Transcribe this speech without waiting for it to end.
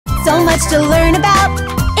so much to learn about.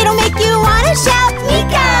 It'll make you want to shout,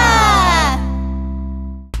 Meekah!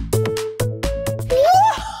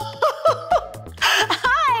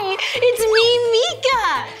 Hi, it's me,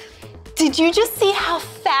 Meekah. Did you just see how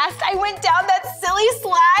fast I went down that silly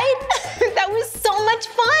slide? That was so much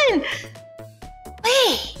fun.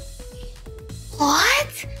 Wait,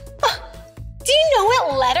 what? Do you know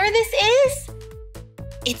what letter this is?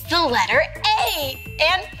 It's the letter A,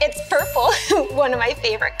 and it's purple, one of my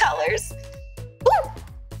favorite colors. Ooh,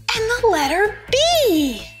 and the letter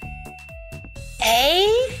B.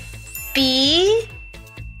 A, B,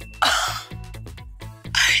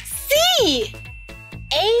 C.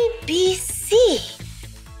 A, B, C.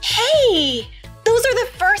 Hey, those are the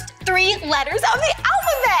first 3 letters of the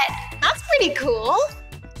alphabet. That's pretty cool.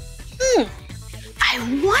 I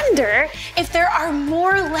wonder if there are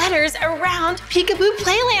more letters around Peekaboo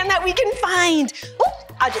Playland that we can find. Oh,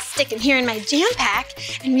 I'll just stick them here in my jam pack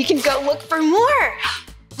and we can go look for more.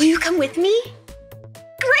 Will you come with me?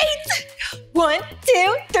 Great! 1,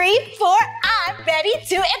 2, 3, 4, I'm ready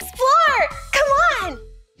to explore. Come on.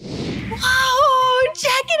 Whoa,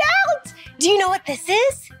 check it out. Do you know what this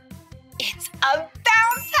is? It's a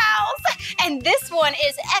bounce house. And this one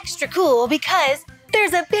is extra cool because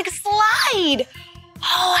there's a big slide.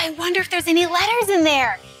 Oh, I wonder if there's any letters in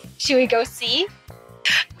there. Should we go see?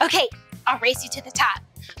 Okay, I'll race you to the top.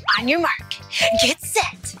 On your mark, get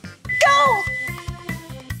set, go!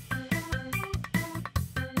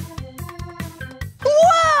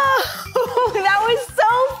 Whoa, that was so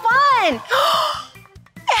fun.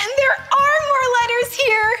 And there are more letters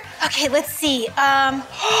here. Okay, let's see.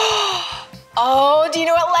 Oh, do you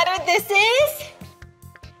know what letter this is?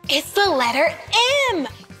 It's the letter M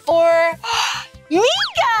for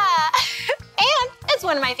Meekah! And it's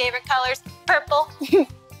one of my favorite colors, purple.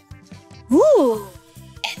 Ooh,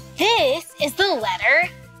 and this is the letter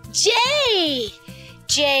J.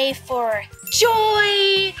 J for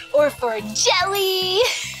joy or for jelly.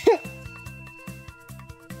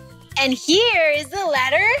 And here is the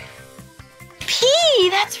letter P,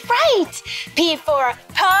 that's right. P for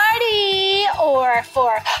party or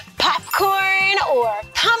for popcorn or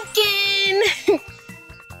pumpkin.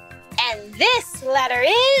 And this letter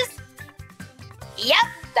is, yep,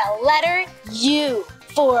 the letter U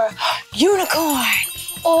for unicorn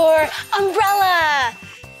or umbrella.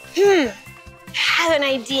 I have an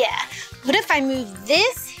idea. What if I move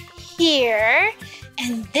this here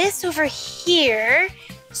and this over here?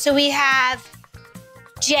 So we have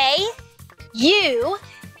J, U,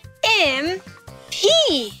 M,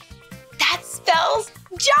 P. That spells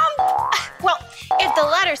jump. Well, if the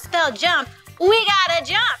letters spell jump, we gotta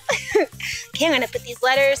jump. Okay, I'm gonna put these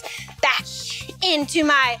letters back into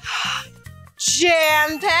my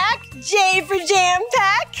jam pack. J for jam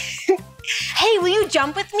pack. Hey, will you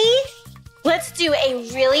jump with me? Let's do a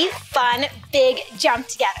really fun big jump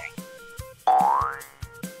together.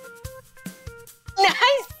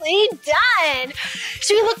 Nicely done.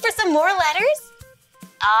 Should we look for some more letters?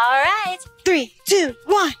 All right, 3, 2,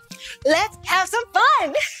 1. Let's have some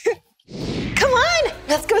fun. Come on,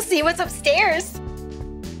 let's go see what's upstairs.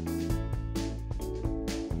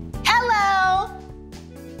 Hello.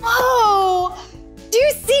 Whoa, do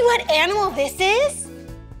you see what animal this is?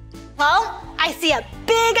 Well, I see a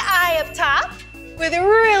big eye up top with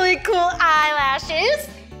really cool eyelashes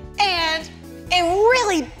and a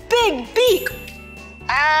really big beak.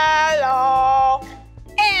 Hello.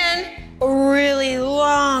 And a really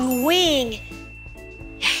long wing.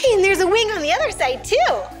 Hey, and there's a wing on the other side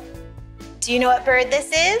too. Do you know what bird this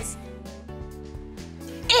is?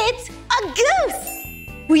 It's a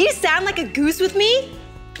goose. Will you sound like a goose with me?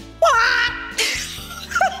 Quack!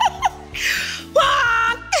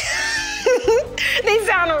 Quack! They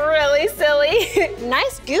sound really silly.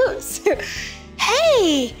 Nice goose.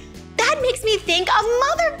 Hey, that makes me think of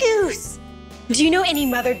Mother Goose. Do you know any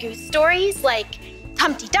Mother Goose stories like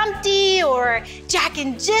Humpty Dumpty or Jack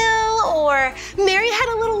and Jill or Mary Had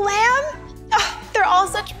a Little Lamb? Oh, they're all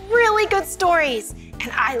such really good stories.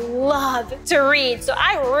 And I love to read, so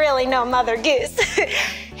I really know Mother Goose.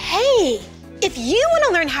 Hey, if you want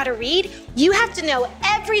to learn how to read, you have to know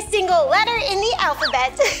every single letter in the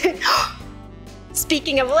alphabet.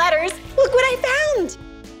 Speaking of letters, look what I found.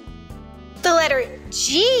 The letter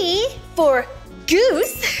G for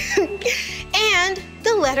goose and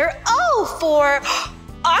the letter O for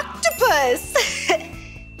octopus.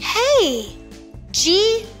 Hey,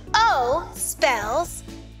 G-O spells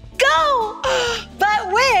go.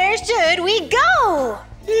 But where should we go?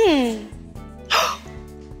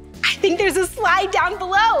 I think there's a slide down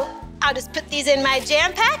below. I'll just put these in my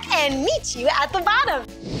jam pack and meet you at the bottom.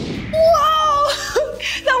 Whoa,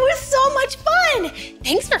 that was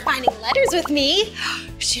me.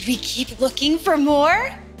 Should we keep looking for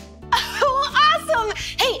more? Oh, awesome!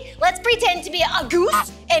 Hey, let's pretend to be a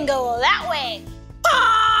goose and go that way.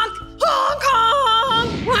 Honk! Honk!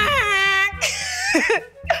 Honk! Quack!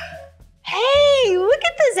 Hey, look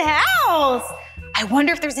at this house. I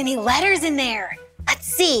wonder if there's any letters in there. Let's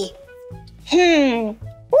see. Woo.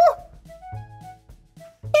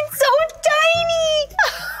 It's so tiny.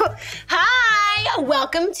 Hi,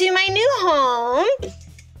 welcome to my new home.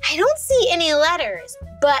 I don't see any letters,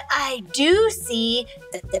 but I do see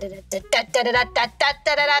a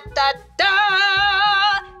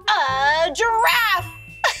giraffe.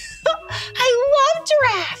 I love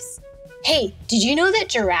giraffes. Hey, did you know that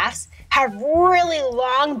giraffes have really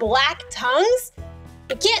long black tongues?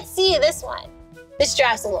 You can't see this one. This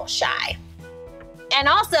giraffe's a little shy. And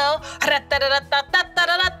also, a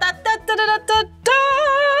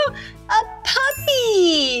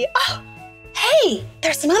puppy. Oh, hey,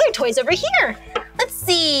 there's some other toys over here. Let's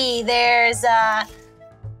see, there's a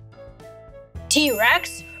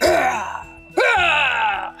T-Rex.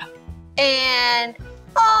 And,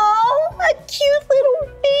 oh, a cute little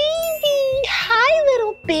baby. Hi,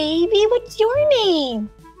 little baby, what's your name?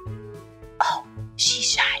 Oh,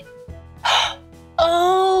 she's shy.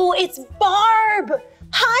 Oh, it's Barb.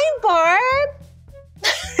 Hi, Barb.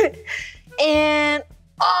 And,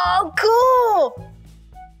 oh, cool.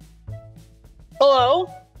 Hello,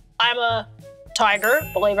 I'm a tiger,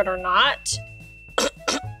 believe it or not.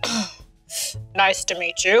 Nice to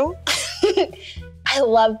meet you. I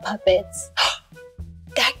love puppets.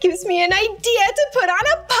 That gives me an idea to put on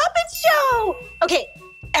a puppet show. Okay,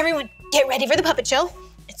 everyone, get ready for the puppet show.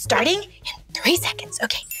 It's starting in 3 seconds.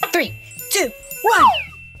 Okay, 3, 2, 1.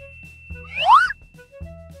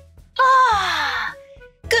 Ah,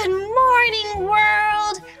 good morning,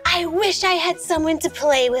 world. I wish I had someone to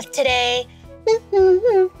play with today. Good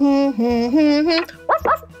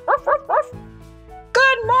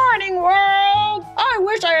morning, world. I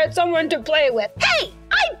wish I had someone to play with. Hey,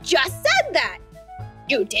 I just said that.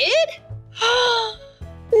 You did?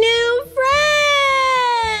 New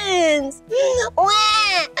friends.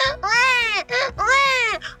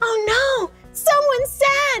 Oh no, someone's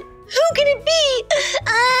sad. Who can it be?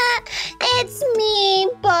 It's me,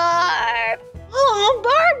 Barb. Oh,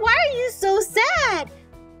 Barb, why are you so sad?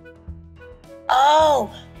 Oh,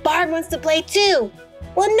 Barb wants to play too.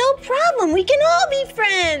 Well, no problem. We can all be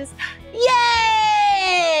friends.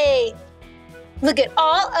 Yay! Look at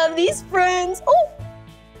all of these friends. Oh,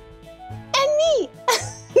 and me.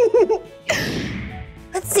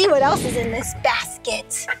 Let's see what else is in this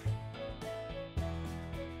basket.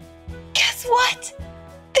 Guess what?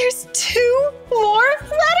 There's 2 more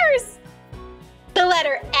letters. The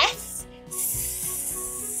letter S.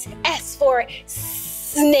 S for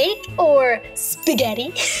snake or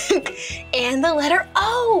spaghetti. And the letter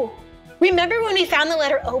O. Remember when we found the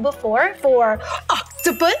letter O before for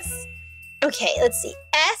octopus? Okay, let's see.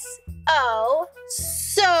 S-O.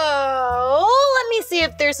 So let me see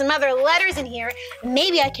if there's some other letters in here.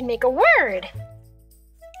 Maybe I can make a word.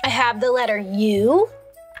 I have the letter U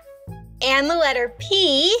and the letter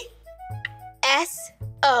P.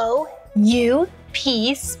 S-O-U-P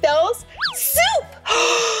spells soup.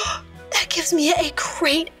 That gives me a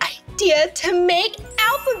great idea to make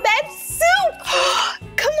alphabet soup.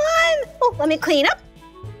 Come on. Oh, let me clean up.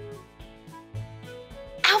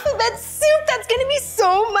 Alphabet soup, that's gonna be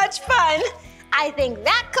so much fun. I think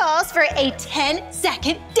that calls for a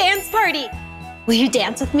 10-second dance party. Will you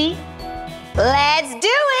dance with me? Let's do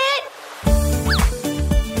it.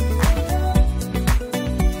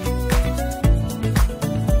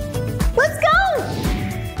 Let's go.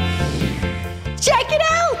 Check it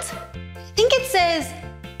out. I think it says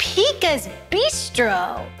Meekah's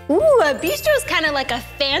Bistro. Ooh, a bistro is kind of like a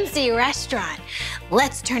fancy restaurant.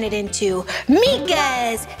 Let's turn it into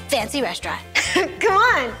Meekah's Fancy Restaurant. Come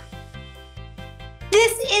on.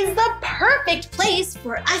 This is the perfect place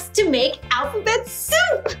for us to make alphabet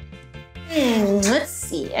soup. Let's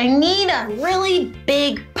see, I need a really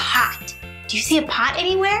big pot. Do you see a pot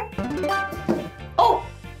anywhere? Oh.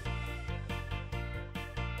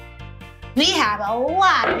 We have a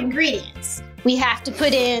lot of ingredients. We have to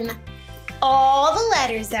put in all the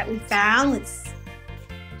letters that we found. Let's see.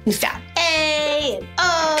 We found A and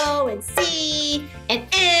O and C and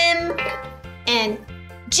M and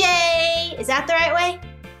J. Is that the right way?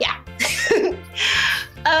 Yeah.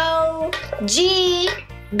 O, G,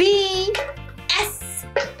 B, S,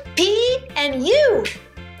 P, and U.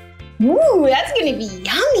 Ooh, that's gonna be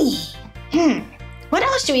yummy. What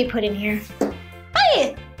else should we put in here?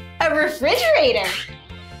 Hey, a refrigerator.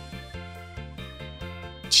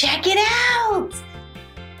 Check it out.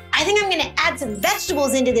 I think I'm gonna add some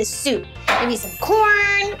vegetables into this soup. Maybe some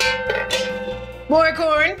corn, more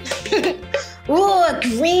corn. Ooh, a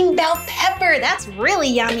green bell pepper, that's really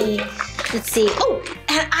yummy. Let's see, oh,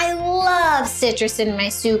 and I love citrus in my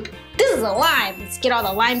soup. This is a lime, let's get all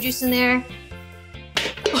the lime juice in there.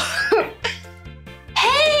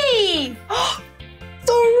 Hey,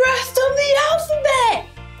 the rest of the alphabet.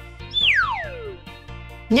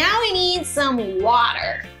 Now we need some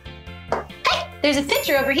water. Hey, there's a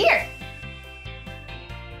pitcher over here.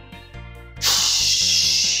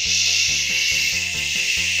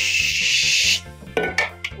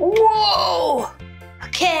 Whoa,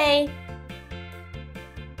 okay.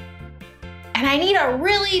 And I need a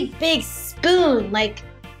really big spoon, like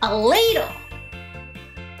a ladle.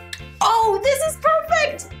 Oh, this is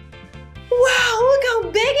perfect. Wow, look how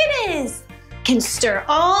big it is. Can stir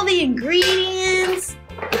all the ingredients.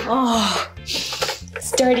 Oh, it's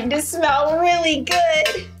starting to smell really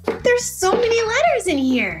good. There's so many letters in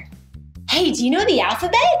here. Hey, do you know the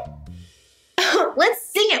alphabet? Let's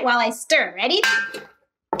sing it while I stir. Ready?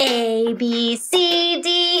 A, B, C,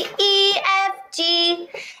 D, E, F, G,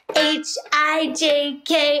 H, I, J,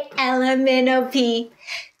 K, L, M, N, O, P,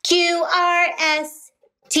 Q, R, S,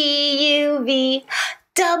 T, U, V,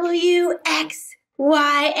 W, X,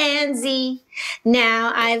 Y, and Z.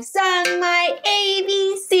 Now I've sung my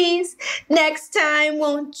ABCs. Next time,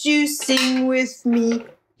 won't you sing with me?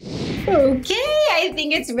 Okay, I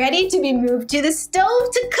think it's ready to be moved to the stove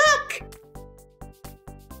to cook.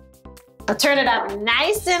 I'll turn it up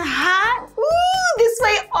nice and hot. Ooh, this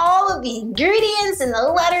way all of the ingredients and the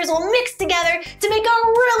letters will mix together to make a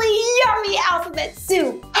really yummy alphabet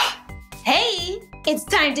soup. Hey, it's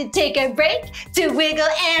time to take a break to wiggle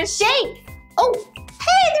and shake. Oh,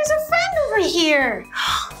 hey, there's a friend over here.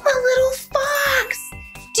 A little fox.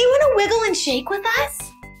 Do you want to wiggle and shake with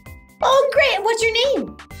us? Oh, great. What's your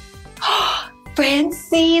name?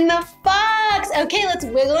 Francine the fox. Okay, let's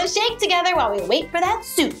wiggle and shake together while we wait for that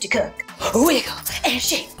soup to cook. Wiggle and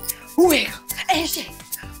shake, wiggle and shake,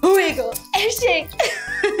 wiggle and shake.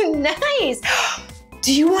 Nice.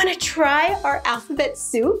 Do you want to try our alphabet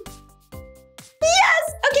soup?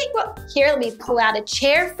 Yes. Okay, well, here, let me pull out a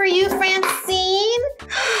chair for you, Francine.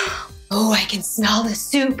 Oh, I can smell the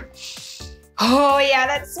soup. Oh, yeah,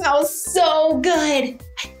 that smells so good.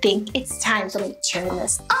 I think it's time for me to turn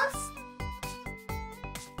this off.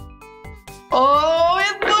 Oh,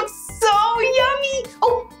 it looks so yummy.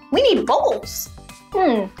 Oh, we need bowls.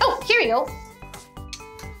 Oh, here you go.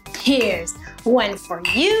 Here's one for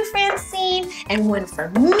you, Francine, and one for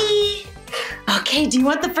me. Okay, do you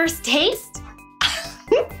want the first taste?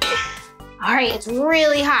 All right, it's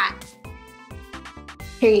really hot.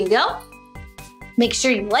 Here you go. Make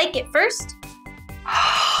sure you like it first.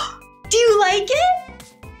 Do you like it?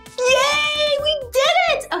 Yay, we did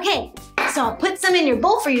it! Okay, so I'll put some in your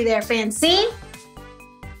bowl for you there, Francine.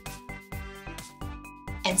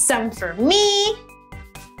 And some for me.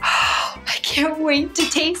 I can't wait to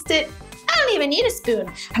taste it. I don't even need a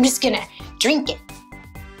spoon. I'm just gonna drink it.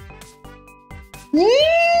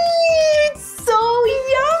 It's so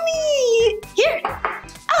yummy. Here,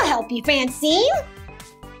 I'll help you, Francine.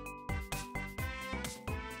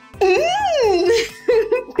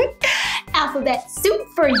 Alphabet soup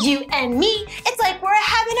for you and me. It's like we're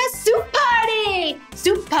having a soup party.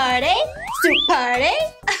 Soup party, soup party.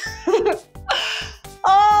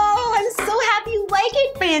 Oh, I'm so happy you like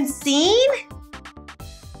it, Francine.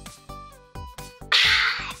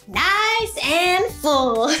 Nice and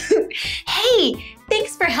full. Hey,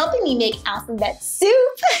 thanks for helping me make alphabet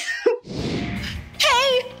soup.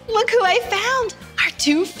 Hey, look who I found. Our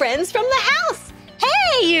two friends from the house.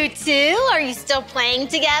 Hey, you two, are you still playing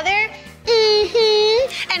together?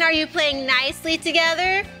 And are you playing nicely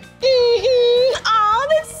together? Oh,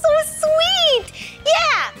 that's so sweet.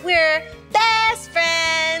 Yeah, we're best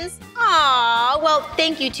friends. Aw, well,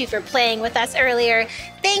 thank you two for playing with us earlier.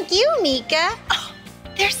 Thank you, Meekah. Oh,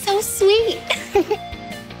 they're so sweet.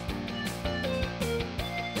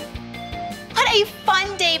 What a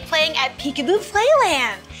fun day playing at Peekaboo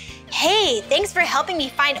Playland. Hey, thanks for helping me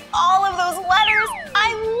find all of those letters.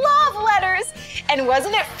 I love letters. And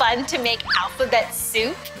wasn't it fun to make alphabet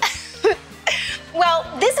soup? Well,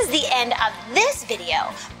 this is the end of this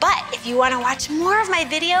video. But if you want to watch more of my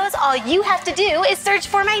videos, all you have to do is search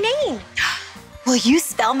for my name. Will you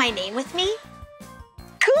spell my name with me?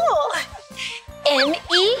 Cool.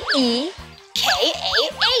 M-E-E-K-A-H.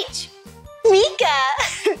 Meekah.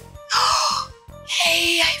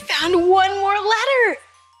 Hey, I found one more letter.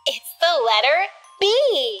 It's the letter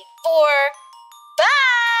B for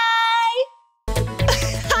bye.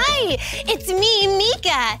 Hi, it's me,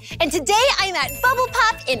 Meekah. and today I'm at Bubble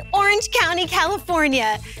Pop in Orange County,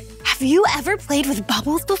 California. Have you ever played with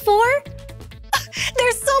bubbles before?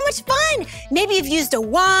 They're so much fun. Maybe you've used a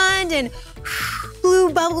wand and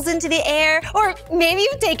blew bubbles into the air, or maybe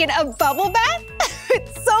you've taken a bubble bath.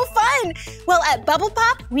 It's so fun. Well, at Bubble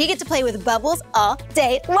Pop, we get to play with bubbles all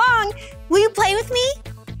day long. Will you play with me?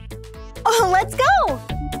 Oh, let's go.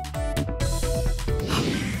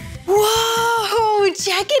 Whoa,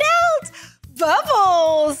 check it out.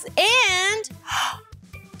 Bubbles. And,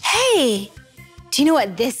 hey, do you know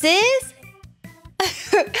what this is?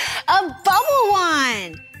 A bubble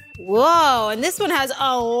wand. Whoa, and this one has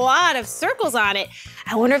a lot of circles on it.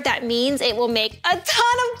 I wonder if that means it will make a ton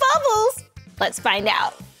of bubbles. Let's find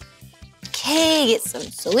out. Okay, get some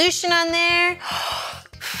solution on there.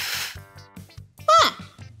 Huh.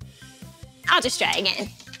 I'll just try again.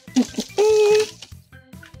 I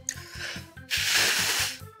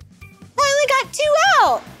only got 2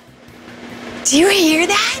 out. Do you hear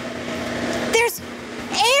that? There's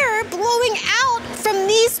air blowing out from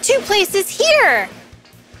these 2 places here.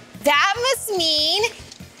 That must mean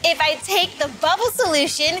if I take the bubble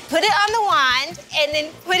solution, put it on the wand, and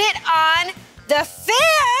then put it on the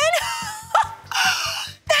fan.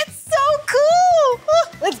 That's so cool.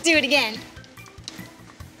 Let's do it again.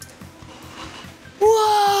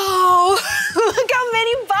 Whoa, look how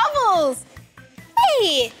many bubbles.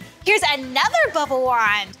 Hey, here's another bubble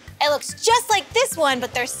wand. It looks just like this one,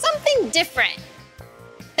 but there's something different.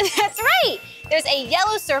 That's right, there's a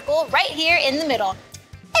yellow circle right here in the middle.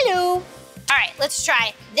 Hello. All right, let's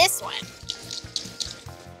try this one.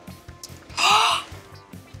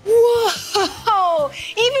 Whoa,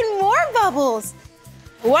 even more bubbles.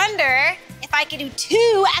 Wonder if I can do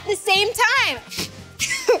 2 at the same time.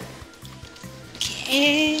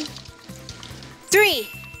 Okay. 3,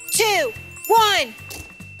 2, 1.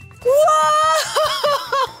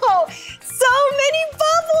 Whoa, so many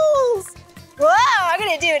bubbles. Whoa, I'm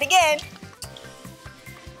gonna do it again.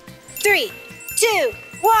 3, 2,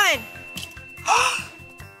 1.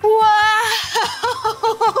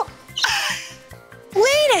 Wow!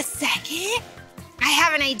 Wait a second. I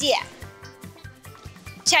have an idea.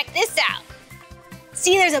 Check this out.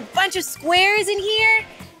 See, there's a bunch of squares in here.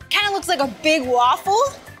 Kind of looks like a big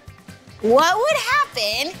waffle. What would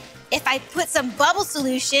happen if I put some bubble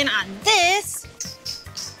solution on this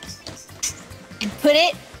and put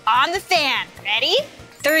it on the fan? Ready?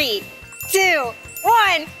 3, 2,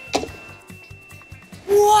 1.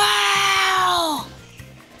 Wow!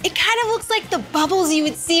 It kind of looks like the bubbles you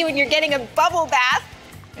would see when you're getting a bubble bath.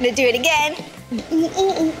 I'm gonna do it again.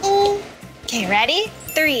 Okay, ready?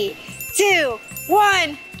 3, 2,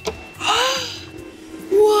 1.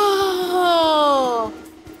 Whoa!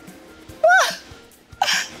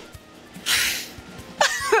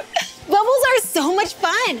 Bubbles are so much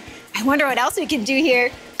fun. I wonder what else we can do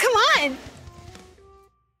here. Come on.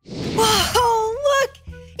 Whoa, look,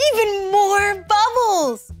 even more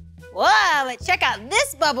bubbles. Whoa, but check out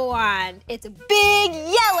this bubble wand. It's a big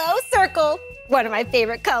yellow circle, one of my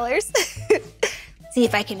favorite colors. See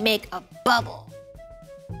if I can make a bubble.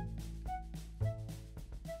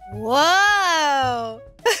 Whoa.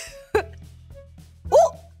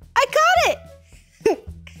 Oh, I caught it.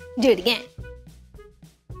 Do it again.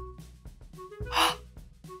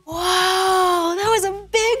 Wow, that was a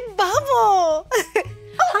big bubble.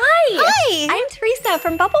 Hi. Hi. I'm Teresa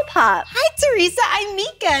from Bubble Pop. Hi, Teresa. I'm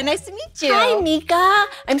Meekah. Nice to meet you. Hi, Meekah.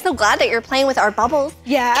 I'm so glad that you're playing with our bubbles.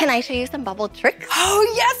 Yeah. Can I show you some bubble tricks? Oh,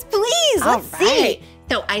 yes, please. Let's see.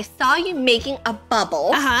 So I saw you making a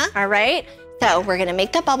bubble. Uh-huh. All right. So we're gonna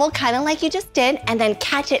make the bubble kind of like you just did, and then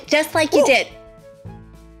catch it just like you did.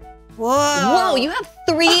 Whoa. Whoa, you have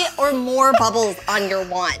 3 or more bubbles on your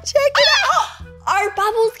wand. Check it out. Our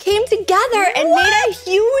bubbles came together and made a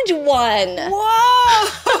huge one.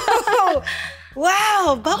 Whoa.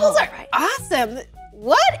 Wow, bubbles are awesome.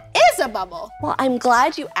 What is a bubble? Well, I'm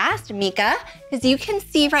glad you asked, Meekah, because you can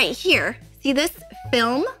see right here. See this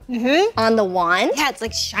film on the wand? Yeah, it's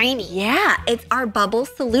like shiny. Yeah, it's our bubble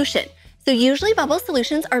solution. So usually bubble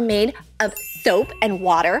solutions are made of soap and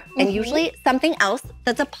water, and usually something else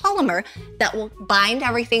that's a polymer that will bind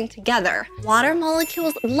everything together. Water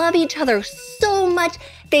molecules love each other so much,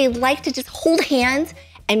 they like to just hold hands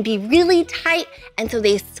and be really tight, and so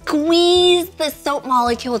they squeeze the soap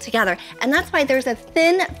molecule together. And that's why there's a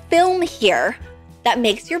thin film here that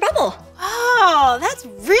makes your bubble. Oh, that's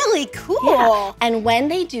really cool. Yeah. And when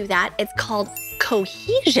they do that, it's called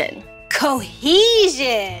cohesion.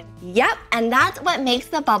 Cohesion. Yep, and that's what makes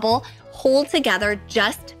the bubble hold together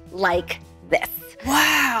just like this.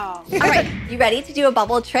 Wow. All right, you ready to do a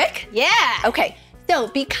bubble trick? Yeah. Okay, So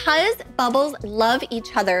because bubbles love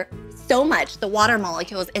each other so much, the water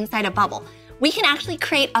molecules inside a bubble, we can actually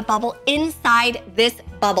create a bubble inside this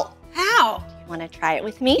bubble. How? You wanna try it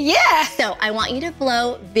with me? Yeah. So I want you to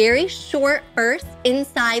blow very short bursts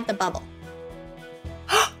inside the bubble.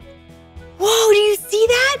 Whoa, do you see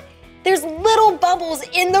that? There's little bubbles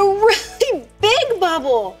in the really big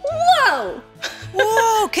bubble. Whoa!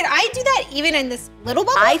 Whoa, could I do that even in this little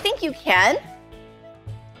bubble? I think you can.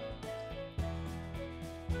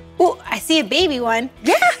 Oh, I see a baby one.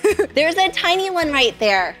 Yeah, there's a tiny one right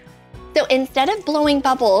there. So instead of blowing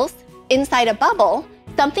bubbles inside a bubble,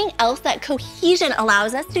 something else that cohesion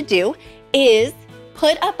allows us to do is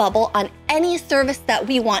put a bubble on any surface that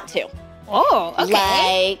we want to. Oh,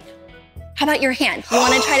 okay. Like, how about your hand? You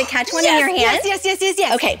wanna try to catch one in your hand?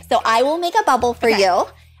 Yes. Okay, so I will make a bubble for you,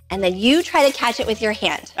 and then you try to catch it with your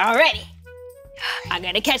hand. Alrighty. I'm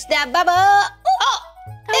gonna catch that bubble. Oh,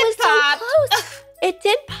 That was so close. It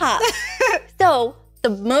did pop. So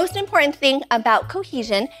the most important thing about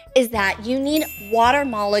cohesion is that you need water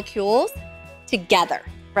molecules together,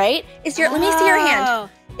 right? Let me see your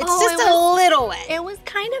hand. It's just a little wet. It was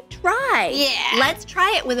kind of dry. Yeah. Let's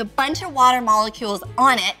try it with a bunch of water molecules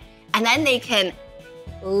on it, and then they can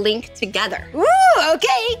link together. Ooh,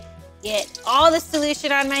 okay. Get all the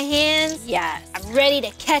solution on my hands. Yes. I'm ready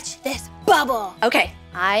to catch this bubble. Okay,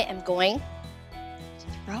 I am going to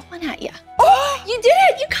throw one at you. Oh, you did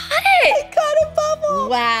it! You caught it! I caught a bubble.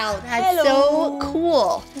 Wow, that's Hello. so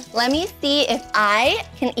cool. Let me see if I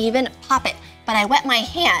can even pop it. But I wet my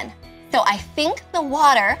hand, so I think the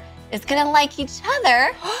water is gonna like each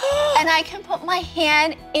other, and I can put my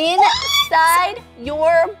hand inside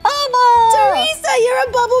your bubble. Teresa, you're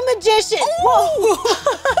a bubble magician. Whoa.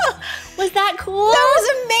 Was that cool? That was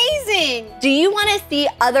amazing. Do you wanna see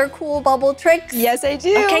other cool bubble tricks? Yes, I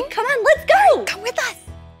do. Okay, come on, let's go. Come with us.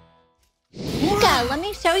 Meekah, let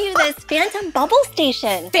me show you this phantom bubble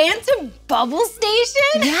station. Phantom bubble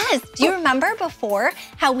station? Yes, do you remember before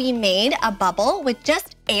how we made a bubble with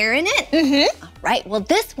just air in it? Mm-hmm. All right, well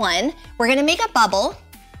this one, we're gonna make a bubble,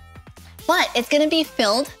 but it's gonna be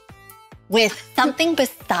filled with something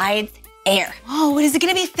besides air. Oh, what is it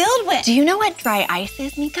gonna be filled with? Do you know what dry ice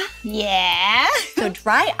is, Meekah? Yeah. So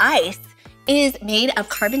dry ice is made of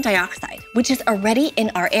carbon dioxide, which is already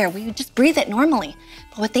in our air. We would just breathe it normally.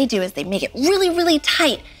 But what they do is they make it really, really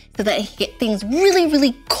tight so that it can get things really,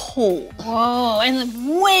 really cold. Whoa,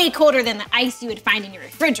 and way colder than the ice you would find in your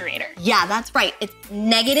refrigerator. Yeah, that's right. It's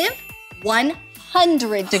negative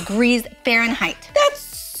 100 degrees Fahrenheit. That's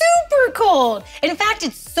super cold. In fact,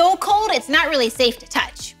 it's so cold, it's not really safe to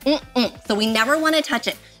touch. So we never want to touch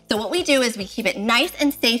it. So what we do is we keep it nice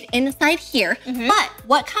and safe inside here, but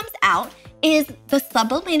what comes out is the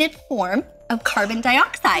sublimated form of carbon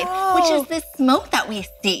dioxide, which is this smoke that we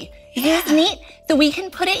see. Isn't this neat? So we can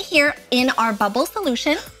put it here in our bubble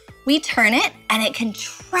solution. We turn it and it can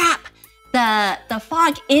trap the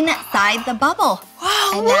fog inside the bubble.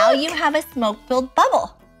 Wow, and now you have a smoke-filled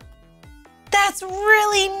bubble. That's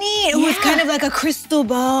really neat. It was kind of like a crystal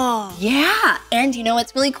ball. Yeah, and you know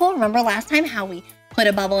what's really cool? Remember last time how we put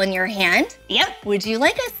a bubble in your hand? Yep. Would you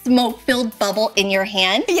like a smoke-filled bubble in your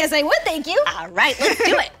hand? Yes, I would, thank you. All right, let's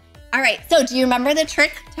do it. All right, so do you remember the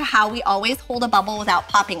trick to how we always hold a bubble without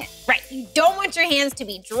popping it? Right, you don't want your hands to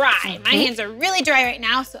be dry. My hands are really dry right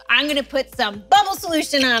now, so I'm gonna put some bubble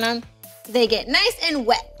solution on them so they get nice and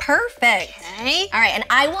wet. Perfect. Okay. All right, and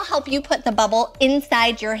I will help you put the bubble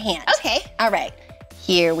inside your hand. Okay. All right,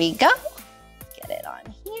 here we go. Get it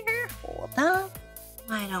on here, hold on.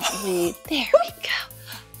 Why don't we, there we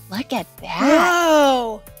go. Look at that.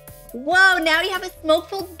 Whoa. Whoa, now you have a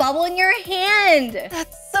smoke-filled bubble in your hand.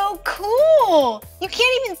 That's so cool. You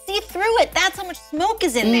can't even see through it. That's how much smoke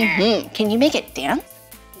is in there. Can you make it dance?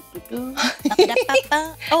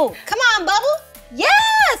 Oh, come on, Bubble.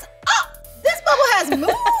 Yes. Oh, this bubble has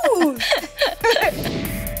moved.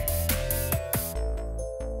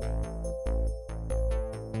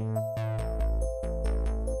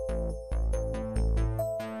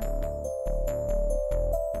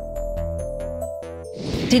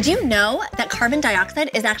 Did you know that carbon dioxide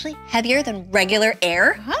is actually heavier than regular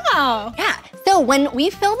air? Oh. Yeah, so when we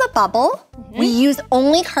fill the bubble, we use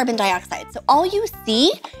only carbon dioxide. So all you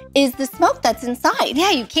see is the smoke that's inside.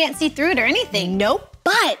 Yeah, you can't see through it or anything. Nope,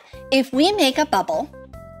 but if we make a bubble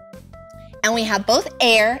and we have both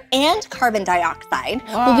air and carbon dioxide,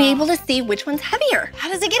 we'll be able to see which one's heavier. How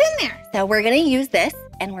does it get in there? So we're gonna use this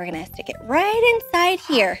and we're gonna stick it right inside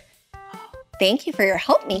here. Thank you for your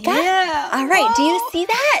help, Meekah. Yeah. All right, do you see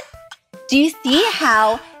that? Do you see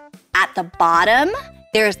how at the bottom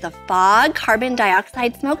There's the fog, carbon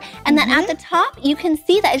dioxide smoke, and then at the top, you can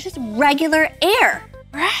see that it's just regular air.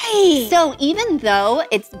 Right. So even though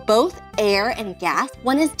it's both air and gas,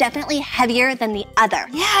 one is definitely heavier than the other.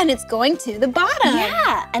 Yeah, and it's going to the bottom.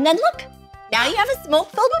 Yeah, and then look, now you have a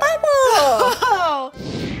smoke-filled bubble. Whoa!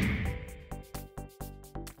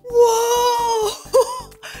 Whoa!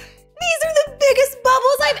 These are the biggest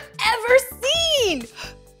bubbles I've ever seen.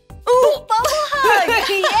 Ooh, bubble hug.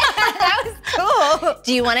 Yeah, that was cool.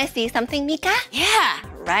 Do you want to see something, Meekah? Yeah.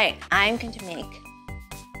 Right, I'm going to make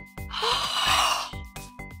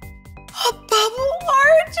A bubble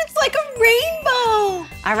arch? It's like a rainbow.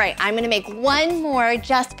 All right, I'm gonna make one more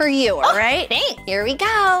just for you, all right? Thanks. Here we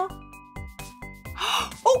go.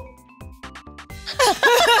 Oh.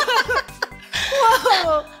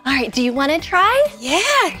 Whoa. All right, do you wanna try? Yeah,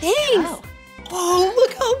 thanks. Oh. Whoa,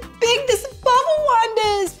 look how big this bubble wand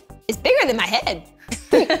is. It's bigger than my head.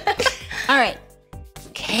 All right.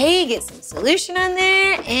 Okay, get some solution on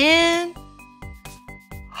there and...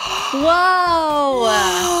 Whoa.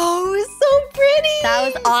 Whoa, so pretty. That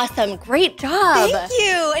was awesome, great job. Thank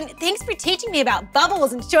you, and thanks for teaching me about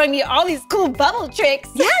bubbles and showing me all these cool bubble tricks.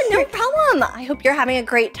 Yeah, no problem. I hope you're having a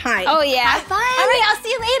great time. Oh yeah. Have fun. All right, I'll see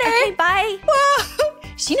you later. Okay, bye. Whoa,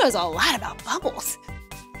 she knows a lot about bubbles.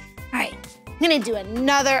 All right, I'm gonna do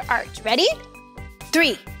another arch. Ready?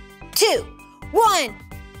 3, 2, 1.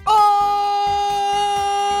 Arch!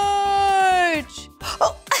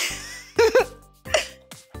 Oh.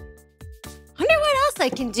 Wonder what else I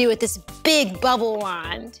can do with this big bubble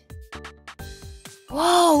wand.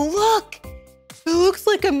 Whoa, look! It looks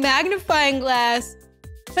like a magnifying glass.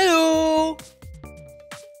 Hello!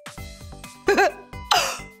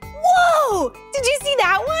 Whoa! Did you see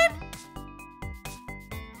that one?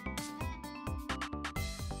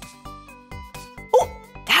 Oh,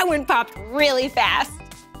 that one popped really fast.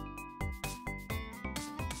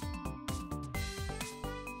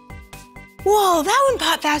 Whoa, that one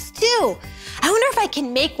popped fast too. I wonder if I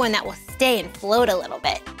can make one that will stay and float a little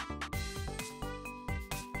bit.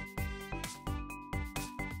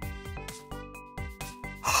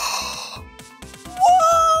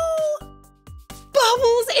 Whoa!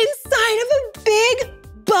 Bubbles inside of a big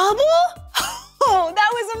bubble? Oh,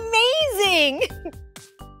 that was amazing!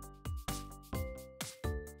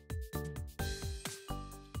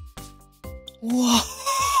 Whoa!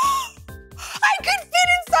 I could fit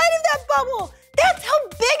inside of that bubble! That's how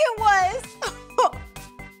big it was!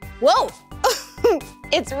 Whoa!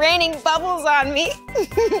 It's raining bubbles on me.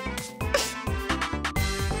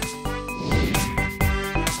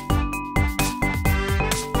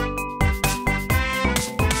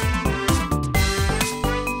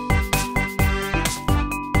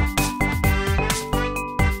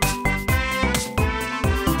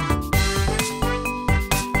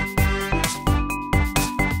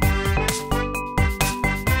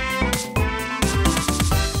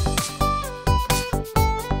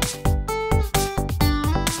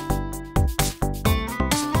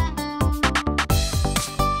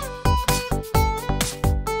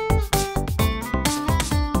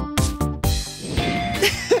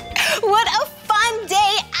 What a fun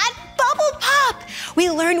day at Bubble Pop! We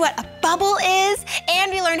learned what a bubble is,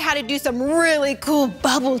 and we learned how to do some really cool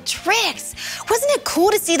bubble tricks. Wasn't it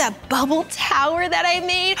cool to see that bubble tower that I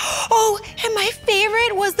made? Oh, and my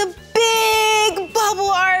favorite was the big bubble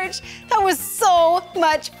arch. That was so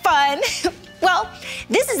much fun. Well,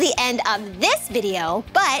 this is the end of this video,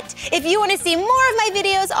 but if you want to see more of my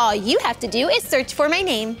videos, all you have to do is search for my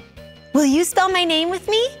name. Will you spell my name with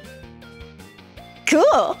me?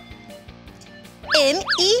 Cool.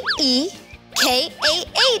 M-E-E-K-A-H.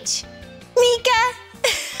 Meekah.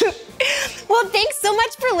 Well, thanks so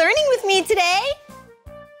much for learning with me today.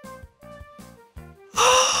 A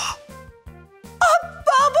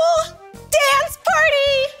bubble dance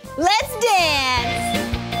party. Let's dance.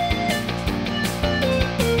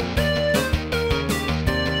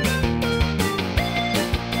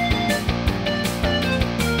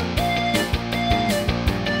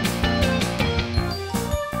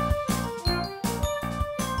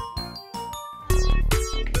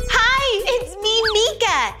 It's me,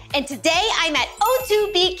 Meekah, and today I'm at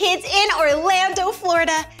O2B Kids in Orlando,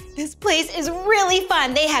 Florida. This place is really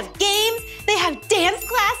fun. They have games, they have dance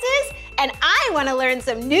classes, and I want to learn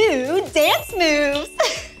some new dance moves.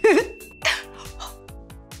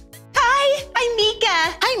 Hi, I'm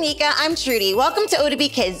Meekah. Hi, Meekah. I'm Trudy. Welcome to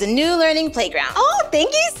O2B Kids, the new learning playground. Oh,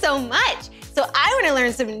 thank you so much. So I want to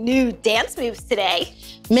learn some new dance moves today.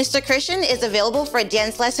 Mr. Christian is available for a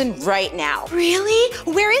dance lesson right now. Really?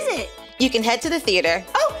 Where is it? You can head to the theater.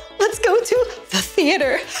 Oh, let's go to the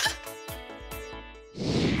theater.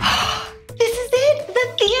 This is it, the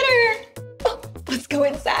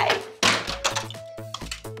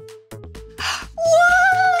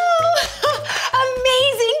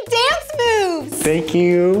Thank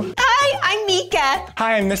you. Hi, I'm Meekah.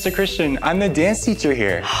 Hi, I'm Mr. Christian. I'm the dance teacher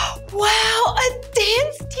here. Wow, a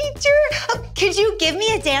dance teacher? Could you give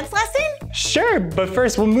me a dance lesson? Sure, but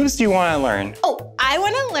first, what moves do you want to learn? Oh, I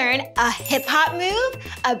want to learn a hip-hop move,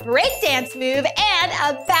 a breakdance move, and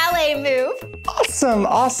a ballet move. Awesome,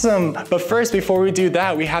 awesome. But first, before we do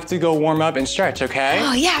that, we have to go warm up and stretch, okay?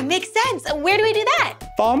 Oh yeah, makes sense. Where do we do that?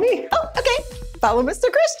 Follow me. Oh, okay. Follow Mr.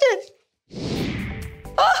 Christian.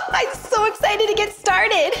 Oh, I'm so excited to get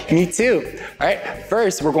started. Me too. All right,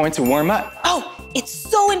 first, we're going to warm up. Oh, it's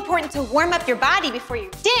so important to warm up your body before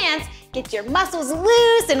you dance, get your muscles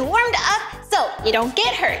loose and warmed up so you don't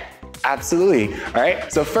get hurt. Absolutely. All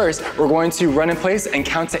right, so first, we're going to run in place and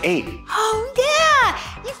count to 8. Oh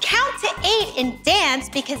yeah, you count to 8 in dance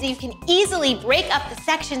because you can easily break up the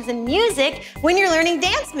sections in music when you're learning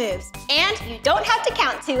dance moves. And you don't have to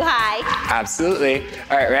count too high. Absolutely.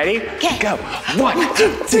 All right, ready? Okay. Go. 1, 2,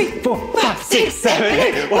 3, 4, 5, 6, 7,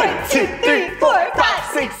 8. 1, 2, 3, 4,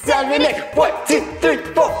 5, 6, 7, 8. 1, 2, 3,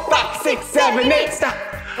 4, 5, 6, 7, 8. Stop.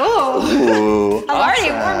 Oh, I'm already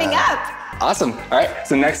warming up. Awesome. All right,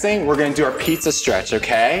 so next thing, we're gonna do our pizza stretch,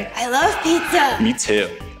 okay? I love pizza. Me too.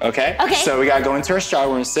 Okay? Okay. So we gotta go into our straddle.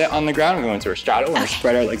 We're gonna sit on the ground. We're going to our straddle. We're gonna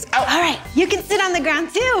spread our legs out. All right, you can sit on the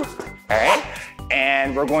ground too. All right.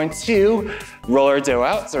 And we're going to roll our dough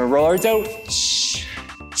out. So we're roll our dough. Shh,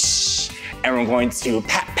 shh. And we're going to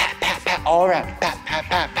pat, pat, pat, pat all around. Pat, pat,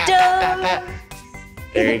 pat, pat, pat, pat, pat.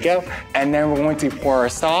 There you go. And then we're going to pour our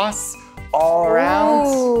sauce all around.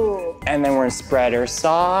 Ooh. And then we're gonna spread our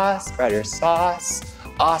sauce, spread our sauce.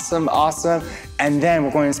 Awesome, awesome. And then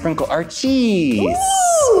we're going to sprinkle our cheese.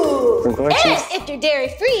 Ooh. Sprinkle our And cheese. if you're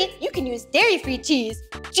dairy-free, you can use dairy-free cheese.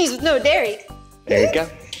 Cheese with no dairy. There you go.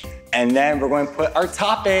 And then we're going to put our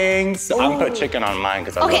toppings. So I'm gonna put chicken on mine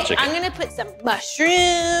because I love chicken. I'm gonna put some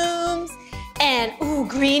mushrooms and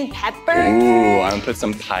green pepper. Ooh, I'm gonna put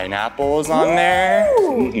some pineapples on there.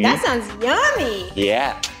 Ooh, that sounds yummy.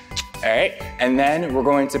 Yeah. All right, and then we're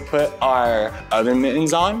going to put our oven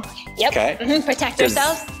mittens on. Yep. Okay. Protect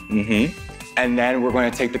yourselves. And then we're going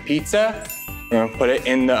to take the pizza. We're going to put it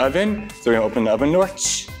in the oven. So we're going to open the oven door.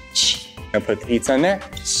 We're going to put the pizza in there.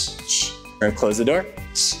 We're going to close the door.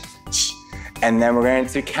 And then we're going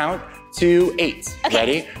to count to 8. Okay.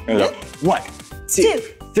 Ready? We're going to go 1, 2,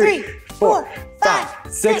 3, 4,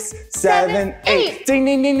 5, 6, 7, 8. Ding,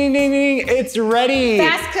 ding, ding, ding, ding, ding. It's ready.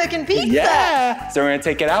 Fast cooking pizza. Yeah. So we're gonna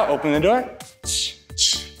take it out, open the door.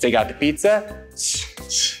 Take out the pizza.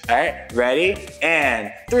 All right, ready?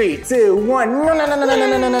 And 3, 2, 1. No, no, no, no, no,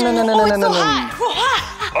 no, no, no, no, no, no, Oh, it's no, so no.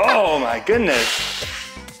 hot. Oh my goodness.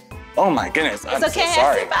 Oh my goodness, I'm It's okay, so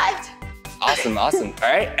sorry. I survived. Awesome, awesome.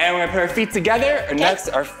 All right, and we're gonna put our feet together. Next,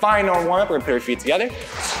 our final warm up, we're gonna put our feet together.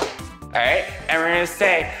 All right, and we're gonna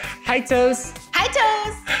say, hi toes. Hi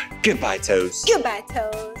toes. Goodbye toes. Goodbye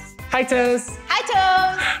toes. Hi toes. Hi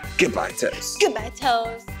toes. Goodbye toes. Goodbye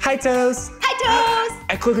toes. Hi toes. Hi toes.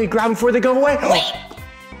 And quickly grab them before they go away. Wait.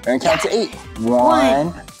 And count to 8.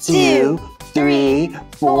 1, 2, 3,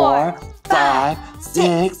 4, 5,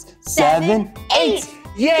 6, 7, 8.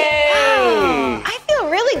 Yay! Wow. I feel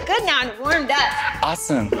really good now and warmed up.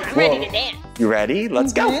 Awesome. I'm ready to dance. You ready?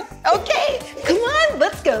 Let's go. Okay, come on,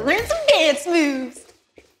 let's go learn some dance moves.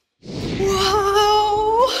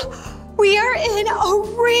 Whoa, we are in a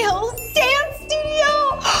real dance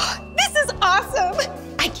studio. This is awesome.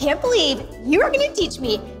 I can't believe you are gonna teach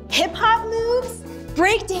me hip hop moves,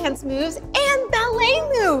 break dance moves, and ballet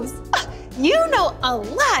moves. You know a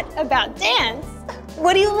lot about dance.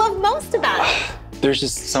 What do you love most about it? There's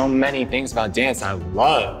just so many things about dance I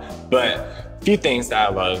love, but a few things that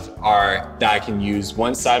I love are that I can use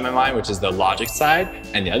one side of my mind, which is the logic side,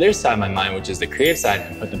 and the other side of my mind, which is the creative side,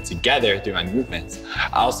 and put them together through my movements.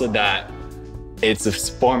 Also that it's a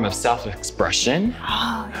form of self-expression.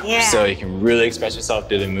 Oh, yeah. So you can really express yourself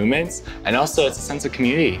through the movements. And also it's a sense of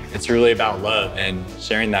community. It's really about love and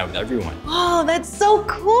sharing that with everyone. Oh, that's so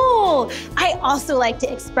cool. I also like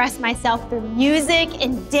to express myself through music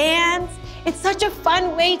and dance. It's such a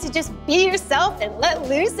fun way to just be yourself and let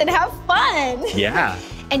loose and have fun. Yeah.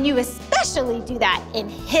 And you especially do that in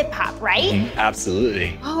hip hop, right?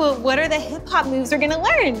 Absolutely. Oh, what are the hip hop moves we're gonna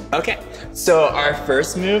learn? Okay, so our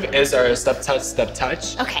first move is our step touch, step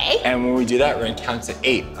touch. Okay. And when we do that, we're gonna count to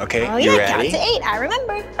 8, okay? Oh You yeah, ready? count to 8, I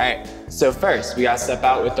remember. All right, so first we gotta step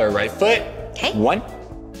out with our right foot. Okay. 1,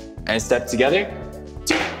 and step together,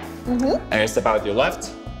 2. And step out with your left,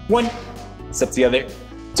 1, step together,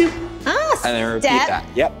 2. Ah, And then repeat step, that,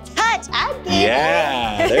 yep. touch, I get it.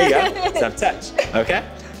 Yeah, there you go, step touch, okay?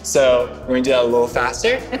 So we're gonna do that a little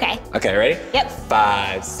faster. Okay. Okay, ready? Yep.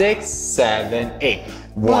 5, 6, 7, 8.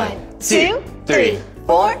 1, 2, 3,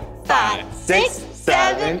 4, 5, 5, 6,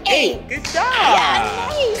 7, 8. Good job. Yeah,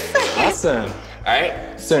 nice. Awesome. All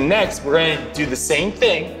right, so next we're gonna do the same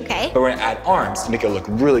thing, Okay. but we're gonna add arms to make it look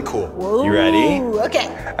really cool. You ready? Ooh, okay.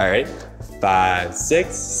 All right, 5,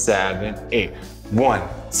 6, 7, 8. 1,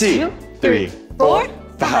 2, 3, 4,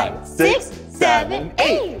 5, 6, 7,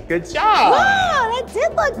 8. Good job. Wow, that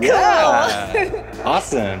did look cool. Yeah.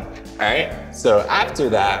 Awesome. All right, so after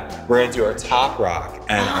that, we're gonna do our top rock.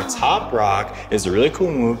 And our top rock is a really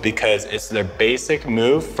cool move because it's the basic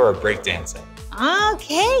move for breakdancing.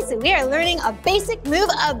 Okay, so we are learning a basic move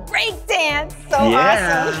of breakdance. So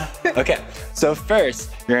awesome. Okay, so first,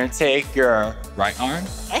 you're gonna take your right arm.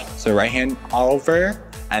 Okay. So right hand over,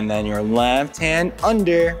 and then your left hand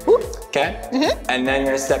under. Okay? And then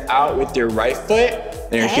you're gonna step out with your right foot,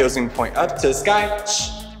 then your heels gonna point up to the sky.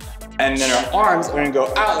 And then our arms are gonna go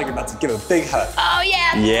out like you're about to give a big hug. Oh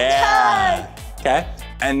yeah. Yeah. Okay.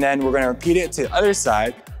 And then we're gonna repeat it to the other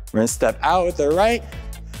side. We're gonna step out with the right.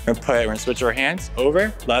 We're gonna switch our hands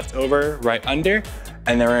over, right under.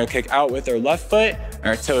 And then we're gonna kick out with our left foot and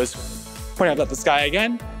our toes point up at the sky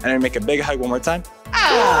again. And then make a big hug one more time.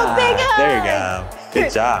 Oh, big hug. There you go.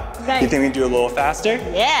 Good job. Nice. You think we can do it a little faster?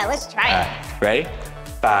 Yeah, let's try it. Ready?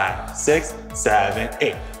 5, 6, 7,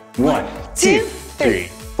 8. 1, 2, 3,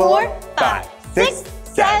 4, 5, 6,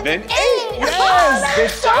 7, 8. Yes,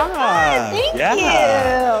 good job. Thank you.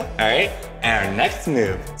 All right, and our next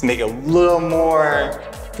move, to make it a little more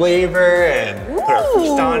flavor and put our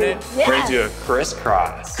feet on it, we're gonna do a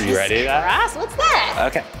crisscross. Are you ready for that? Cross, what's that?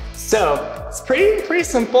 Okay, so it's pretty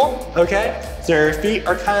simple, okay? So your feet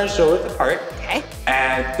are kind of shoulder width apart. Okay.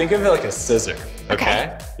 And think of it like a scissor,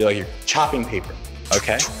 okay? You're chopping paper,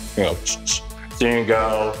 okay? You're gonna go, so you're gonna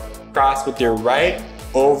go cross with your right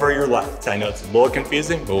over your left. I know it's a little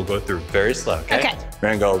confusing, but we'll go through very slow, okay? Okay. We're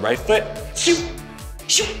gonna go right foot, shoot,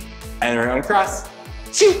 shoot, and we're gonna cross,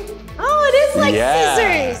 shoot. Oh, it is like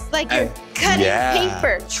scissors, like you're cutting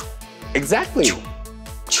paper. Exactly.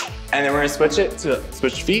 And then we're gonna switch it to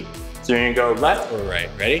switch feet. So you're gonna go left or right,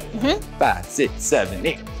 ready? 5, 6, 7,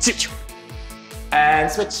 8, shoot.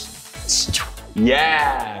 And switch.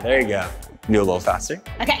 Yeah, there you go. Do a little faster.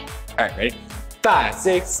 Okay. All right, ready? 5,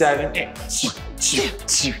 6, 7, 8. Shoot, shoot,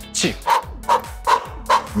 shoot, shoot.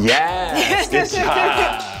 Yes, good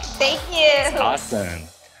job. Thank you. Awesome.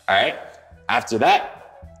 All right, after that,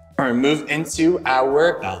 we're gonna move into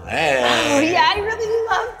our ballet. Oh yeah, I really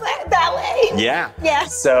love ballet. Yeah. Yeah.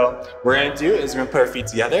 So what we're gonna do is we're gonna put our feet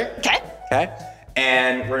together. Okay. Okay.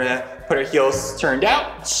 And we're gonna put our heels turned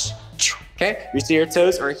out. Okay. You see your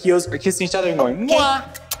toes, our heels are kissing each other and going, mwah.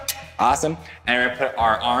 Awesome. And we're gonna put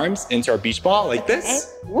our arms into our beach ball like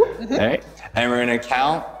this. All right. And we're gonna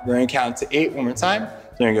count to 8 one more time.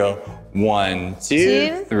 So we're gonna go 1,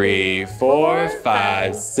 2, 3, 4,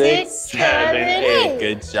 5, 6, 7, 8.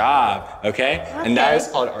 Good job. Okay. And that is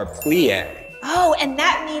called our plie. Oh, and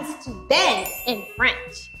that means to bend in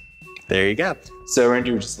French. There you go. So we're gonna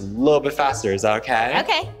do just a little bit faster. Is that okay?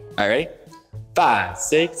 Okay. All right. 5,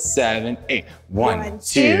 6, 7, 8. 1,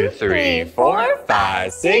 2, 3, 4,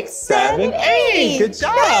 5, 6, 7, 8. Good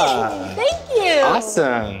job. Thank you.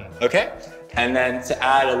 Awesome. Okay. And then to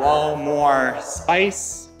add a little more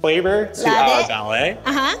spice flavor to our ballet,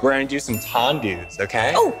 we're gonna do some tendus,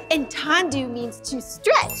 okay? Oh, and tendu means to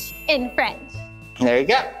stretch in French. There you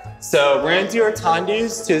go. So we're gonna do our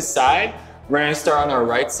tendus to the side. We're gonna start on our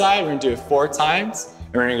right side. We're gonna do it 4 times.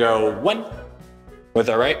 And we're gonna go 1 with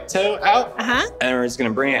our right toe out. And we're just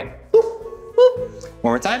gonna bring it in. Boop, boop.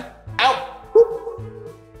 One more time. Out. Boop.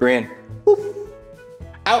 Bring in. Boop.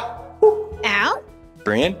 Out. Boop. Out.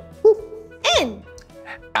 Bring in. Boop. In.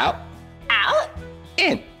 Out. Out.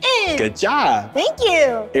 In. In. Good job. Thank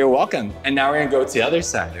you. You're welcome. And now we're gonna go to the other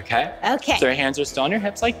side, okay? Okay. So your hands are still on your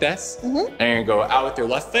hips like this. And you're gonna go out with your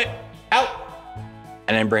left foot. Out.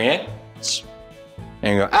 And then bring it in.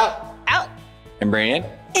 And you go out. Out. And bring it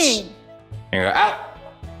in. In. And you go out.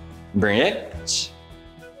 Bring it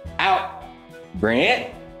in. Out. Bring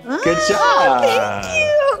it in. Good job. Thank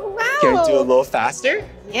you. Wow. Can we do a little faster?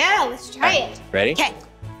 Yeah, let's try it. Ready? Okay.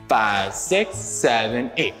 5, 6,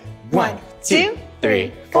 7, 8. 1, 2, 2,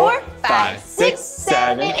 3, 4, 5, 6,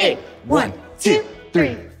 7, 8. 1, 2,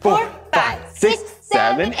 3, 4, 5, 6,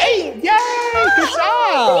 7, 8. Yay! Good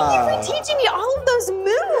job. Thank you for teaching me all of those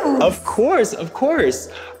moves. Of course, of course.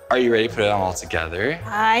 Are you ready to put it all together?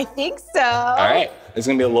 I think so. All right. It's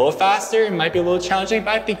gonna be a little faster. It might be a little challenging,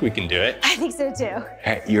 but I think we can do it. I think so too. All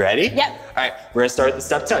right, you ready? Yep. All right, we're gonna start with the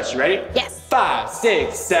step touch. You ready? Yes. 5,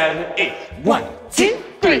 6, 7, 8. 1, 2,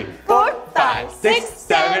 3, 4, 5, 6,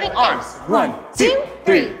 7. Arms. 1, 2,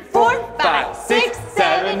 3, 4, 5, 6,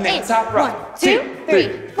 7, 8. Top right. 1, 2,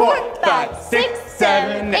 3, 4, 5, 6,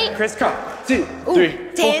 7, 8. Crisscross. 2, 3,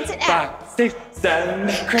 4, dance it 5, 6, 7,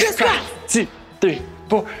 8. Crisscross. 2, 3,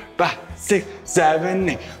 4, 5, 6, 7,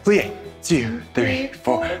 8. Plie. 2, 3,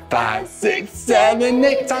 4, 5, 6, 7,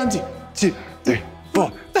 8. Time 2, 2, 3,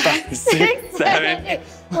 4, 5, 6, 7, 8.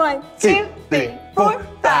 1, 2, 3, 4,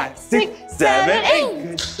 5, 6, 7, 8.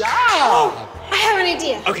 Good job. I have an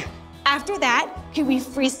idea. Okay. After that, can we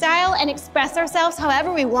freestyle and express ourselves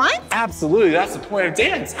however we want? Absolutely. That's the point of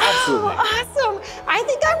dance. Absolutely. Oh, awesome. I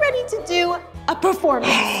think I'm ready to do a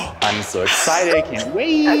performance. I'm so excited. I can't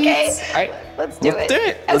wait. Okay. All right. Let's do it.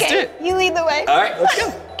 Let's do Okay, it. you lead the way. All right, let's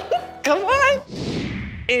go. Come on.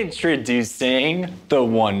 Introducing the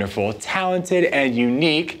wonderful, talented, and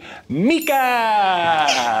unique Meekah.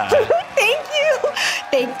 Thank you.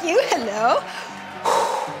 Thank you. Hello.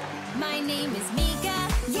 My name is Meekah.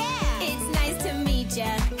 Yeah. It's nice to meet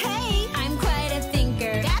ya. Hey, I'm quite a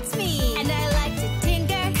thinker. That's me. And I like to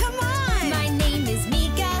tinker. Come on. My name is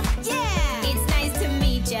Meekah. Yeah. It's nice to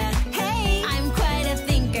meet ya. Hey, I'm quite a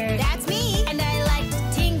thinker. That's me. And I like to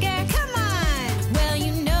tinker. Come on. Well,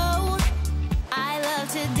 you know, I love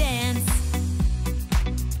to dance.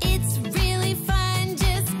 It's really fun.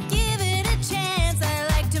 Just give it a chance. I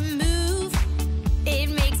like to move. It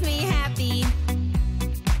makes me happy.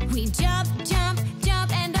 We jump, jump,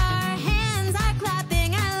 jump, and our hands are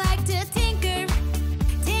clapping. I like to tinker,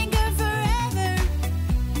 tinker forever.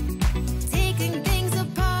 Taking things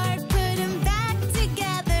apart, put them back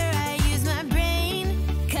together. I use my brain,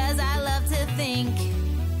 'cause I love to think.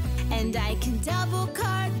 And I can double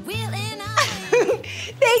cartwheel in a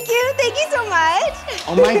Thank you so much.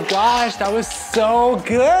 Oh my gosh, that was so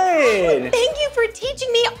good. Thank you for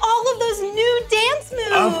teaching me all of those new dance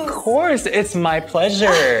moves. Of course, it's my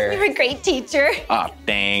pleasure. You're a great teacher. Oh,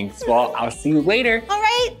 thanks. Well, I'll see you later. All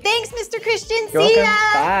right, thanks, Mr. Christian. You're See welcome.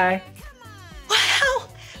 ya. Bye. Wow,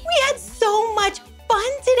 we had so much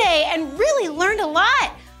fun today and really learned a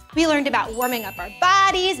lot. We learned about warming up our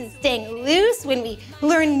bodies and staying loose when we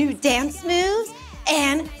learn new dance moves.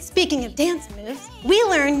 And speaking of dance moves, we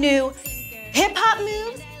learned new hip-hop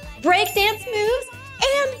moves, break dance moves,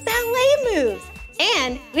 and ballet moves.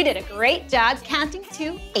 And we did a great job counting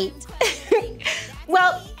to 8.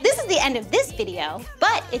 Well, this is the end of this video,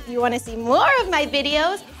 but if you want to see more of my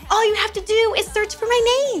videos, all you have to do is search for my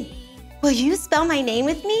name. Will you spell my name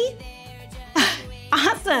with me?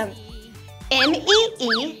 Awesome. M-E-E-K-A-H.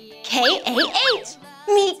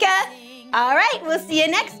 Meekah. All right, we'll see you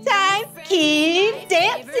next time. Keep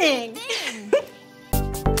dancing.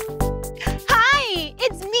 Hi,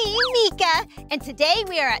 it's me, Meekah, and today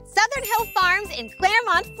we are at Southern Hill Farms in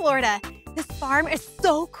Claremont, Florida. This farm is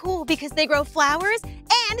so cool because they grow flowers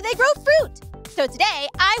and they grow fruit. So today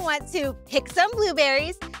I want to pick some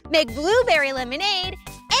blueberries, make blueberry lemonade,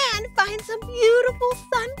 and find some beautiful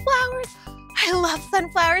sunflowers. I love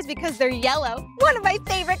sunflowers because they're yellow, one of my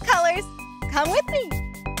favorite colors. Come with me.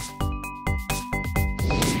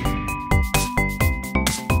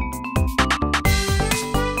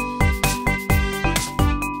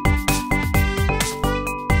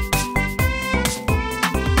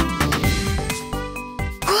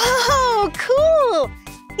 Cool!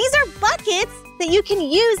 These are buckets that you can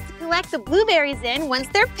use to collect the blueberries in once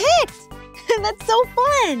they're picked. That's so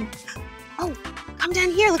fun. Oh, come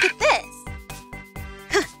down here, look at this.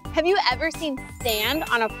 Have you ever seen sand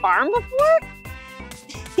on a farm before?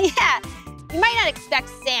 Yeah, you might not expect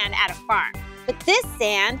sand at a farm, but this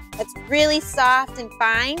sand that's really soft and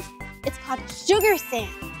fine, it's called sugar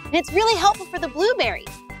sand, and it's really helpful for the blueberries.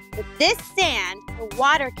 With this sand, the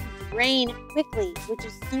water can drain quickly, which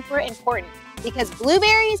is super important because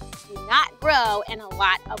blueberries do not grow in a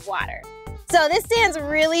lot of water. So this sand's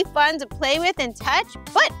really fun to play with and touch,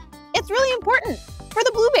 but it's really important for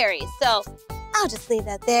the blueberries. So I'll just leave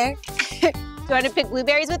that there. Do you want to pick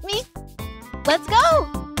blueberries with me? Let's go.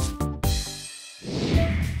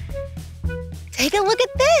 Take a look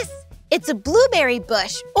at this. It's a blueberry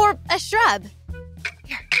bush or a shrub.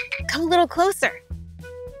 Here, come a little closer.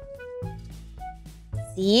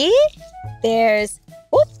 See? There's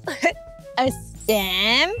a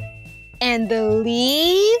stem and the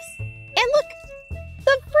leaves. And look,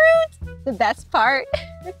 the fruit, the best part.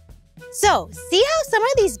 So, see how some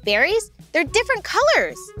of these berries, they're different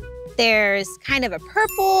colors. There's kind of a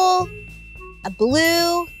purple, a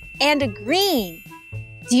blue, and a green.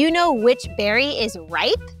 Do you know which berry is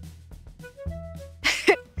ripe?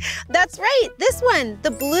 That's right, this one,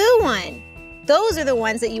 the blue one. Those are the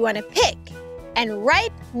ones that you want to pick. And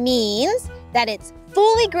ripe means that it's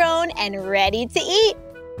fully grown and ready to eat.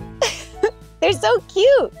 They're so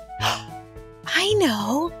cute. I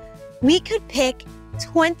know. We could pick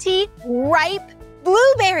 20 ripe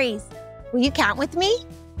blueberries. Will you count with me?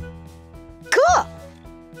 Cool.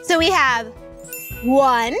 So we have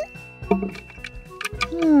 1.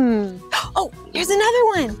 Oh, here's another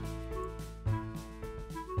one.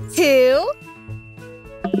 2.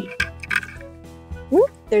 Ooh,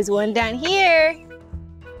 there's one down here.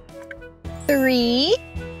 3.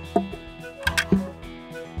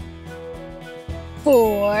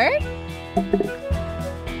 4.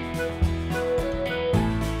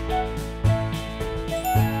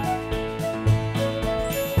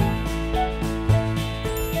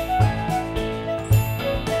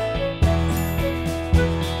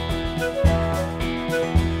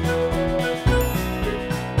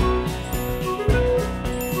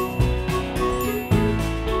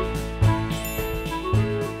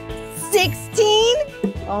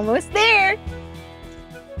 16. Almost there.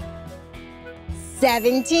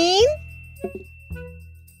 17.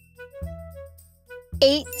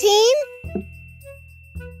 18.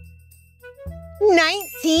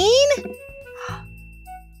 19.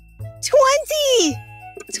 20.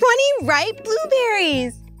 20 ripe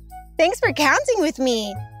blueberries. Thanks for counting with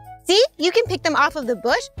me. See, you can pick them off of the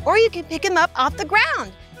bush or you can pick them up off the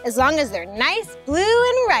ground, as long as they're nice, blue,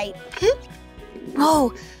 and ripe.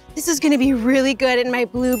 Oh, this is gonna be really good in my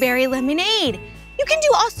blueberry lemonade. You can do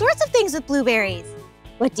all sorts of things with blueberries.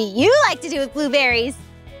 What do you like to do with blueberries?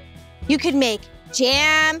 You could make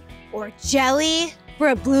jam or jelly for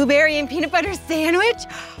a blueberry and peanut butter sandwich,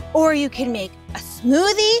 or you can make a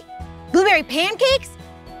smoothie, blueberry pancakes,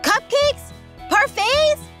 cupcakes,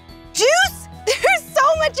 parfaits, juice. There's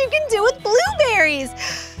so much you can do with blueberries.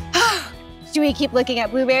 Should we keep looking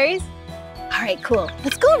at blueberries? All right, cool.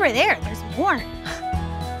 Let's go over there. There's more.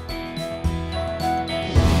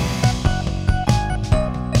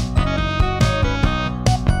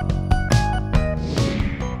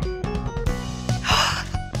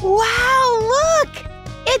 Wow, look!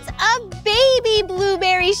 It's a baby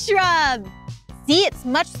blueberry shrub. See, it's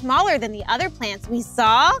much smaller than the other plants we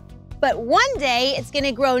saw, but one day it's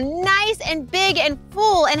gonna grow nice and big and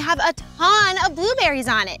full and have a ton of blueberries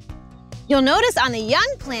on it. You'll notice on the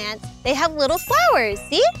young plants, they have little flowers,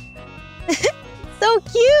 see? So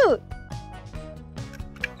cute.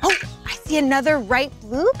 Oh, I see another ripe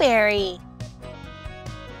blueberry.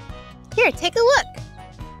 Here, take a look.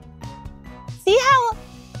 See how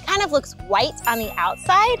kind of looks white on the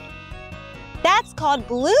outside? That's called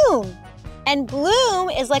bloom. And bloom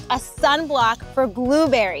is like a sunblock for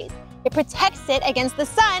blueberries. It protects it against the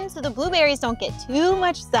sun so the blueberries don't get too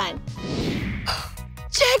much sun.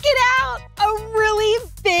 Check it out, a really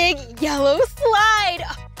big yellow slide.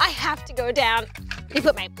 I have to go down. Let me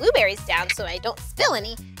put my blueberries down so I don't spill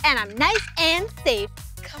any and I'm nice and safe.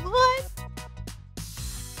 Come on.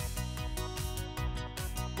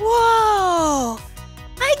 Whoa,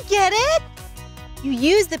 I get it. You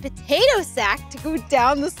use the potato sack to go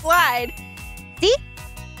down the slide. See?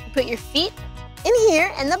 You put your feet in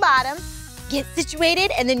here in the bottom, get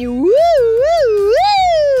situated, and then you woo, woo,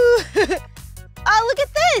 woo. Oh, look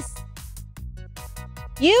at this.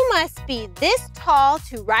 You must be this tall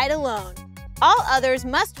to ride alone. All others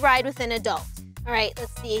must ride with an adult. All right,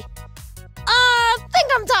 let's see. I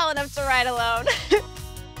think I'm tall enough to ride alone.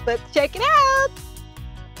 Let's check it out.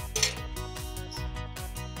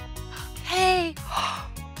 Okay.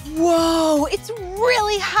 Whoa, it's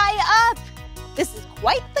really high up. This is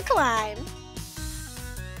quite the climb.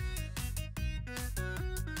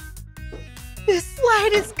 This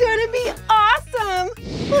slide is gonna be awesome.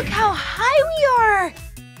 Look how high we are.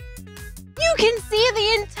 You can see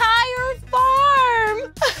the entire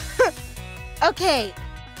farm. Okay,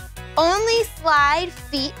 only slide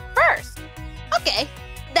feet first. Okay,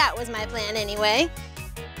 that was my plan anyway.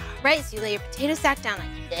 All right, so you lay your potato sack down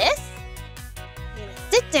like this. You're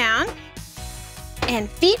gonna sit down and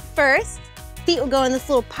feet first. Feet will go in this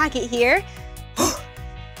little pocket here.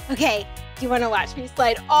 Okay, do you wanna watch me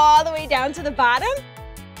slide all the way down to the bottom?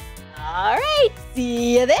 All right,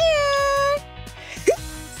 see you there.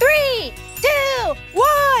 3, 2,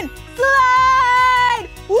 1, slide!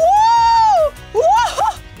 Woo!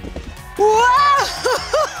 Whoa! Whoa!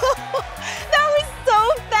 That was so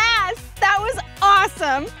fast. That was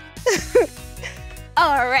awesome.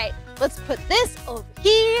 All right, let's put this over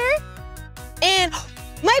here. And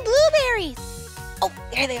my blueberries. Oh,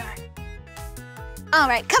 there they are. All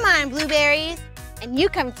right, come on, blueberries. And you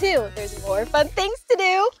come too. There's more fun things to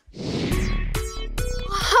do.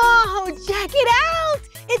 Oh, check it out.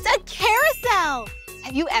 It's a carousel.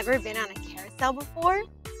 Have you ever been on a carousel before?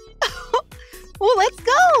 Well, let's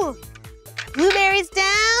go. Blueberries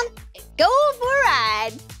down and go for a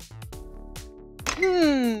ride.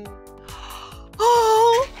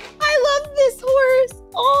 Oh, I love this horse.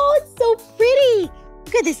 Oh, it's so pretty.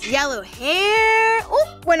 Look at this yellow hair.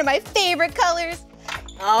 Oh, one of my favorite colors.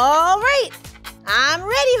 All right, I'm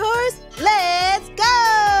ready, horse. Let's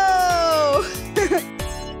go.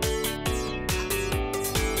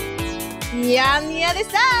 Yeah, on the other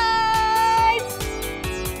side.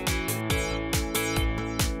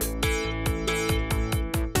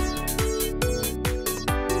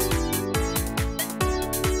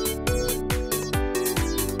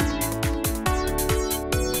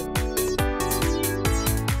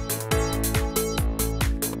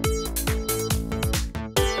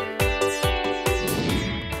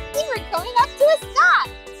 We're going up to a stop.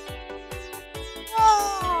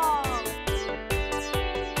 Whoa.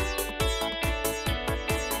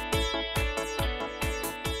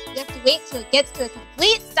 You have to wait till it gets to a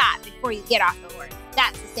complete stop before you get off the horse.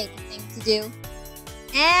 That's the safest thing to do.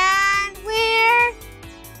 And we're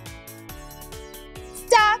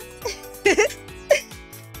stopped.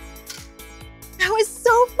 That was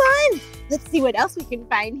so fun. Let's see what else we can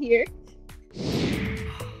find here.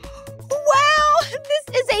 Wow, this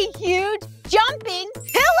is a huge jumping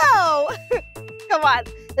pillow. Come on,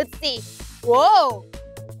 let's see. Whoa,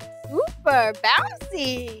 super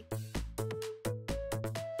bouncy.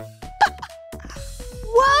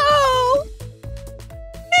 Whoa!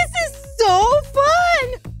 This is so fun!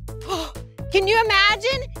 Can you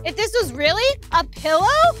imagine if this was really a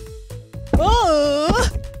pillow? Oh!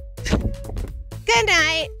 Good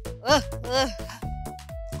night.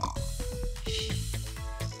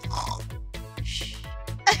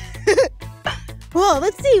 Whoa,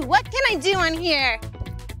 let's see. What can I do on here?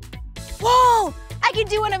 Whoa! I can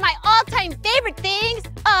do one of my all-time favorite things,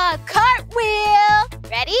 a cartwheel.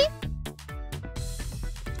 Ready?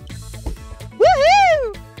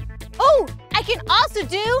 Woohoo! Oh, I can also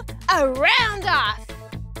do a round off.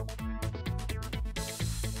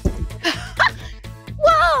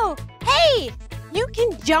 Whoa! Hey, you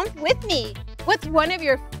can jump with me. What's one of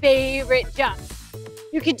your favorite jumps?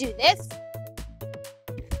 You could do this.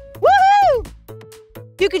 Woohoo!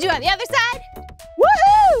 You could do on the other side.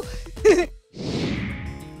 Woohoo!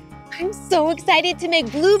 I'm so excited to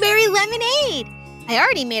make blueberry lemonade. I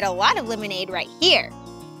already made a lot of lemonade right here.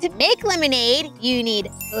 To make lemonade, you need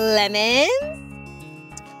lemons,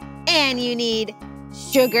 and you need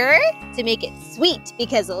sugar to make it sweet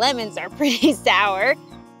because lemons are pretty sour,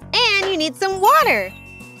 and you need some water.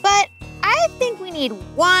 But I think we need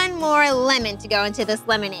one more lemon to go into this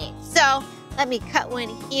lemonade. So let me cut one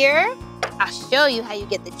here. I'll show you how you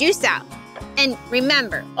get the juice out. And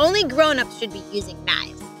remember, only grown-ups should be using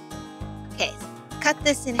knives. Okay, so cut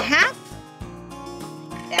this in half,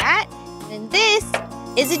 like that, and this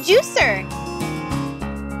is a juicer.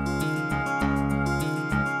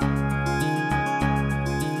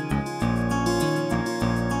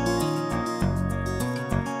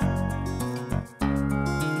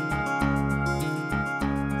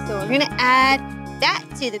 So we're gonna add that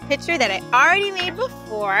to the pitcher that I already made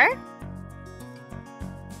before.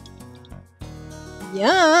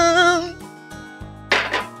 Yum!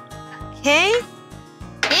 Okay,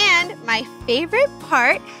 and my favorite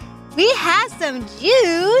part, we have some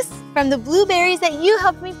juice from the blueberries that you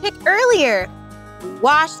helped me pick earlier. We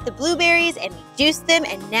washed the blueberries and we juiced them,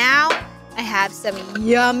 and now I have some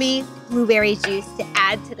yummy blueberry juice to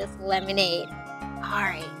add to this lemonade. All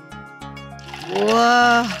right.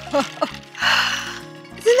 Whoa.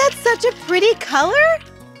 Isn't that such a pretty color?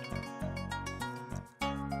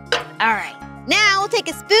 All right, now we'll take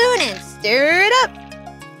a spoon and stir it up.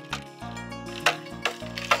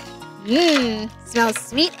 Smells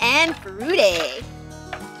sweet and fruity.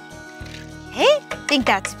 Okay, I think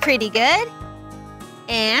that's pretty good.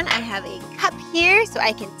 And I have a cup here so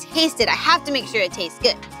I can taste it. I have to make sure it tastes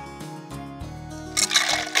good.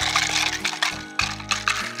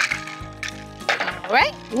 All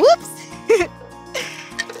right, whoops.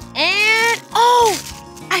 And, oh,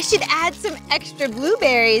 I should add some extra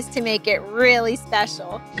blueberries to make it really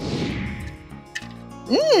special.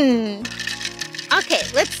 Okay,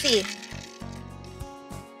 let's see.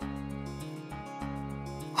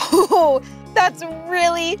 Oh, that's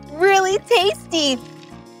really, really tasty.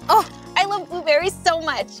 Oh, I love blueberries so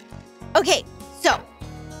much. Okay, so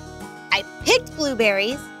I picked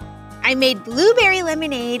blueberries. I made blueberry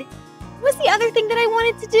lemonade. What was the other thing that I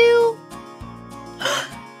wanted to do?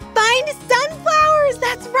 Find sunflowers,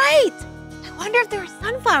 that's right. I wonder if there are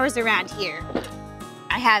sunflowers around here.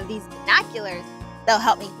 I have these binoculars. They'll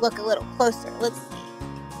help me look a little closer. Let's see.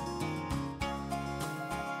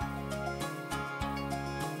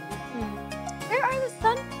 Where are the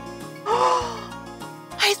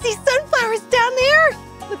I see sunflowers down there.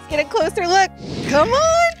 Let's get a closer look. Come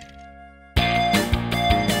on.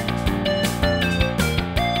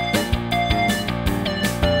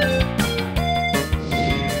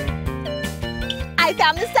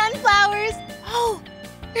 found the sunflowers. Oh,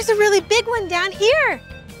 there's a really big one down here.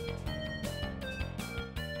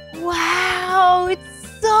 Wow, it's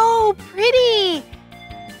so pretty.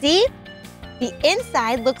 See? The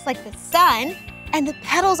inside looks like the sun, and the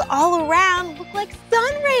petals all around look like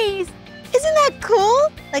sun rays. Isn't that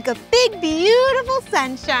cool? Like a big, beautiful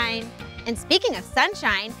sunshine. And speaking of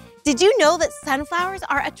sunshine, did you know that sunflowers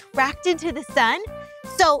are attracted to the sun?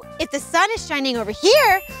 So if the sun is shining over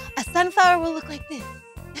here, a sunflower will look like this.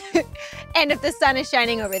 And if the sun is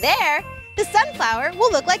shining over there, the sunflower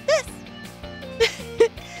will look like this.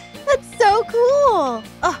 That's so cool.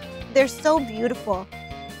 Oh, they're so beautiful.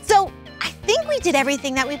 So I think we did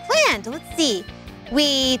everything that we planned. Let's see.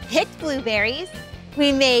 We picked blueberries,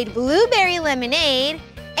 we made blueberry lemonade,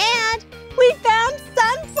 and we found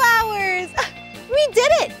sunflowers. We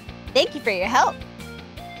did it. Thank you for your help.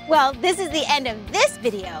 Well, this is the end of this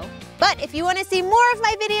video, but if you want to see more of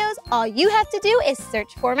my videos, all you have to do is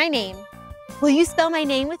search for my name. Will you spell my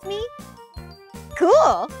name with me?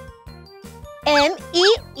 Cool.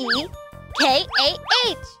 M-E-E-K-A-H.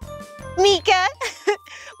 Meekah.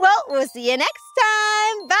 Well, we'll see you next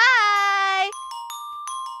time. Bye.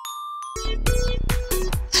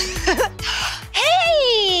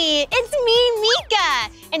 Hey, it's me, Meekah.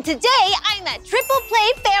 And today I'm at Triple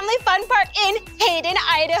Play Family Fun Park in Hayden,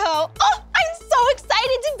 Idaho. Oh, I'm so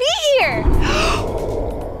excited to be here.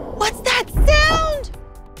 What's that sound?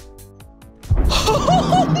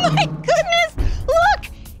 Oh my goodness, look,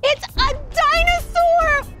 it's a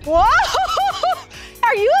dinosaur. Whoa,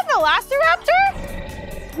 are you a velociraptor?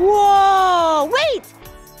 Whoa, wait,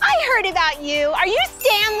 I heard about you. Are you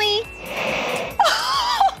Stanley?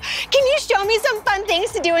 Oh, can you show me some fun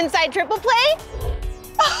things to do inside Triple Play?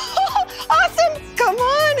 Oh, awesome, come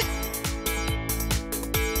on.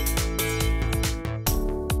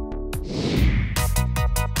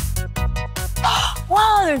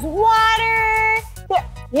 Whoa, there's water.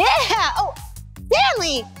 Yeah, oh,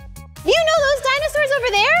 Stanley, you know those dinosaurs over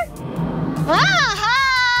there? Ah,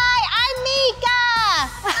 hi, I'm Meekah.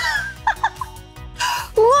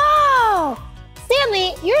 Whoa,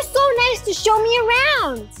 Stanley, you're so nice to show me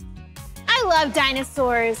around. I love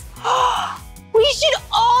dinosaurs. We should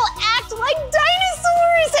all act like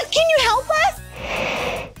dinosaurs. Can you help us?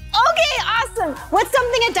 Okay, awesome. What's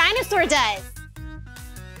something a dinosaur does?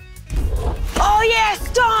 Oh yeah,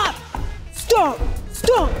 stomp! Stomp,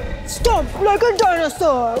 stomp, stomp like a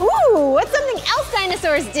dinosaur. Ooh, what's something else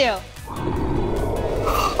dinosaurs do?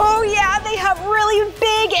 Oh yeah, they have really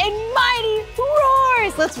big and mighty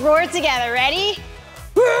roars. Let's roar together, ready?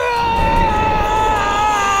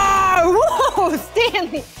 Whoa,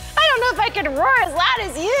 Stanley, I don't know if I can roar as loud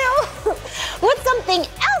as you. What's something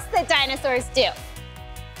else that dinosaurs do?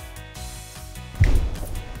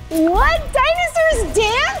 What? Dinosaurs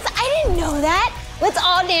dance? I didn't know that. Let's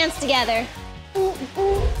all dance together.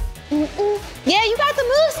 Yeah, you got the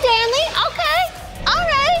move, Stanley. Okay, all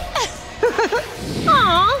right.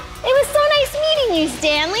 Aw, it was so nice meeting you,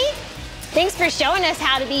 Stanley. Thanks for showing us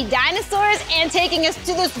how to be dinosaurs and taking us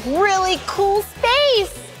to this really cool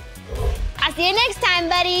space. I'll see you next time,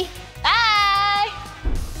 buddy. Bye.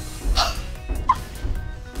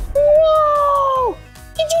 Whoa!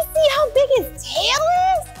 Did you see how big his tail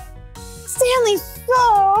is? Stanley's so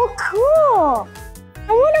cool. I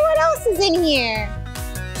wonder what else is in here.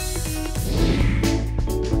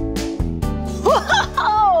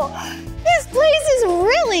 Whoa! This place is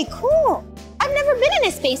really cool. I've never been in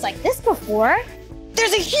a space like this before.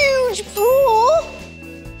 There's a huge pool.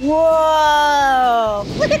 Whoa!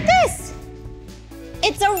 Look at this.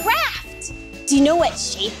 It's a raft. Do you know what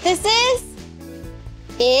shape this is?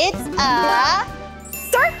 It's a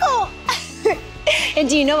circle. And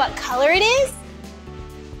do you know what color it is?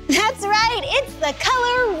 That's right, it's the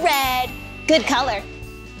color red. Good color.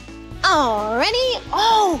 Alrighty.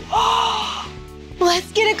 Oh,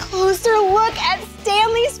 let's get a closer look at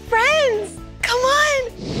Stanley's friends. Come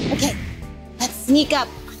on. Okay, let's sneak up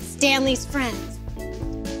on Stanley's friends.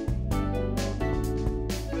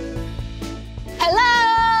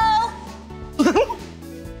 Hello.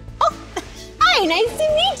 Oh, hi, nice to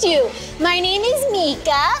meet you. My name is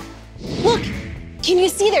Meekah. Look, can you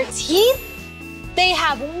see their teeth? They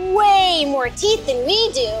have way more teeth than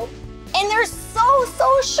we do, and they're so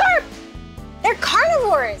sharp. They're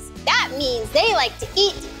carnivores. That means they like to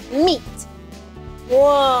eat meat.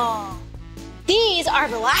 Whoa. These are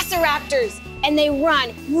velociraptors, and they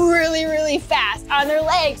run really fast on their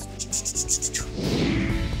legs.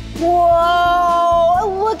 Whoa,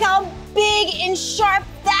 look how big and sharp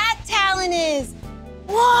that talon is.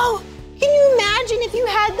 Whoa, can you imagine if you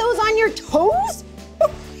had those on your toes?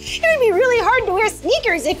 It would be really hard hard to wear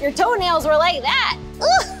sneakers if your toenails were like that.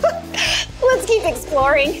 Let's keep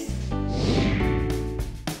exploring.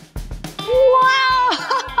 Wow!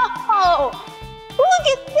 Look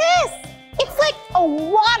at this! It's like a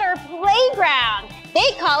water playground.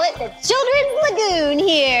 They call it the Children's Lagoon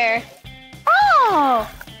here. Oh,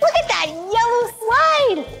 look at that yellow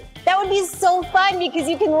slide. That would be so fun because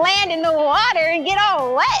you can land in the water and get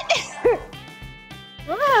all wet.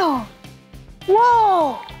 Wow.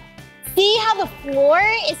 Whoa. See how the floor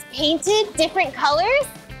is painted different colors?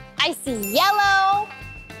 I see yellow.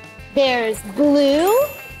 There's blue.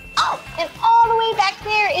 Oh, and all the way back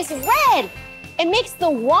there is red. It makes the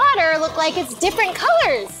water look like it's different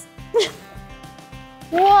colors.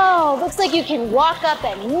 Whoa, looks like you can walk up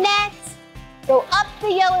a net, go up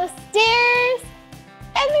the yellow stairs,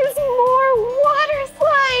 and there's more water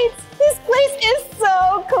slides. This place is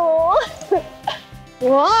so cool.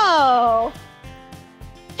 Whoa.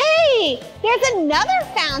 Hey, there's another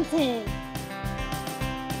fountain.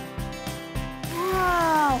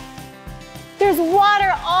 Wow. There's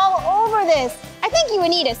water all over this. I think you would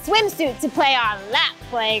need a swimsuit to play on that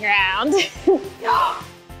playground.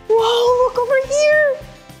 Whoa, look over here.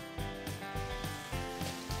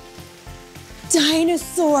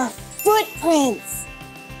 Dinosaur footprints.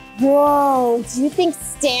 Whoa, do you think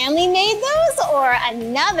Stanley made those or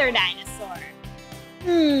another dinosaur?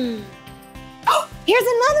 Oh, here's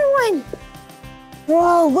another one.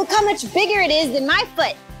 Whoa, look how much bigger it is than my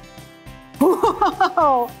foot.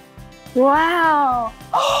 Whoa, wow.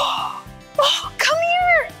 Oh, come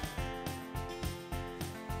here.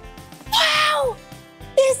 Wow,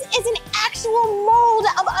 this is an actual mold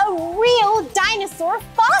of a real dinosaur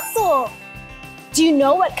fossil. Do you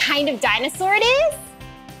know what kind of dinosaur it is?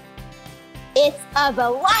 It's a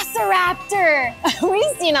velociraptor.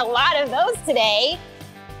 We've seen a lot of those today.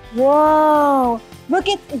 Whoa, look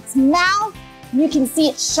at its mouth. You can see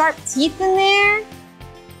its sharp teeth in there.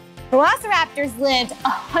 Velociraptors lived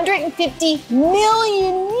 150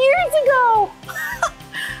 million years ago.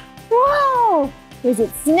 Whoa, there's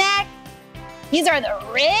its neck. These are the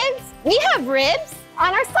ribs. We have ribs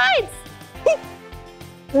on our sides.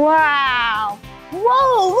 Wow.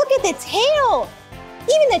 Whoa, look at the tail.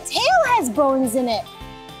 Even the tail has bones in it.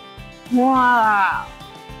 Wow.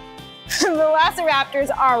 Velociraptors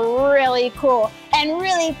are really cool and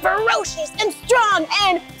really ferocious and strong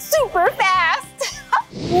and super fast.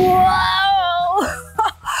 Whoa!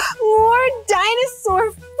 More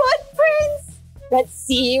dinosaur footprints. Let's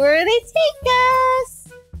see where they take us.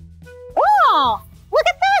 Oh, look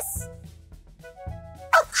at this.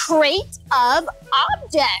 A crate of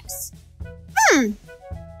objects. And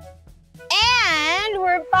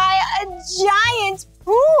we're by a giant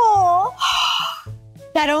pool.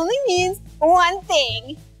 That only means one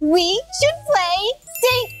thing. We should play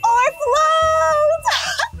Sink or Float.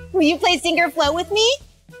 Will you play Sink or Float with me?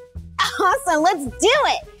 Awesome, let's do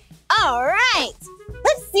it. All right,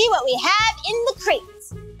 let's see what we have in the crate.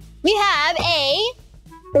 We have a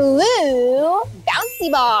blue bouncy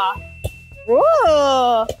ball.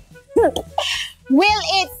 Ooh. Will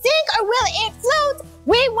it sink or will it float?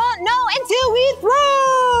 We won't know until we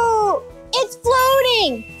throw. It's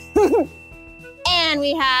floating. And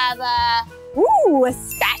we have a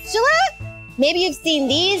spatula. Maybe you've seen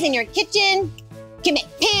these in your kitchen. You can make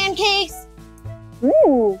pancakes.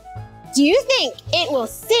 Ooh, do you think it will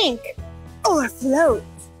sink or float?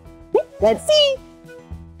 Let's see.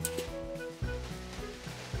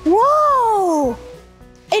 Whoa,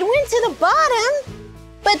 it went to the bottom,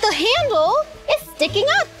 but the handle is sticking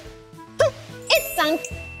up. It sunk.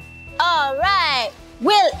 All right,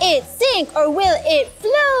 will it sink or will it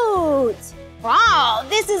float? Wow,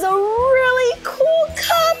 this is a really cool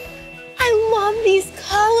cup. I love these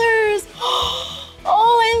colors.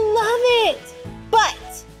 Oh, I love it. But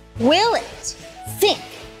will it sink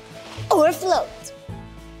or float?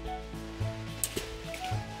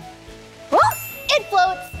 Oh, it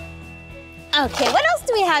floats. Okay, what else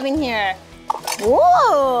do we have in here?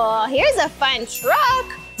 Whoa, here's a fun truck.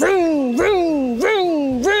 Vroom, vroom,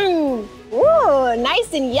 vroom, vroom. Ooh,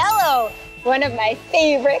 nice and yellow. One of my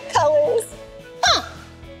favorite colors. Huh,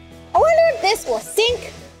 I wonder if this will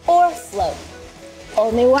sink or float.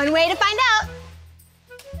 Only one way to find out.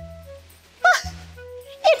 Huh,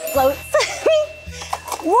 it floats.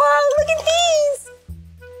 Whoa, look at these.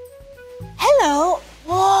 Hello,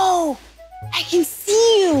 whoa, I can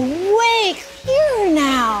see you way clearer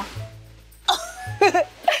now.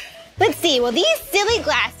 Let's see, will these silly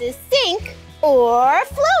glasses sink or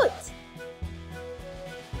float?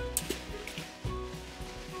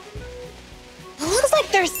 It looks like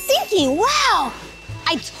they're sinking, wow.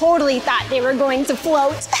 I totally thought they were going to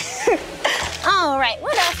float. All right,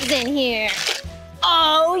 what else is in here?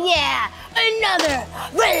 Oh yeah, another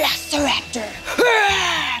velociraptor.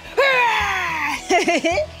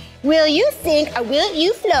 Will you sink or will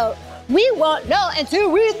you float? We won't know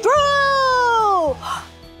until we throw.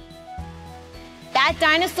 That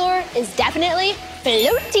dinosaur is definitely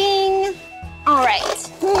floating. All right.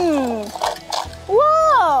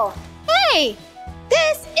 Whoa, hey,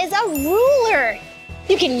 this is a ruler.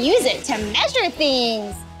 You can use it to measure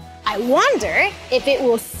things. I wonder if it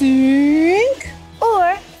will sink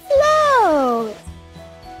or float.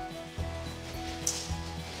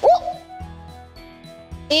 Whoa.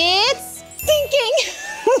 It's sinking.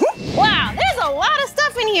 Wow, there's a lot of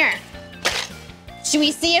stuff in here. Should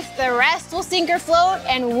we see if the rest will sink or float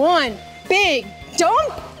in one big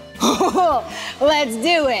dump? Let's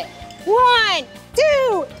do it. 1,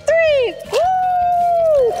 2, 3. Woo!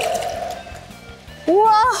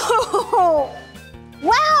 Whoa!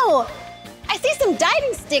 Wow! I see some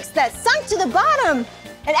diving sticks that sunk to the bottom,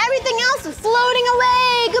 and everything else is floating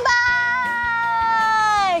away. Goodbye!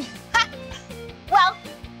 Well,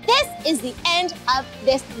 this is the end of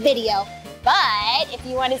this video. But if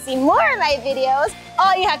you want to see more of my videos,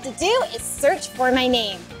 all you have to do is search for my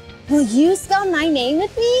name. Will you spell my name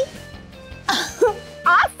with me?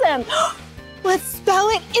 Awesome! Let's spell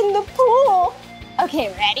it in the pool.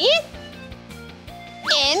 Okay, ready?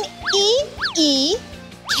 M-E-E-K-A-H.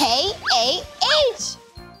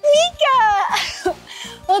 Meekah!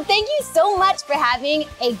 Well, thank you so much for having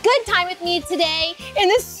a good time with me today in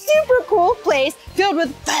this super cool place filled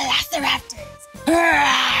with velociraptors.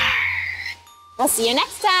 I'll see you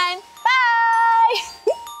next time. Bye!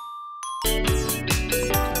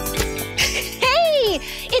 Hey,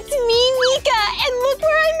 it's me, Meekah, and look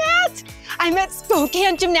where I'm at. I'm at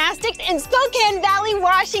Spokane Gymnastics in Spokane Valley,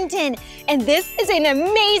 Washington. And this is an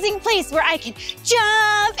amazing place where I can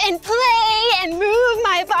jump and play and move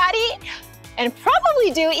my body and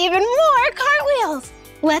probably do even more cartwheels.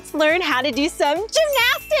 Let's learn how to do some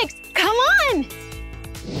gymnastics. Come on.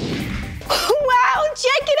 Wow,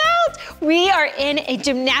 check it out. We are in a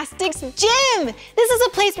gymnastics gym. This is a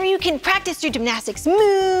place where you can practice your gymnastics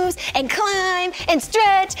moves and climb and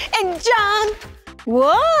stretch and jump.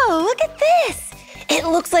 Whoa, look at this. It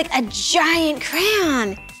looks like a giant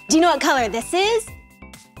crayon. Do you know what color this is?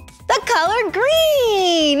 The color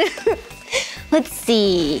green. Let's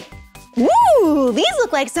see. Ooh, these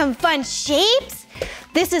look like some fun shapes.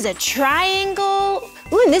 This is a triangle.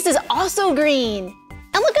 Ooh, and this is also green.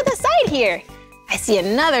 And look at the side here. I see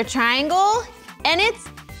another triangle, and it's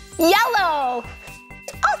yellow. Oh,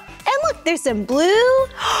 and look, there's some blue.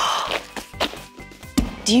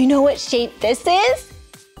 Do you know what shape this is?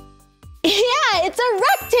 Yeah, it's a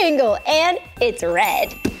rectangle, and it's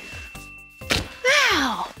red.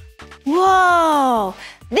 Wow. Whoa.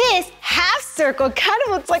 This half circle kind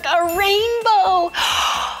of looks like a rainbow.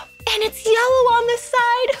 And it's yellow on the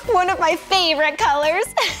side, one of my favorite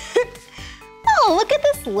colors. Oh, look at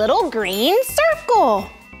this little green circle.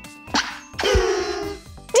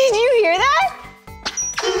 Did you hear that?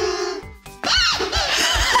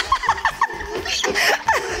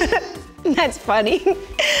 That's funny.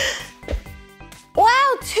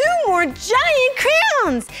 Wow, 2 more giant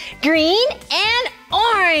crayons, green and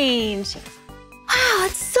orange. Wow,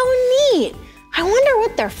 it's so neat. I wonder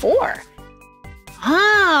what they're for.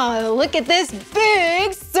 Oh, look at this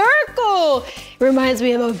big circle. It reminds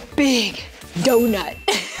me of a big donut.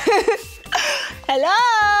 Hello?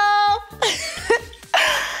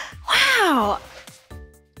 Wow.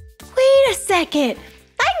 Wait a second.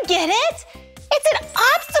 I get it. It's an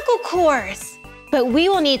obstacle course. But we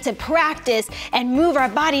will need to practice and move our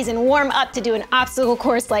bodies and warm up to do an obstacle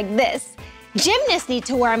course like this. Gymnasts need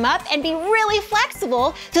to warm up and be really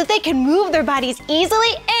flexible so that they can move their bodies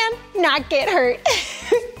easily and not get hurt. I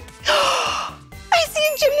see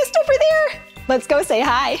a gymnast over there. Let's go say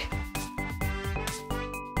hi.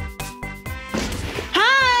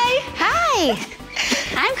 Hi. Hi.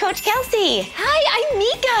 I'm Coach Kelsey. Hi, I'm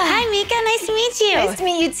Meekah. Hi, Meekah. Nice to meet you. Nice to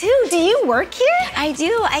meet you too. Do you work here? I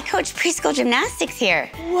do. I coach preschool gymnastics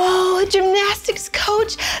here. Whoa, a gymnastics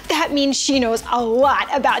coach? That means she knows a lot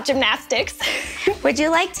about gymnastics. Would you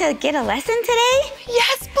like to get a lesson today?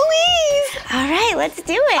 Yes, please. All right, let's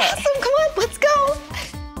do it. Awesome, come on, let's go.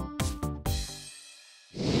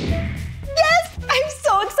 Yes, I'm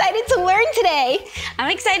so excited to learn today.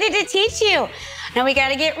 I'm excited to teach you. Now we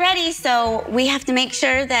gotta get ready, so we have to make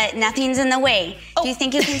sure that nothing's in the way. Do you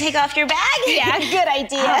think you can take off your bag? Yeah, good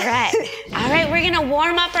idea. All right, we're gonna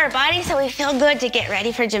warm up our body so we feel good to get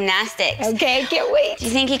ready for gymnastics. Okay, can't wait. Do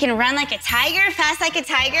you think you can run like a tiger, fast like a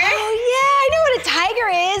tiger? Oh yeah, I know what a tiger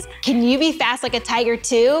is. Can you be fast like a tiger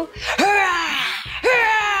too? Hurrah!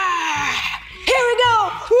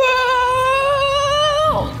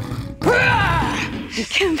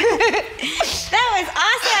 That was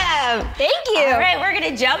awesome. Thank you. All right, we're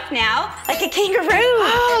gonna jump now like a kangaroo.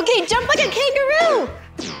 Oh, okay, jump like a kangaroo.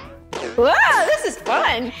 Wow, this is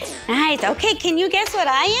fun. Nice. Okay, can you guess what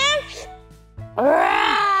I am?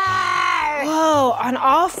 Roar! Whoa, on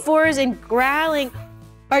all fours and growling.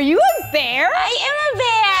 Are you a bear? I am a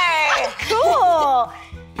bear. Cool.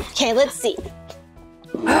 Okay, let's see.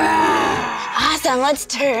 Awesome. Let's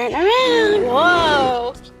turn around.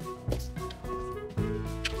 Whoa.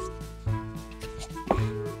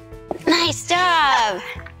 Nice job.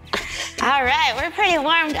 All right, we're pretty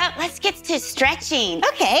warmed up. Let's get to stretching.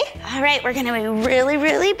 Okay. All right, we're gonna be really,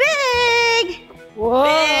 really big. Whoa.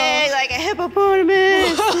 Big like a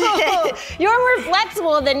hippopotamus. Whoa. You're more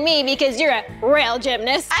flexible than me because you're a rail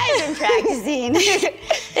gymnast. I've been practicing.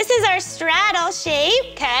 This is our straddle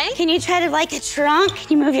shape. Okay. Can you try to like a trunk?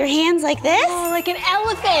 Can you move your hands like this? Oh, like an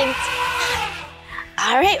elephant.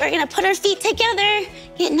 All right, we're gonna put our feet together.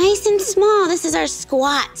 Get nice and small. This is our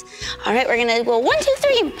squat. All right, we're gonna go 1, 2,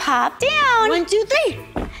 3 and pop down. 1, 2, 3.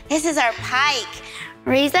 This is our pike.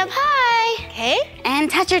 Raise up high. Okay. And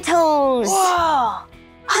touch your toes. Whoa. Oh,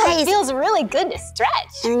 Nice. it feels really good to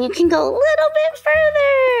stretch. And you can go a little bit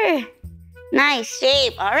further. Nice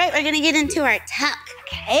shape. All right, we're gonna get into our tuck.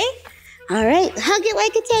 Okay. All right, hug it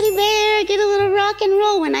like a teddy bear. Get a little rock and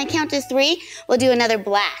roll. When I count to 3, we'll do another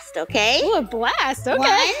blast, okay? Ooh, a blast. Okay.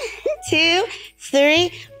 1, 2,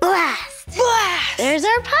 3, blast. Blast. There's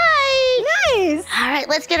our pike. Nice. All right,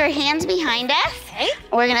 let's get our hands behind us. Okay.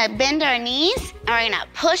 We're gonna bend our knees and we're gonna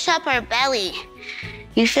push up our belly.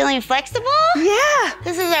 You feeling flexible? Yeah.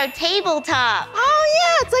 This is our tabletop. Oh,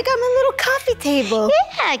 yeah. It's like I'm a little coffee table.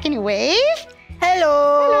 Yeah, can you wave?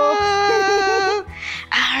 Hello. Hello.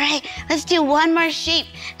 All right, let's do one more shape.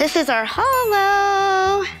 This is our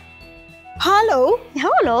hollow. Hello.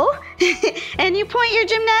 Hollow. And you point your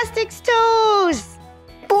gymnastics toes.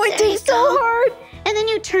 Pointing so hard. And then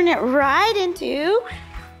you turn it right into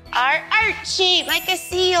our arch shape, like a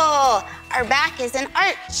seal. Our back is an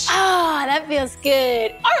arch. Oh, that feels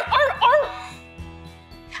good. Arr, arr, arr.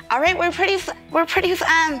 All right, we're pretty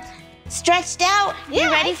stretched out. Yeah,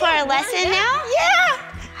 You ready I for our feel lesson warmed now? up. Yeah.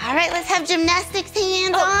 All right, let's have gymnastics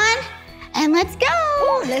hands on, and let's go.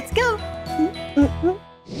 Oh, let's go.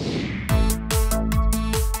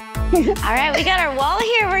 All right, we got our wall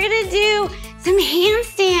here. We're gonna do some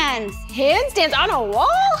handstands Handstands on a wall?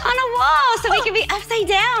 on a wall so we can be upside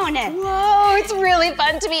down. Whoa, it's really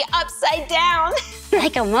fun to be upside down.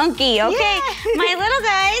 Like a monkey, okay? Yeah. My little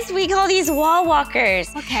guys, we call these wall walkers.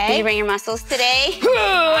 Okay. Did you bring your muscles today?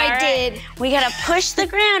 I did. We gotta push the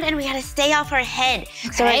ground and we gotta stay off our head.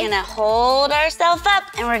 So Okay. we're gonna hold ourselves up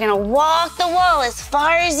and we're gonna walk the wall as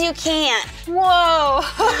far as you can. Whoa.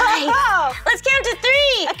 Nice. Let's count to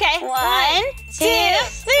 3. Okay. 1, 2,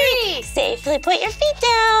 3. Safely put your feet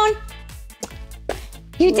down.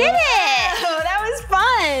 You did it. Oh, that was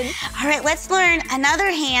fun. All right, let's learn another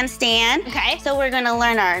handstand. Okay. So we're gonna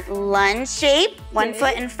learn our lunge shape, one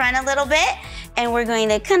foot in front a little bit, and we're going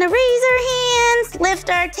to kind of raise our hands,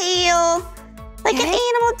 lift our tail, like an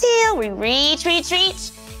animal tail. We reach, reach,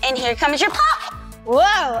 reach, and here comes your pop.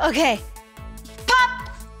 Whoa, okay.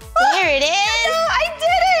 Pop. There it is. Oh, I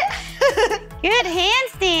did it. Good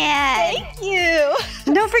handstand. Thank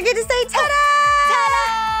you. Don't forget to say ta-da.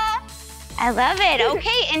 Ta-da. I love it.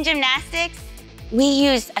 Okay, in gymnastics, we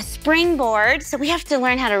use a springboard, so we have to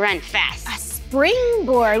learn how to run fast. A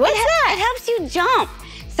springboard, what's It that? helps you jump.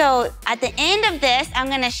 So at the end of this, I'm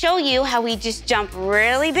gonna show you how we just jump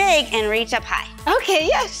really big and reach up high. Okay,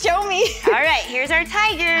 yeah, show me. All right, here's our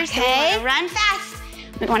tiger. So we wanna run fast.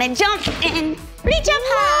 We wanna jump and reach up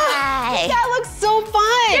high. That looks so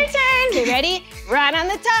fun. Your turn. Okay, ready? Run on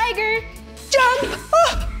the tiger. Jump.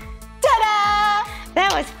 Oh, ta-da.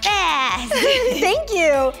 That was fast. Thank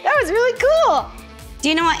you. That was really cool. Do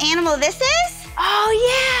you know what animal this is? Oh,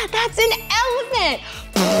 yeah, that's an elephant.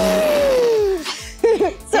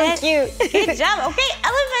 So cute. Good job. Okay,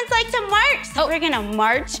 elephants like to march. So we're gonna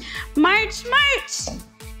march, march, march.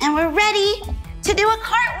 And we're ready to do a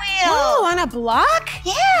cartwheel. Oh, on a block?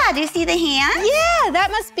 Yeah, do you see the hands? Yeah, that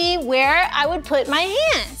must be where I would put my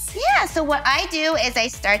hands. Yeah, so what I do is I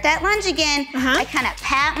start that lunge again. Uh-huh. I kind of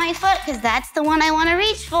pat my foot because that's the one I want to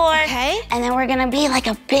reach for. Okay. And then we're gonna be like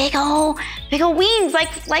a big old wings,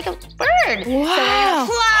 like a bird. So we're Wow. gonna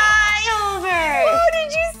fly over. Oh,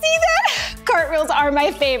 did you see that? Cartwheels are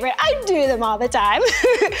my favorite. I do them all the time.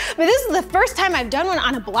 But this is the first time I've done one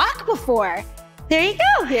on a block before. There you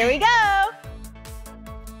go. Here we go.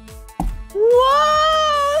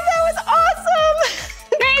 Whoa, that was awesome.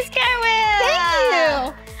 Nice cartwheel. Thank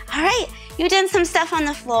you. All right, you done some stuff on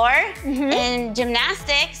the floor. In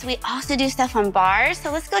gymnastics, we also do stuff on bars.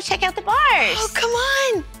 So let's go check out the bars. Oh, come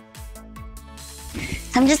on.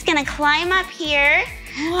 So I'm just gonna climb up here.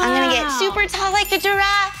 Wow. I'm gonna get super tall like a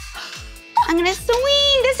giraffe. I'm gonna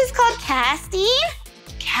swing. This is called casting.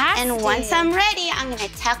 And once I'm ready, I'm gonna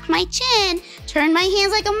tuck my chin, turn my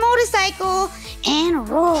hands like a motorcycle, and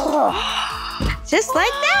roll. Just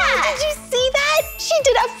like that. Did you see that? She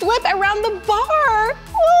did a flip around the bar.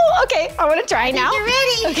 Oh, okay, I wanna try now. You're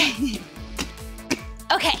ready. Okay.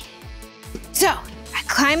 Okay, so I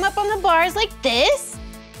climb up on the bars like this,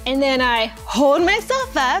 and then I hold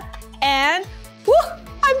myself up, and woo,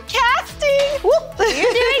 I'm casting. Woo.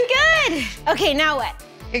 You're doing good. Okay, now what?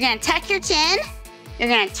 You're gonna tuck your chin. You're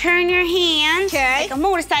gonna turn your hands like a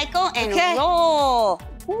motorcycle and roll.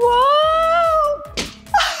 Whoa!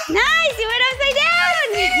 Nice, you went upside down.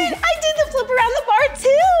 I did the flip around the bar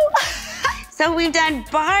too. So we've done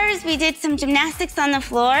bars, we did some gymnastics on the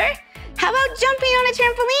floor. How about jumping on a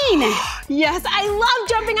trampoline? Yes, I love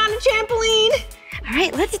jumping on a trampoline. All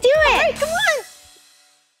right, let's do it. All right, come on.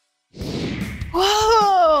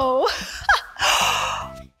 Whoa.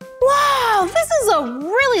 Wow, this is a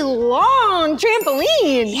really long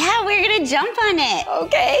trampoline. Yeah, we're gonna jump on it.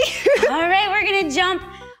 Okay. All right, we're gonna jump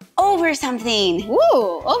over something.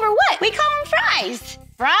 Ooh, over what? We call them fries.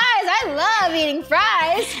 Fries, I love eating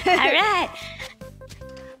fries. All right.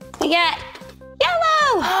 We got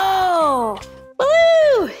yellow. Oh.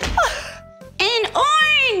 Blue. And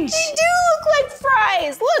orange. They do look like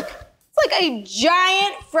fries. Look, it's like a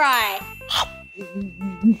giant fry.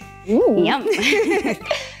 Ooh. Yum.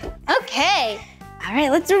 Okay. All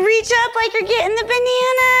right, let's reach up like you're getting the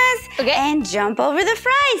bananas. Okay. And jump over the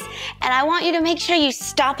fries. And I want you to make sure you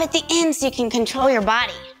stop at the end so you can control your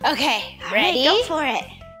body. Okay, All ready? right, go for it.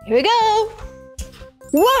 Here we go.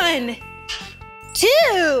 1,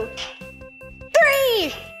 2,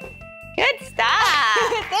 3. Good stuff.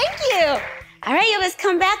 Thank you. All right, you'll just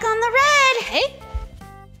come back on the red. Okay.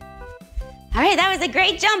 All right, that was a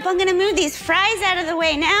great jump. I'm gonna move these fries out of the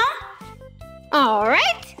way now. All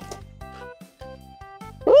right.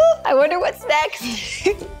 Ooh, I wonder what's next.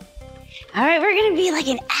 All right, we're gonna be like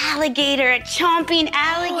an alligator, a chomping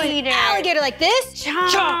alligator. An alligator like this?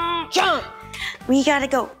 Chomp. Chomp. We gotta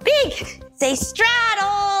go big. Say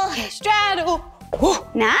straddle. Okay, straddle. Ooh.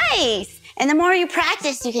 Nice. And the more you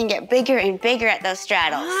practice, you can get bigger and bigger at those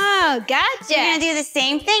straddles. Oh, gotcha. You're gonna do the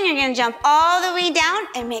same thing. You're gonna jump all the way down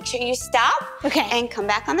and make sure you stop. Okay. And come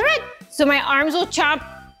back on the red. So my arms will chomp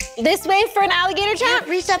this way for an alligator chomp? Yep,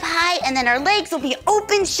 reach up high and then our legs will be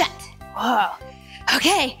open shut. Whoa.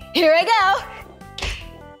 Okay, here I go.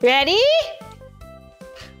 Ready?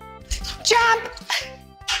 Jump.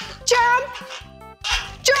 Jump.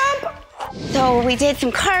 Jump. So we did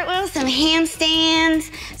some cartwheels, some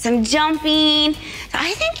handstands, some jumping. So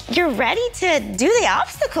I think you're ready to do the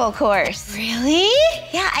obstacle course. Really?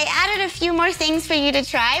 Yeah, I added a few more things for you to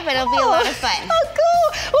try, but it'll be a lot of fun. Oh,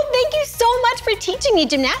 cool. Well, thank you so much for teaching me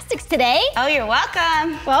gymnastics today. Oh, you're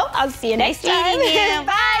welcome. Well, I'll see you next time. meeting you.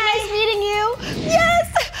 Bye. Nice meeting you.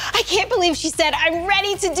 Yes. I can't believe she said I'm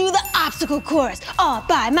ready to do the obstacle course all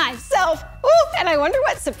by myself. Ooh, and I wonder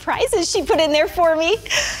what surprises she put in there for me.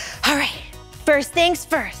 All right, first things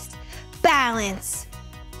first, balance.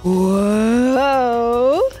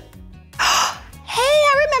 Whoa. Hey,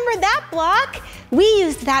 I remember that block. We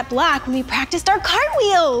used that block when we practiced our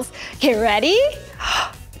cartwheels. Okay, ready?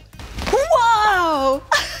 Whoa.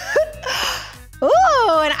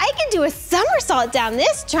 Ooh, and I can do a somersault down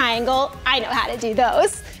this triangle. I know how to do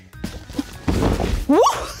those. Woo.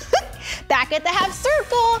 Back at the half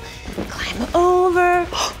circle, climb over.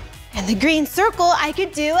 And the green circle, I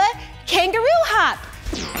could do a kangaroo hop.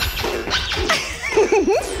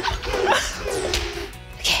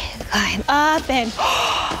 Okay, climb up and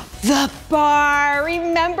the bar.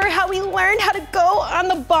 Remember how we learned how to go on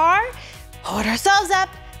the bar? Hold ourselves up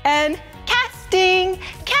and casting,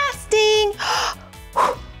 casting.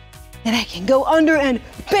 Then I can go under and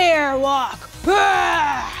bear walk.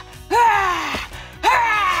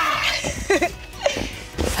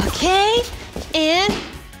 Okay, and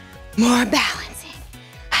more balancing.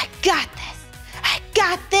 I got this. I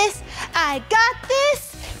got this. I got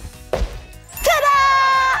this.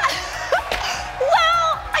 Ta-da!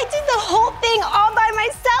 Wow, I did the whole thing all by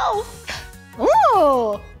myself.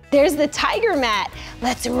 Ooh, there's the tiger mat.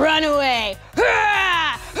 Let's run away.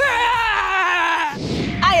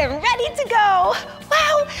 I am ready to go.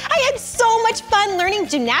 Wow, I had so much fun learning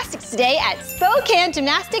gymnastics today at Spokane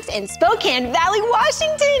Gymnastics in Spokane Valley,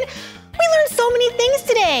 Washington. We learned so many things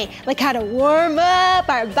today, like how to warm up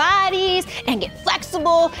our body bodies and get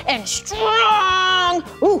flexible and strong.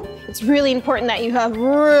 Ooh, it's really important that you have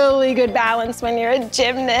really good balance when you're a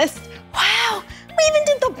gymnast. Wow, we even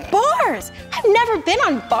did the bars. I've never been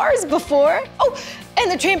on bars before. Oh,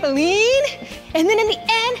 and the trampoline. And then in the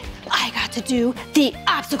end, I got to do the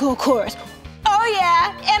obstacle course. Oh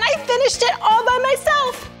yeah, and I finished it all by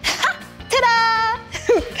myself. Ta-da!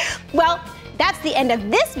 Well, that's the end of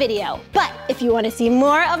this video. But if you want to see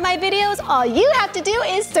more of my videos, all you have to do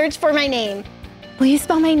is search for my name. Will you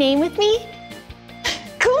spell my name with me?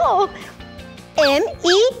 Cool.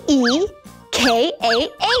 M-E-E-K-A-H.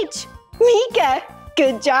 Meekah.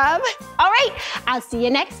 Good job. All right, I'll see you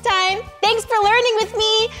next time. Thanks for learning with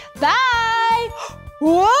me. Bye.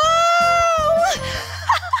 Whoa!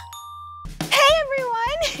 Hey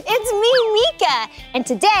everyone, it's me, Meekah, and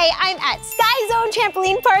today I'm at Sky Zone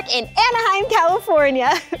Trampoline Park in Anaheim,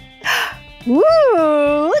 California. Woo,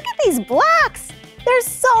 look at these blocks. They're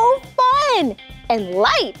so fun and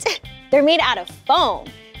light. They're made out of foam.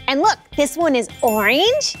 And look, this one is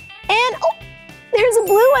orange, and oh, there's a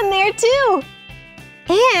blue one there too.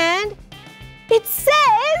 And it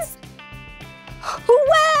says,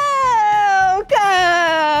 welcome.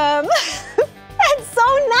 That's so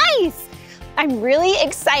nice. I'm really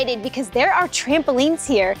excited because there are trampolines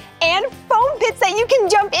here and foam pits that you can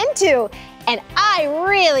jump into. And I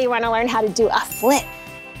really want to learn how to do a flip.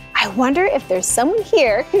 I wonder if there's someone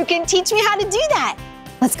here who can teach me how to do that.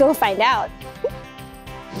 Let's go find out.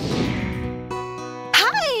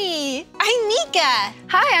 Hi, I'm Meekah.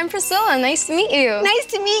 Hi, I'm Priscilla. Nice to meet you. Nice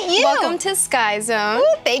to meet you. Welcome to Sky Zone.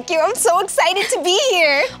 Ooh, thank you. I'm so excited to be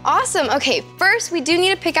here. Awesome. Okay, first we do need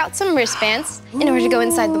to pick out some wristbands in order to go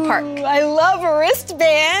inside the park. Ooh, I love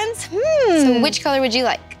wristbands. So which color would you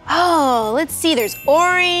like? Oh, let's see. There's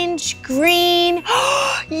orange, green,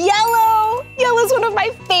 yellow. Yellow's one of my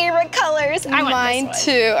favorite colors. I want Mine this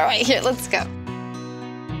one. too. All right, here, let's go.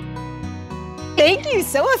 Thank you,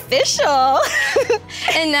 so official.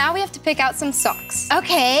 And now we have to pick out some socks.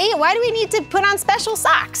 Okay, why do we need to put on special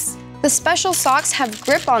socks? The special socks have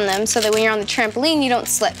grip on them so that when you're on the trampoline, you don't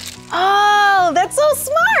slip. Oh, that's so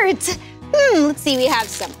smart. Let's see, we have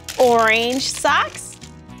some orange socks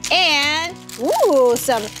and, ooh,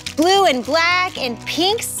 some blue and black and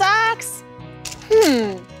pink socks.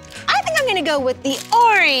 I think I'm gonna go with the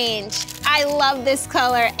orange. I love this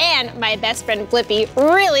color, and my best friend Blippi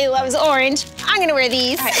really loves orange. I'm gonna wear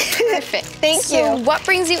these. All right, perfect. Thank you. So what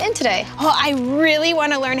brings you in today? Oh, I really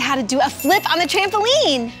wanna learn how to do a flip on the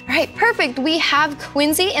trampoline. All right, perfect. We have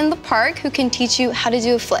Quincy in the park who can teach you how to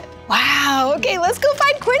do a flip. Wow, okay, let's go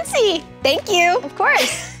find Quincy. Thank you. Of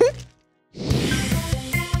course.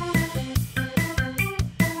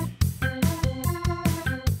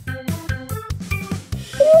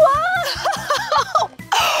 Whoa!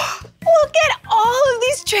 Look at all of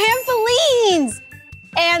these trampolines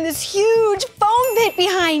and this huge foam pit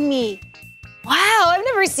behind me. Wow, I've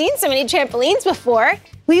never seen so many trampolines before.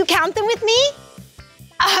 Will you count them with me?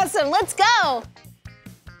 Awesome, let's go.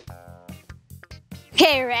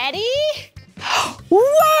 Okay, ready?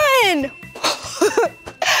 1,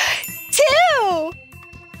 2,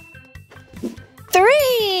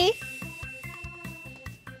 3,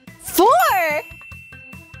 4,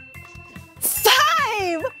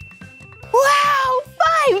 5. Wow,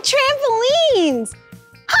 5 trampolines.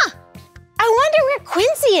 Huh, I wonder where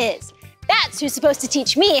Quincy is. That's who's supposed to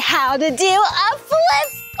teach me how to do a flip.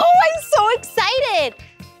 Oh, I'm so excited.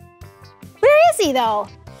 Where is he though?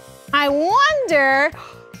 I wonder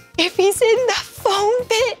if he's in the foam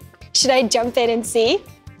pit. Should I jump in and see?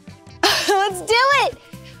 Let's do it.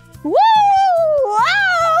 Woo!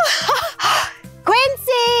 Wow!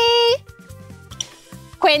 Quincy!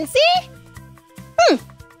 Quincy?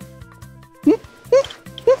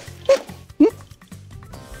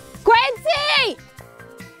 Quincy!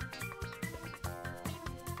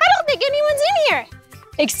 I don't think anyone's in here,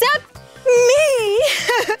 except me.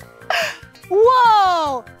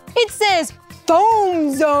 Whoa, it says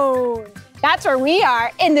foam zone. That's where we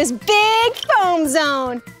are, in this big foam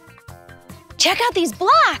zone. Check out these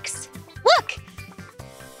blocks. Look,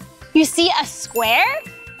 you see a square?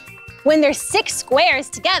 When there's 6 squares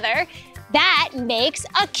together, that makes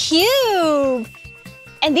a cube.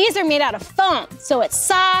 And these are made out of foam, so it's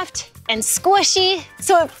soft and squishy,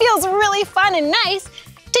 so it feels really fun and nice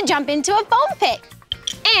to jump into a foam pit.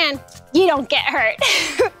 And you don't get hurt.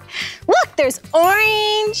 Look, there's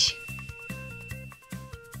orange,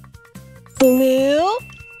 blue,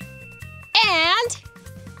 and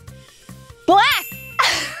black.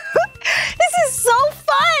 This is so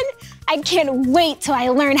fun. I can't wait till I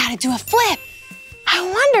learn how to do a flip. I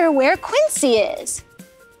wonder where Quincy is.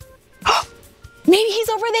 Maybe he's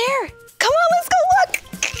over there. Come on, let's go look.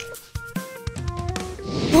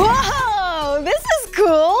 Whoa, this is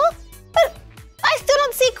cool. But I still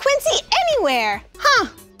don't see Quincy anywhere. Huh.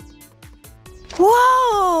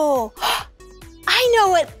 Whoa. I know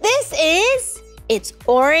what this is. It's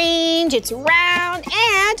orange, it's round,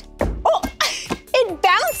 and oh, it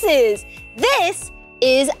bounces. This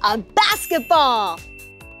is a basketball.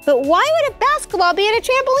 But why would a basketball be at a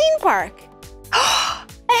trampoline park?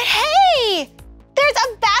 And hey, there's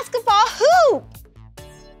a basketball hoop.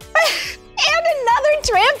 And another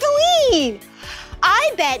trampoline.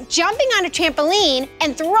 I bet jumping on a trampoline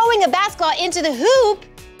and throwing a basketball into the hoop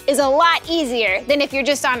is a lot easier than if you're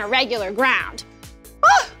just on a regular ground.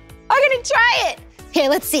 Oh, I'm gonna try it. Okay,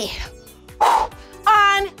 let's see.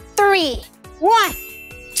 On 3. 1,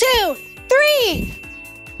 2, 3.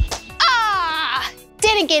 Ah,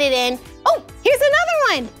 didn't get it in. Oh, here's another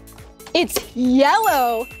one. It's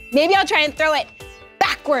yellow. Maybe I'll try and throw it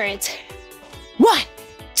backwards. 1,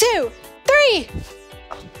 2, 3.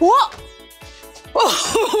 Whoa.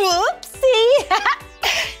 Whoopsie.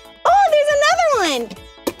 Oh, there's another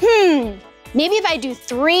one. Maybe if I do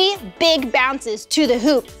 3 big bounces to the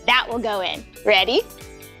hoop, that will go in. Ready?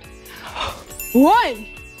 1,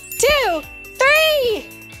 2, 3.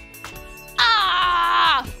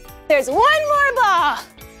 Ah, there's one more ball.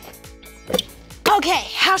 Okay,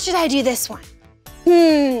 how should I do this one?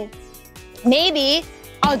 Maybe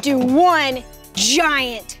I'll do 1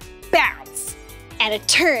 giant bounce and a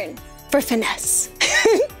turn for finesse.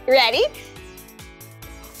 Ready?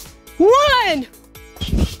 1.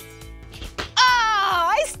 Oh,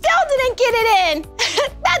 I still didn't get it in.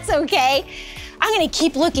 That's okay. I'm gonna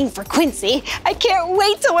keep looking for Quincy. I can't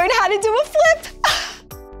wait to learn how to do a flip.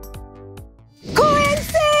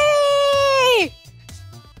 Quincy!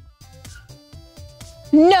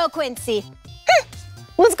 No Quincy.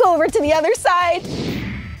 Let's go over to the other side.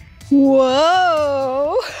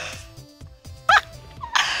 Whoa.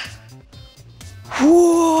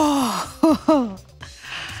 Whoa.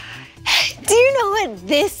 Do you know what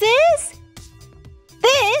this is?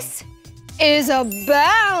 This is a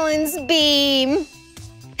balance beam.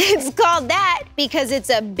 It's called that because it's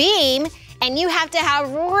a beam and you have to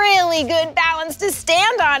have really good balance to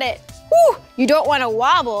stand on it. Whew, you don't want to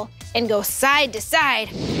wobble and go side to side.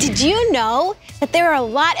 Did you know that there are a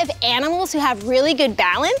lot of animals who have really good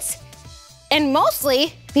balance? And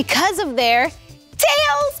mostly because of their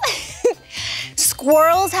tails.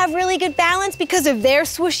 Squirrels have really good balance because of their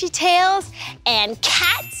swooshy tails, and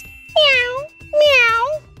cats, meow,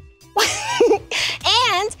 meow.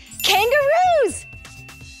 And kangaroos.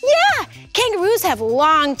 Yeah, kangaroos have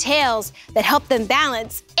long tails that help them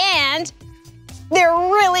balance, and they're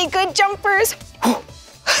really good jumpers.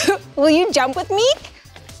 Will you jump with me?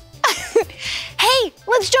 Hey,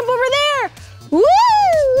 let's jump over there. Woo!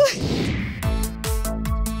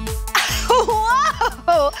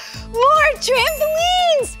 Whoa! More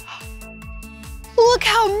trampolines! Look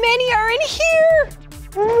how many are in here!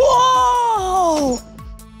 Whoa!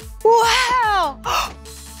 Wow!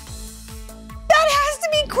 That has to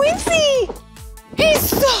be Quincy! He's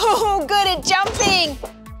so good at jumping!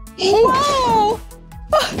 Whoa!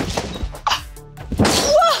 Whoa!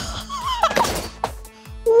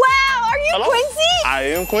 Wow, are you Hello? Quincy? I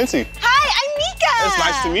am Quincy. Hi, I'm Meekah. It's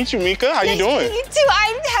nice to meet you, Meekah. How you doing? Nice to meet you too.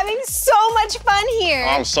 I'm having so much fun here.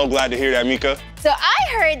 I'm so glad to hear that, Meekah. So I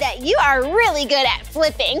heard that you are really good at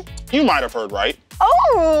flipping. You might have heard right.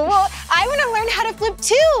 Oh, well, I want to learn how to flip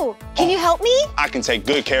too. Can you help me? I can take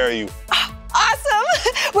good care of you. Awesome.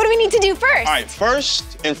 What do we need to do first? All right,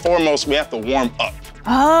 first and foremost, we have to warm up.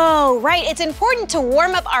 Oh, right. It's important to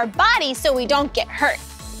warm up our body so we don't get hurt.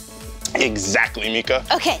 Exactly, Meekah.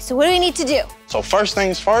 Okay, so what do we need to do? So first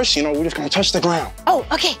things first, we're just gonna touch the ground. Oh,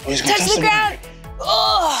 okay. We're just gonna Touch the ground.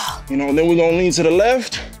 Oh. Then we're gonna lean to the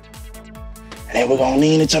left, and then we're gonna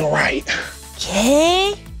lean it to the right.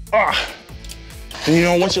 Okay.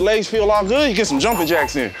 And once your legs feel all good, you get some jumping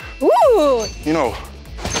jacks in. Ooh.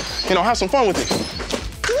 Have some fun with it.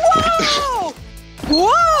 Whoa!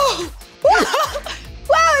 Whoa!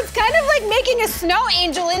 Wow, it's kind of like making a snow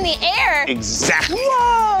angel in the air. Exactly.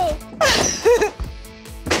 Whoa!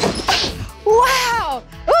 Wow!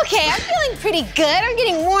 Okay, I'm feeling pretty good. I'm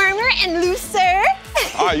getting warmer and looser.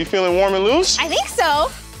 All right, you feeling warm and loose? I think so.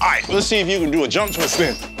 All right, let's see if you can do a jump twist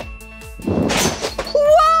then.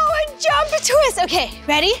 Whoa, a jump twist. Okay,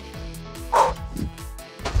 ready?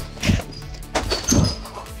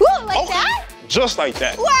 Whoa, like that? Just like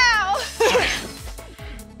that. Wow!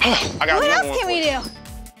 I got What another else can one we for you.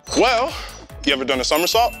 do? Well, you ever done a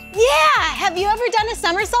somersault? Yeah, have you ever done a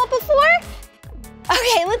somersault before?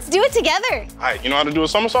 Okay, let's do it together. All right, you know how to do a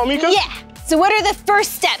somersault, Meekah? Yeah, So what are the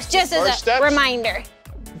first steps, just as a reminder?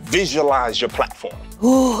 Visualize your platform.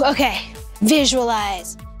 Ooh, okay.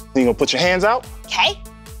 Visualize. You're gonna put your hands out. Okay.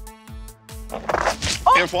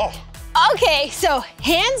 And fall. Okay, so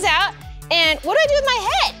hands out. And what do I do with my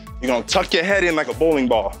head? You're gonna tuck your head in like a bowling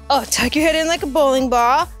ball. Oh, tuck your head in like a bowling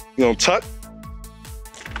ball. You're gonna tuck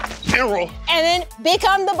and roll. And then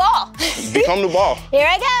become the ball. Become the ball. Here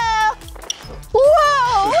I go.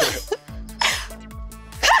 Whoa.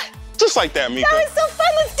 Just like that, Meekah. That was so fun.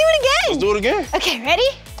 Let's do it again. Let's do it again. Okay, ready?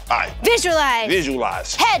 All right. Visualize.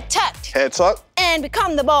 Visualize. Head tucked. Head tucked. And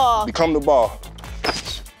become the ball. Become the ball.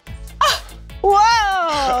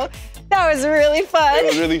 Whoa. That was really fun. It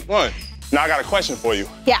was really fun. Now I got a question for you.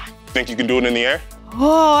 Yeah. Think you can do it in the air?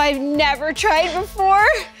 Oh, I've never tried before.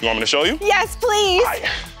 You want me to show you? Yes, please. All right.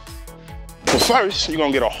 So first, you're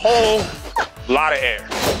gonna get a whole lot of air.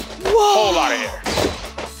 Whoa. Whole lot of air.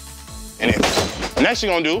 And then next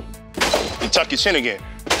you're gonna do, you tuck your chin again.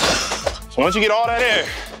 So once you get all that air,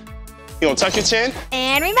 you're gonna tuck your chin.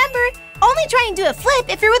 And remember, only try and do a flip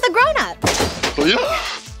if you're with a grown-up. Whoa,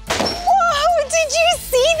 did you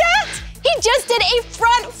see that? He just did a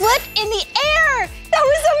front flip in the air. That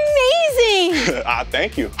was amazing.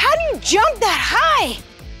 Thank you. How do you jump that high?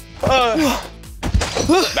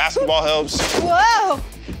 Basketball helps. Whoa.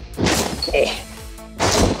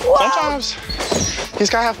 Oh. Sometimes you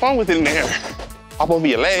just gotta have fun with it in the air. Hop over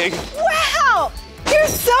your leg. Wow, you're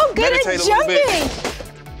so good Meditate at a little bit. jumping.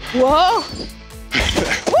 Whoa.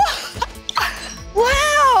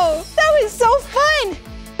 Wow, that was so fun.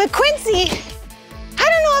 But Quincy, I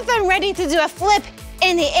don't know if I'm ready to do a flip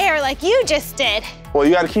in the air like you just did. Well,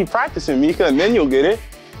 you gotta keep practicing, Meekah, and then you'll get it.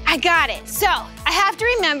 I got it. So I have to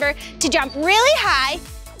remember to jump really high,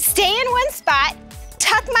 stay in one spot,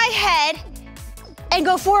 tuck my head, and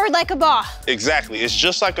go forward like a ball. Exactly. It's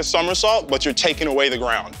just like a somersault, but you're taking away the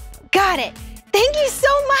ground. Got it. Thank you so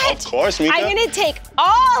much. Of course, Meekah. I'm gonna take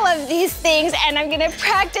all of these things and I'm gonna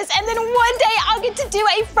practice, and then one day I'll get to do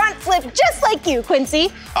a front flip just like you,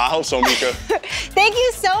 Quincy. I hope so, Meekah. Thank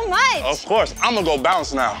you so much. Of course. I'm gonna go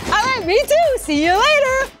bounce now. All right, me too. See you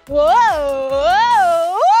later. Whoa,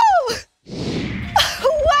 whoa, whoa.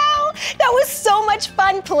 Wow, that was so much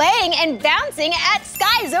fun playing and bouncing at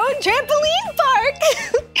Sky Zone Trampoline Park.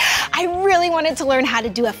 I really wanted to learn how to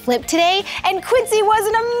do a flip today, and Quincy was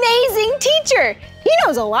an amazing teacher. He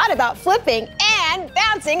knows a lot about flipping and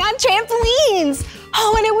bouncing on trampolines.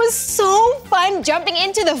 Oh, and it was so fun jumping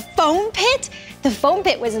into the foam pit. The foam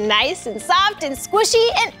pit was nice and soft and squishy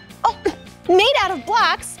and made out of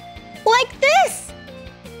blocks like this.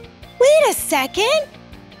 Wait a second.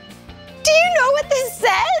 Do you know what this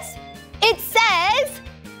says? It says,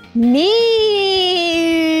 Meekah.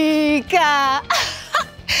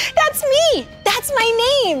 That's me. That's my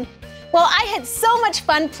name. Well, I had so much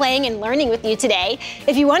fun playing and learning with you today.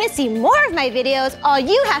 If you want to see more of my videos, all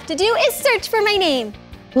you have to do is search for my name.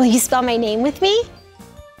 Will you spell my name with me?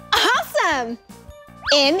 Awesome.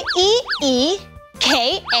 M-E-E-K-A-H.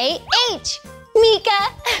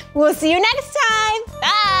 Meekah. We'll see you next time.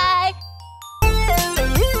 Bye.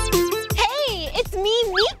 Hey, it's me,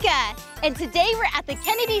 Meekah. And today we're at the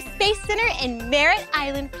Kennedy Space Center in Merritt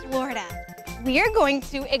Island, Florida. We are going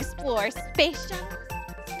to explore space shuttles,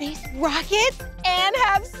 space rockets, and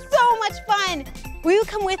have so much fun. Will you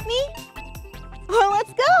come with me? Well,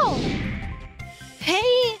 let's go.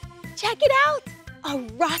 Hey, check it out, a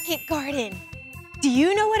rocket garden. Do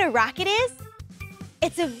you know what a rocket is?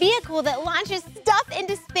 It's a vehicle that launches stuff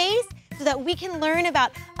into space so that we can learn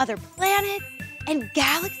about other planets and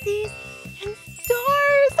galaxies and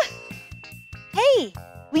stars. Hey,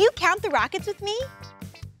 will you count the rockets with me?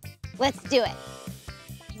 Let's do it.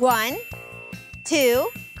 1, 2,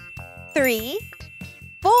 3,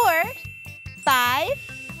 4, 5,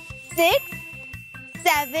 6,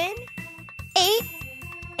 7, 8.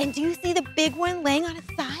 And do you see the big one laying on its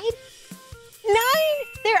side? 9.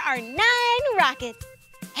 There are 9 rockets.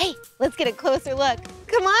 Hey, let's get a closer look.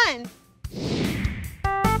 Come on.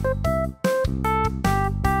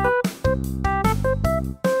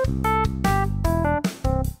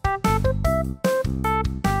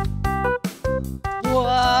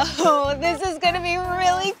 Whoa, this is gonna be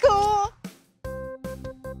really cool.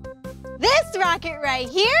 This rocket right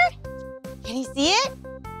here, can you see it?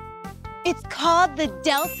 It's called the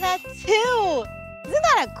Delta II. Isn't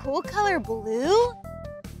that a cool color blue?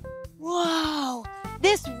 Whoa,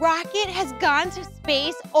 this rocket has gone to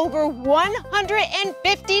space over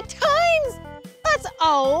 150 times. That's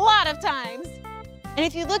a lot of times. And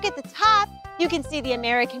if you look at the top, you can see the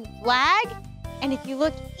American flag. And if you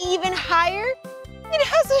look even higher, it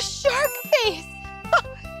has a shark face.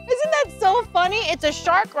 Isn't that so funny? It's a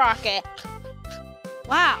shark rocket.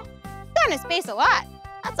 Wow, it's gone into space a lot.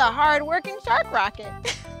 That's a hard-working shark rocket.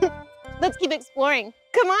 Let's keep exploring.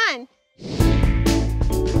 Come on.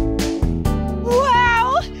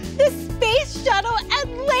 Wow, the space shuttle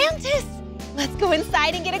Atlantis. Let's go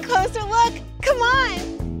inside and get a closer look. Come on.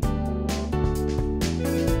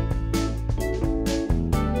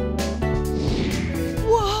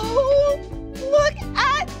 Whoa, look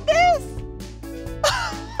at this.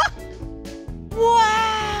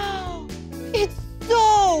 Wow, it's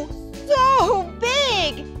so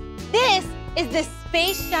big. This is the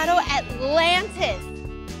Space Shuttle Atlantis.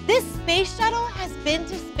 This space shuttle has been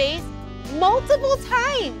to space multiple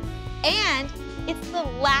times, and it's the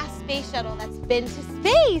last space shuttle that's been to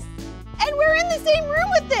space. And we're in the same room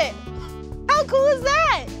with it. How cool is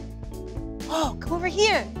that? Oh, come over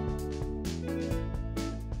here.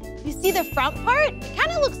 You see the front part? It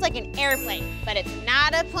kind of looks like an airplane, but it's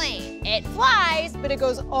not a plane. It flies, but it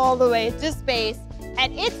goes all the way to space,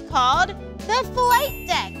 and it's called the flight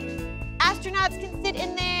deck. Astronauts can sit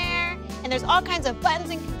in there, and there's all kinds of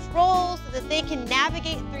buttons and controls so that they can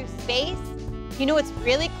navigate through space. You know what's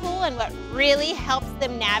really cool and what really helps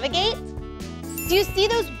them navigate? Do you see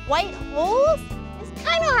those white holes? It's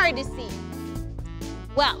kind of hard to see.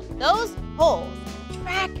 Well, those holes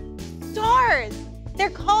track stars. They're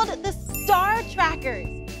called the star trackers.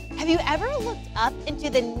 Have you ever looked up into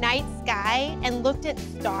the night sky and looked at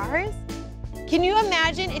stars? Can you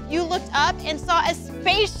imagine if you looked up and saw a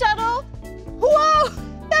space shuttle? Whoa,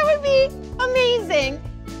 that would be amazing.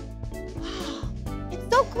 It's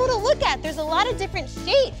so cool to look at. There's a lot of different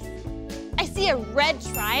shapes. I see a red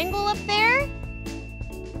triangle up there,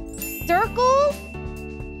 circles,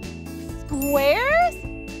 squares.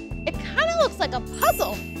 It kind of looks like a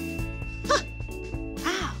puzzle. Huh.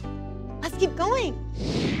 Wow, let's keep going.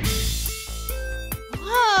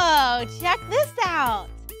 Whoa, check this out.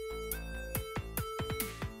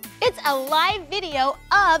 It's a live video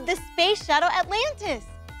of the Space Shuttle Atlantis.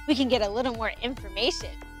 We can get a little more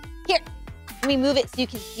information. Here, let me move it so you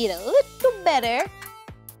can see it a little better.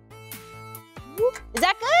 Is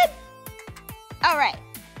that good? All right.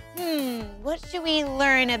 What should we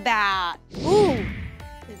learn about? Ooh,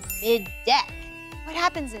 the mid-deck. What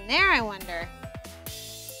happens in there, I wonder?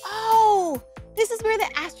 Oh, this is where the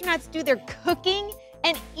astronauts do their cooking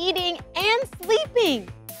and eating and sleeping.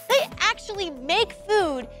 They actually make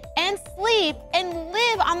food and sleep and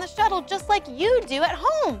live on the shuttle just like you do at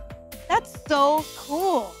home. That's so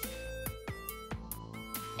cool.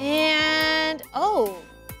 And, oh,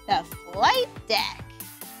 the flight deck.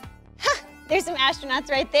 Huh, there's some astronauts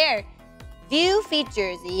right there. View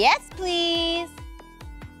features, yes please.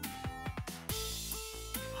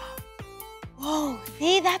 Whoa,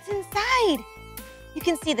 see, that's inside. You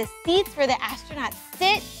can see the seats where the astronauts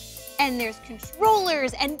sit, and there's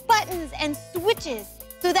controllers and buttons and switches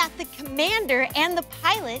so that the commander and the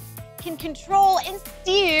pilot can control and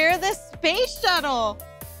steer the space shuttle.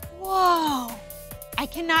 Whoa, I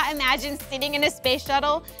cannot imagine sitting in a space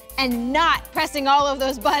shuttle and not pressing all of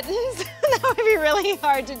those buttons. That would be really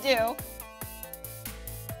hard to do.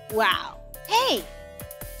 Wow, hey,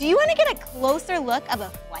 do you want to get a closer look of a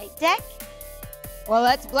flight deck? Well,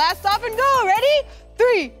 let's blast off and go. Ready?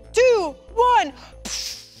 3, 2, 1.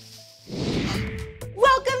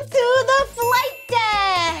 Welcome to the flight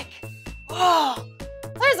deck. Whoa,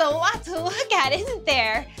 there's a lot to look at, isn't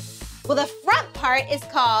there? Well, the front part is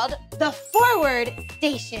called the forward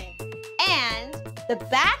station, and the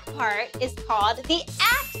back part is called the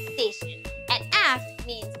aft station, and aft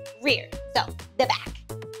means rear, so the back.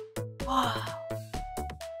 Whoa,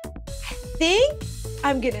 I think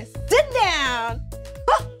I'm gonna sit down.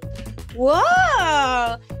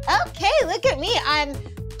 Whoa, okay, look at me. I'm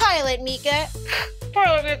Pilot Meekah.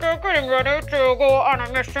 Pilot Meekah, getting ready to go on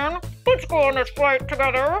a mission. Let's go on this flight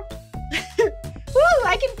together. Woo,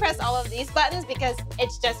 I can press all of these buttons because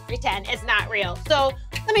it's just pretend, it's not real. So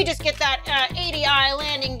let me just get that 80i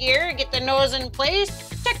landing gear, get the nose in place,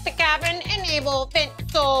 check the cabin, enable fin.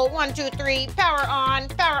 So 1, 2, 3, power on,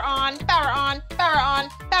 power on, power on, power on,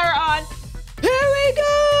 power on. Here we go!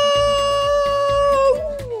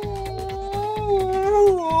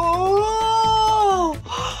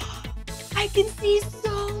 I can see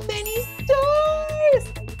so many stars.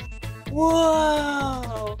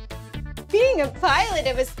 Whoa. Being a pilot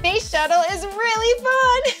of a space shuttle is really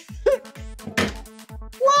fun.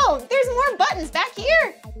 Whoa, there's more buttons back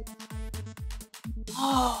here.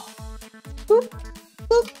 Oh. Boop,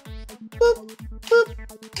 boop, boop, boop, boop,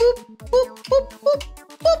 boop, boop,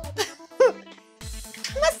 boop, boop.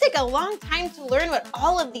 It must take a long time to learn what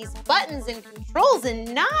all of these buttons and controls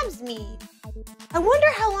and knobs mean. I wonder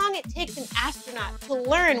how long it takes an astronaut to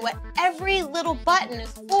learn what every little button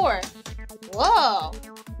is for. Whoa.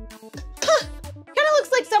 Huh, kind of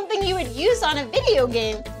looks like something you would use on a video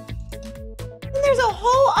game. And there's a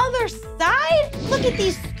whole other side. Look at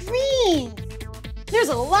these screens. There's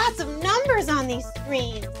lots of numbers on these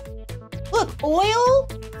screens. Look, oil,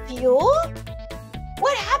 fuel.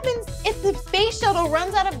 What happens if the space shuttle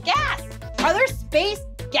runs out of gas? Are there space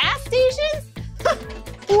gas stations?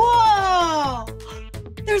 Whoa!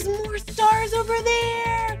 There's more stars over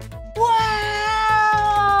there. Wow!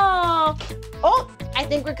 Oh, I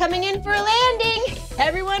think we're coming in for a landing.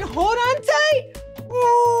 Everyone hold on tight.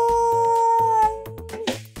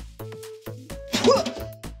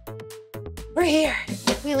 We're here.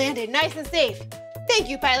 We landed nice and safe. Thank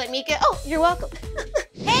you, Pilot Meekah. Oh, you're welcome.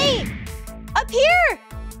 Hey, up here.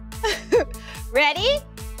 Ready?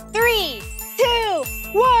 3, 2,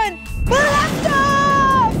 1, blast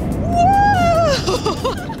off!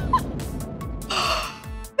 Whoa!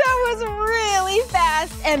 That was really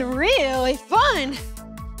fast and really fun.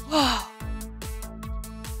 Whoa.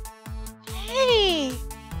 Hey,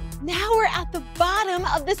 now we're at the bottom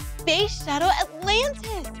of the Space Shuttle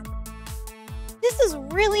Atlantis. This is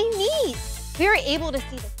really neat. We were able to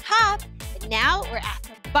see the top, but now we're at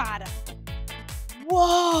the bottom.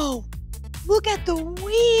 Whoa, look at the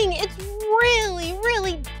wing. It's really,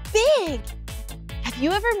 really big. Have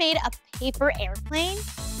you ever made a paper airplane?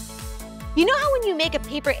 You know how when you make a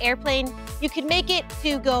paper airplane, you can make it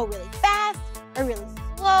to go really fast or really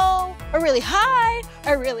slow or really high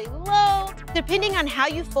or really low, depending on how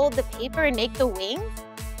you fold the paper and make the wings?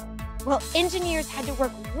 Well, engineers had to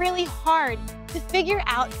work really hard to figure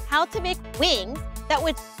out how to make wings that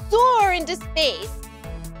would soar into space.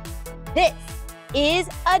 This is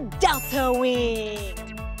a delta wing.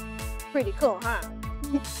 Pretty cool, huh?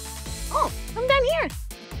 Oh, come down here.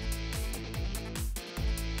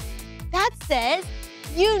 That says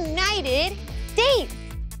United States.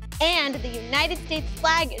 And the United States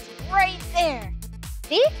flag is right there.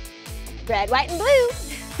 See? Red, white, and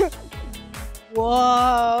blue.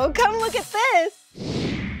 Whoa, come look at this.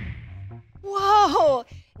 Whoa,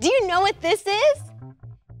 do you know what this is?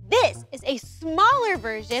 This is a smaller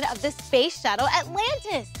version of the Space Shuttle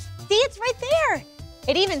Atlantis. See, it's right there.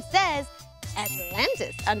 It even says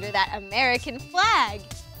Atlantis under that American flag.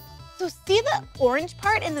 So see the orange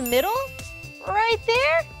part in the middle? Right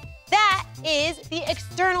there? That is the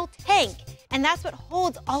external tank. And that's what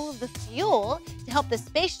holds all of the fuel to help the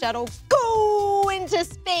space shuttle go into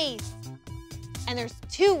space. And there's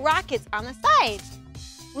 2 rockets on the side.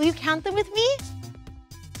 Will you count them with me?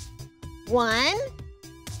 1,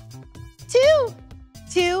 2.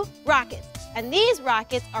 2 rockets. And these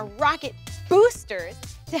rockets are rocket boosters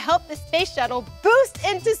to help the space shuttle boost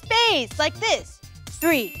into space, like this.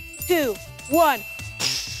 3, 2, 1.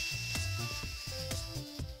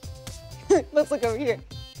 Let's look over here.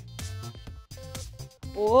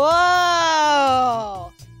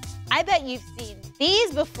 Whoa! I bet you've seen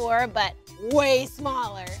these before, but way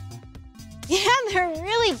smaller. Yeah, they're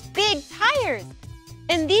really big tires.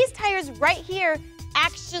 And these tires right here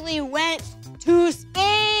actually went to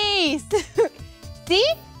space.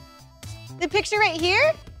 See? The picture right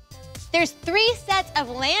here? There's 3 sets of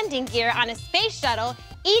landing gear on a space shuttle,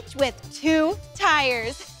 each with 2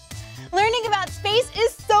 tires. Learning about space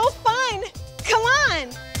is so fun. Come on.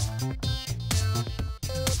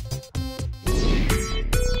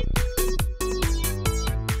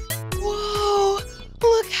 Whoa,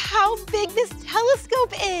 look how big this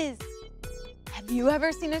telescope is. Have you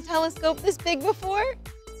ever seen a telescope this big before?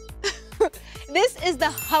 This is the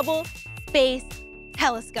Hubble Space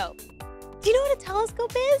Telescope. Do you know what a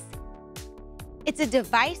telescope is? It's a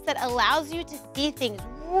device that allows you to see things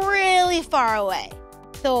really far away.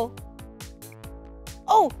 So,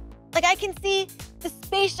 oh, like I can see the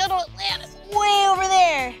Space Shuttle Atlantis way over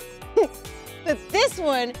there. But this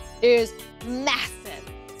one is massive,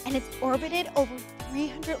 and it's orbited over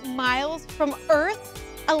 300 miles from Earth,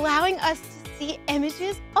 allowing us to see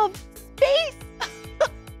images of space.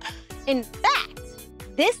 In fact,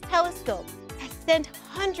 this telescope has sent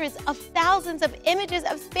hundreds of thousands of images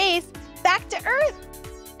of space back to Earth.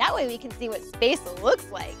 That way we can see what space looks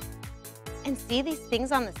like. And see these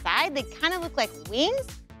things on the side? They kind of look like wings,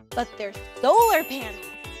 but they're solar panels.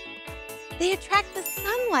 They attract the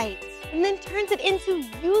sunlight and then turns it into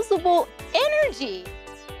usable energy.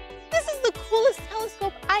 This is the coolest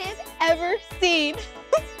telescope I have ever seen.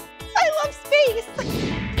 I love space.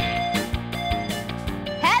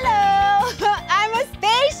 Hello, I'm a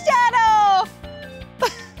space shuttle.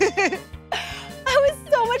 That was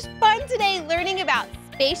so much fun today learning about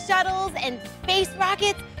space shuttles and space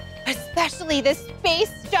rockets, especially especially the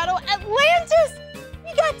space shuttle Atlantis.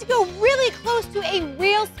 We got to go really close to a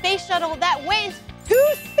real space shuttle that went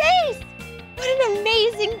to space. What an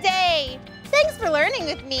amazing day. Thanks for learning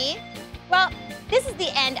with me. Well, this is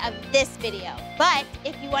the end of this video, but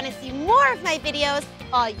if you want to see more of my videos,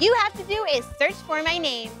 all you have to do is search for my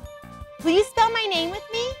name. Will you spell my name with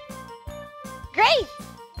me? Great!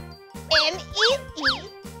 M-E-E-K-A-H,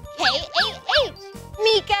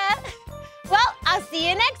 Meekah. Well, I'll see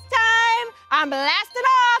you next time. I'm blasting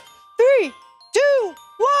off. 3, 2,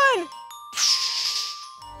 1.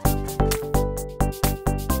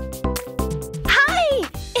 Hi,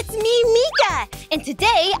 it's me, Meekah, and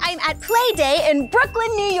today I'm at Playday in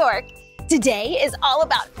Brooklyn, New York. Today is all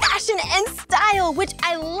about fashion and style, which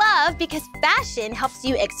I love because fashion helps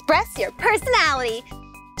you express your personality.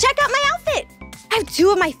 Check out my outfit. I have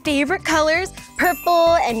 2 of my favorite colors,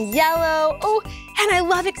 purple and yellow. Oh, and I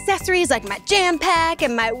love accessories like my jam pack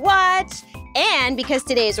and my watch. And because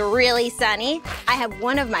today is really sunny, I have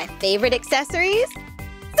one of my favorite accessories,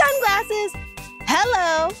 sunglasses.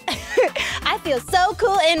 Hello. I feel so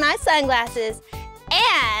cool in my sunglasses.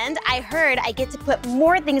 And I heard I get to put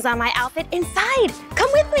more things on my outfit inside.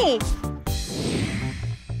 Come with me.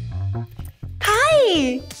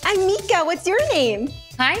 Hi, I'm Meekah. What's your name?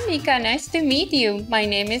 Hi, Meekah. Nice to meet you. My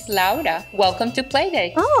name is Laura. Welcome to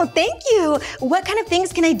Playday. Oh, thank you. What kind of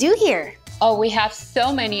things can I do here? Oh, we have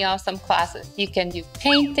so many awesome classes. You can do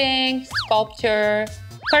painting, sculpture,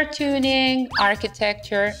 cartooning,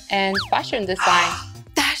 architecture, and fashion design.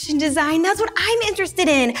 Fashion design, that's what I'm interested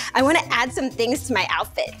in. I want to add some things to my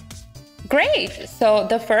outfit. Great. So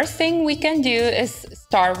the first thing we can do is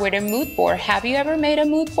start with a mood board. Have you ever made a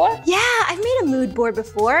mood board? Yeah, I've made a mood board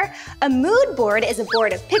before. A mood board is a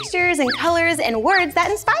board of pictures and colors and words that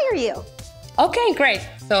inspire you. Okay, great.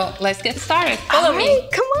 So let's get started. Follow me.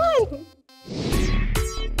 Come on.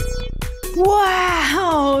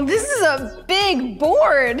 Wow, this is a big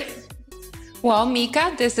board. Well,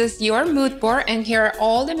 Meekah, this is your mood board, and here are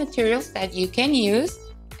all the materials that you can use.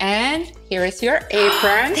 And here is your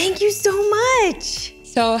apron. Thank you so much.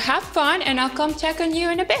 So have fun, and I'll come check on you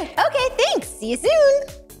in a bit. Okay, thanks. See you soon.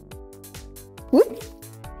 Whoop.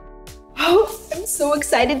 Oh, I'm so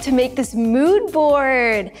excited to make this mood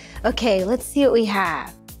board. Okay, let's see what we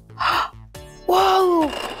have. Whoa,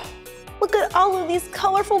 look at all of these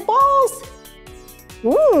colorful balls.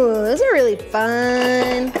 Ooh, those are really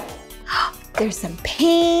fun. There's some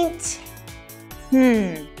paint.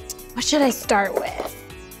 What should I start with?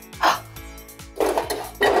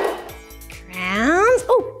 Crowns.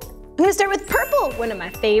 Oh, I'm gonna start with purple, one of my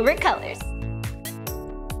favorite colors.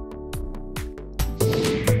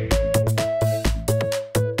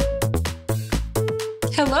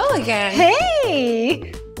 Hello again.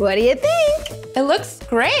 Hey, what do you think? It looks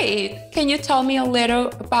great. Can you tell me a little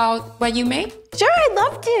about what you made? Sure, I'd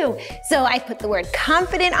love to. So I put the word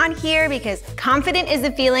confident on here because confident is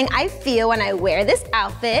the feeling I feel when I wear this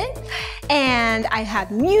outfit. And I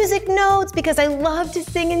have music notes because I love to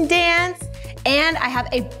sing and dance. And I have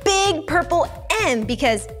a big purple M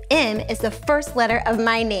because M is the first letter of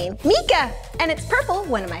my name, Meekah. And it's purple,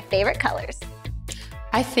 one of my favorite colors.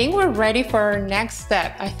 I think we're ready for our next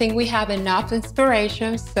step. I think we have enough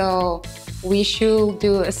inspiration, so we should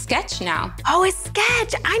do a sketch now. Oh, a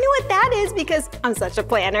sketch. I know what that is because I'm such a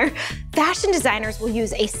planner. Fashion designers will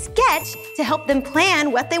use a sketch to help them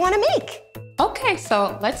plan what they want to make. Okay,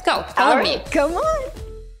 so let's go. Follow me. Come on.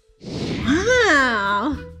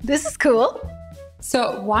 Wow, this is cool.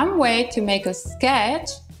 So one way to make a sketch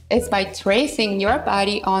is by tracing your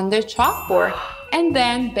body on the chalkboard. And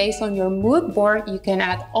then based on your mood board, you can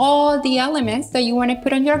add all the elements that you want to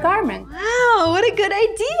put on your garment. Wow, what a good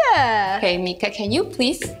idea. Okay, Meekah, can you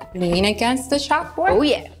please lean against the chalkboard? Oh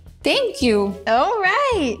yeah. Thank you. All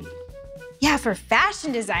right. Yeah, for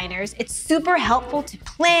fashion designers, it's super helpful to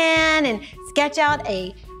plan and sketch out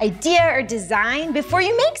an idea or design before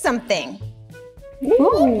you make something.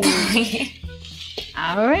 Ooh.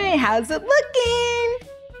 All right, how's it looking?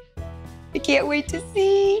 I can't wait to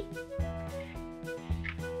see.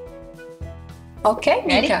 Okay,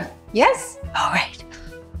 Meekah. Yes. All right.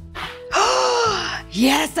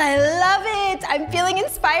 Yes, I love it. I'm feeling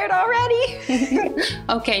inspired already.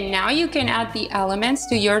 Okay, now you can add the elements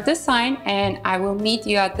to your design and I will meet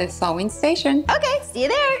you at the sewing station. Okay, see you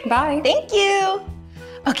there. Bye. Thank you.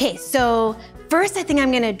 Okay, so first I think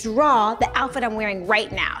I'm gonna draw the outfit I'm wearing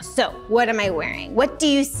right now. So what am I wearing? What do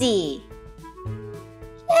you see?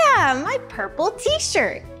 Yeah, my purple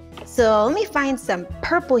t-shirt. So let me find some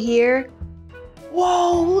purple here.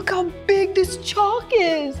 Whoa, look how big this chalk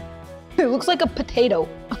is. It looks like a potato.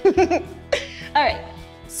 All right,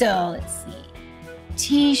 so let's see.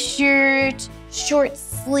 t-shirt, short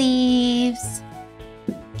sleeves.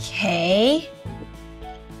 Okay,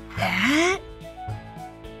 that.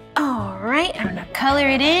 All right, I'm gonna color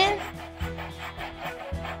it in.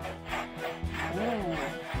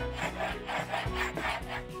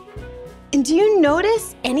 And do you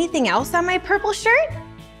notice anything else on my purple shirt?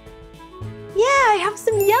 Yeah, I have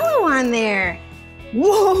some yellow on there.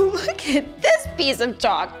 Whoa, look at this piece of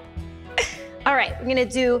chalk. All right, we're gonna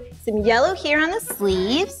do some yellow here on the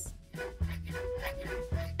sleeves.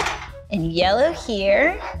 And yellow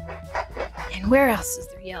here. And where else is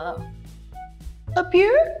there yellow? Up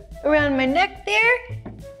here, around my neck there.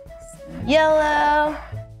 Some yellow.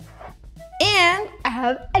 And I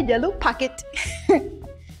have a yellow pocket.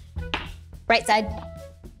 Right side.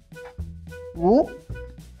 Whoop.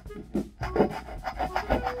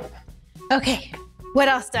 Okay, what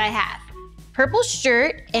else do I have? Purple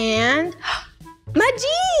shirt and my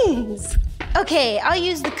jeans. Okay, I'll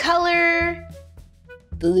use the color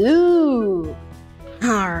blue.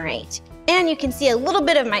 All right, and you can see a little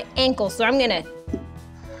bit of my ankle, so I'm gonna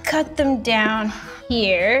cut them down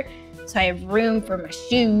here so I have room for my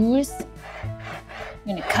shoes. I'm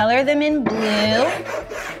gonna color them in blue.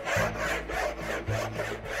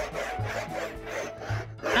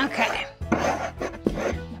 Okay.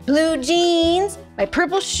 Blue jeans, my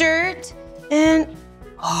purple shirt, and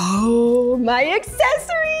oh, my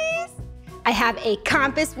accessories. I have a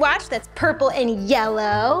compass watch that's purple and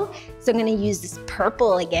yellow. So I'm gonna use this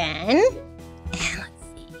purple again. And let's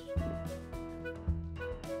see.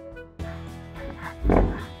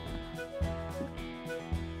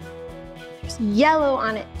 There's yellow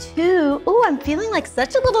on it too. Oh, I'm feeling like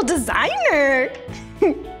such a little designer.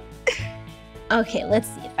 Okay, let's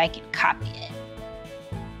see if I can copy it.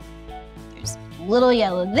 There's a little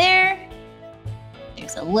yellow there.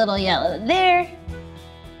 There's a little yellow there.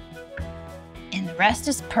 And the rest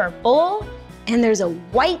is purple. And there's a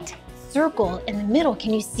white circle in the middle.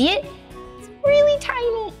 Can you see it? It's really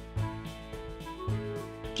tiny.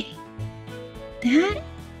 Okay, that.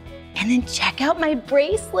 And then check out my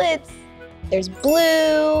bracelets. There's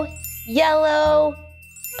blue, yellow,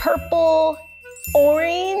 purple,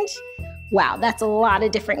 orange. Wow, that's a lot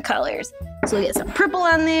of different colors. So we'll get some purple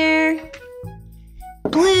on there,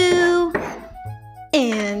 blue,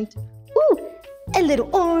 and ooh, a little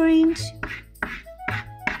orange.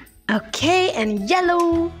 Okay, and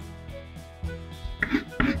yellow.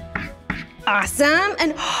 Awesome,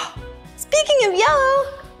 and speaking of yellow,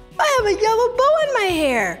 I have a yellow bow in my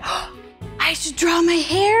hair. I should draw my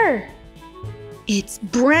hair. It's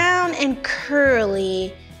brown and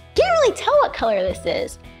curly. Can't really tell what color this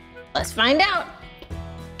is. Let's find out.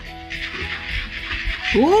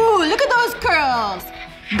 Ooh, look at those curls.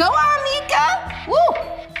 Go on, Meekah. Woo.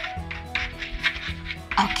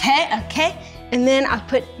 Okay. And then I'll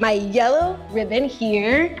put my yellow ribbon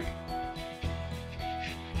here.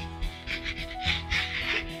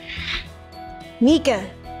 Meekah,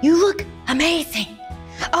 you look amazing.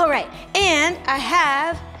 All right, and I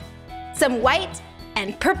have some white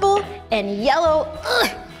and purple and yellow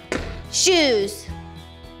shoes.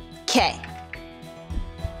 Okay.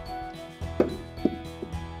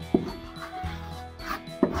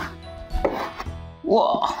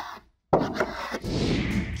 Whoa.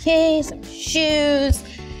 Okay, some shoes.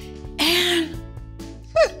 And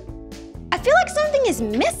I feel like something is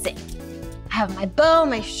missing. I have my bow,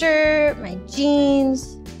 my shirt, my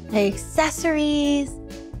jeans, my accessories.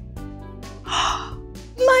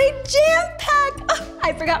 My jam pack. Oh,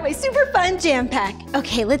 I forgot my super fun jam pack.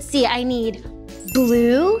 Okay, let's see. I need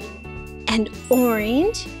blue and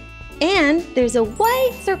orange, and there's a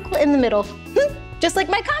white circle in the middle, just like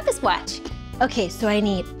my compass watch. Okay, so I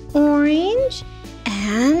need orange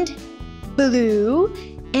and blue,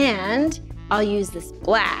 and I'll use this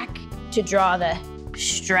black to draw the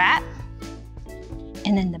strap,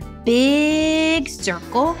 and then the big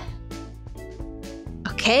circle.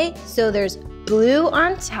 Okay, so there's blue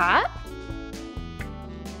on top,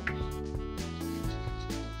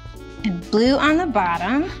 and blue on the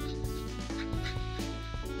bottom.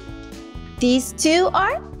 These two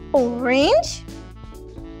are orange.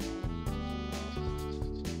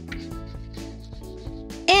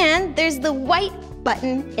 And there's the white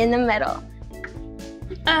button in the middle.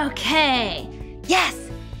 Okay, yes,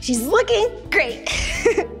 she's looking great.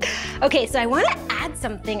 Okay, so I want to add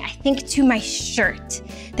something, I think, to my shirt.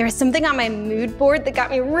 There was something on my mood board that got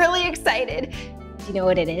me really excited. Do you know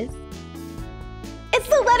what it is? It's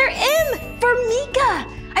the letter M for Meekah.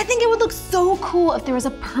 I think it would look so cool if there was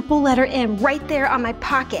a purple letter M right there on my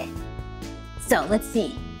pocket. So let's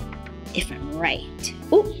see if I'm right.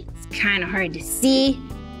 Ooh, it's kind of hard to see.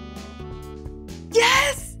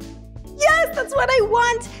 Yes! Yes, that's what I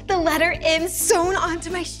want. The letter M sewn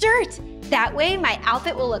onto my shirt. That way my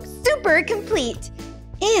outfit will look super complete.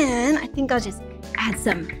 And I think I'll just add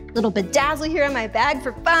some little bedazzle here on my bag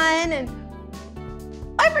for fun. And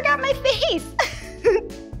I forgot my face.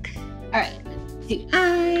 All right, 2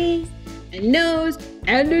 eyes, a nose,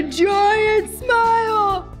 and a giant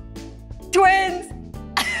smile. Twins.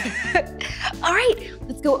 All right,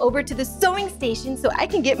 let's go over to the sewing station so I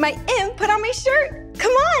can get my M put on my shirt.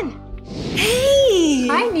 Come on. Hey!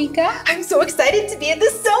 Hi, Meekah. I'm so excited to be at the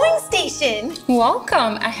sewing station.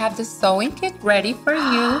 Welcome. I have the sewing kit ready for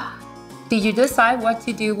you. Did you decide what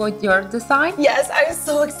to do with your design? Yes, I'm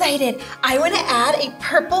so excited. I want to add a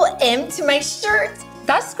purple M to my shirt.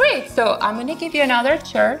 That's great. So I'm going to give you another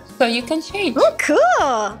shirt so you can change. Oh, cool.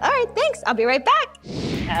 All right, thanks. I'll be right back.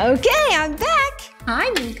 Okay, I'm back. Hi,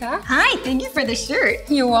 Meekah. Hi, thank you for the shirt.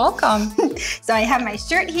 You're welcome. So I have my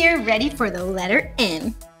shirt here ready for the letter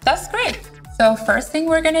M. That's great. So first thing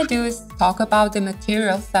we're gonna do is talk about the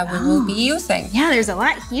materials that we will be using. Yeah, there's a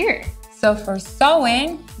lot here. So for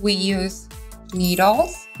sewing, we use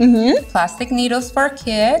needles, plastic needles for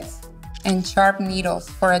kids, and sharp needles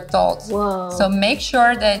for adults. Whoa. So make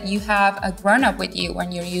sure that you have a grown-up with you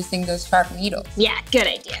when you're using those sharp needles. Yeah, good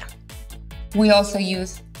idea. We also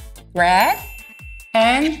use thread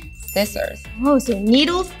and scissors. Oh, so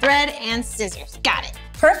needles, thread, and scissors. Got it.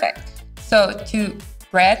 Perfect. So to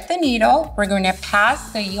thread the needle, we're going to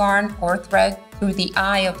pass the yarn or thread through the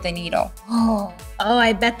eye of the needle. Oh,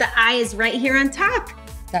 I bet the eye is right here on top.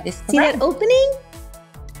 That is correct. See that opening?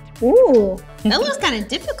 Ooh, that looks kind of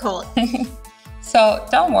difficult. So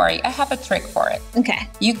don't worry, I have a trick for it. Okay.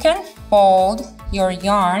 You can fold your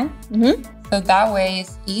yarn so that way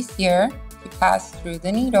it's easier to pass through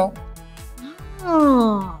the needle.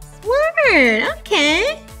 Oh, smart.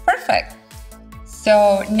 Okay. Perfect.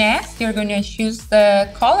 So next, you're going to choose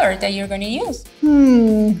the color that you're going to use.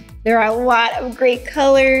 There are a lot of great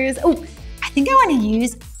colors. Oh, I think I want to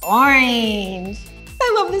use orange.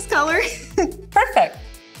 I love this color. Perfect.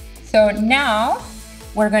 So now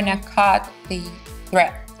we're going to cut the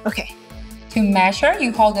thread. Okay. To measure,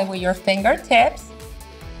 you hold it with your fingertips.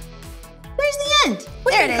 Where's the end?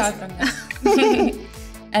 There it is.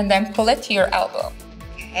 And then pull it to your elbow.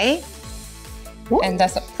 Okay. And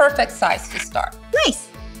that's a perfect size to start. Nice.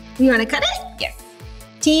 You want to cut it? Yes.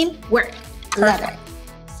 Teamwork. Perfect.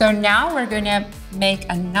 So now we're going to make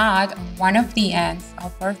a knot on one of the ends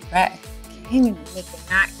of our thread. Okay, I'm going to make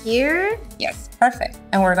a knot here. Yes, perfect.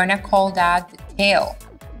 And we're going to call that the tail.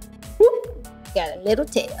 Whoop. Got a little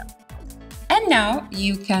tail. And now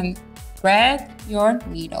you can thread your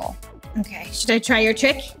needle. Okay, should I try your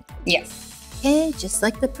trick? Yes. Okay, just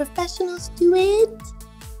like the professionals do it.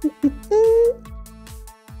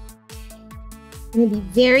 I'm gonna be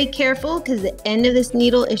very careful because the end of this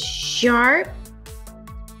needle is sharp.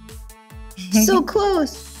 So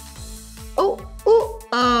close.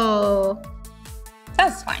 Oh.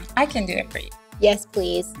 That's fine. I can do it for you. Yes,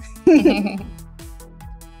 please.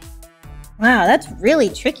 Wow, that's really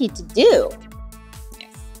tricky to do.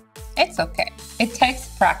 Yes. It's okay. It takes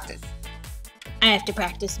practice. I have to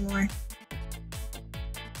practice more.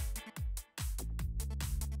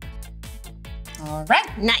 All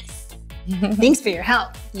right. Nice. Thanks for your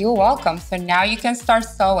help. You're welcome. So now you can start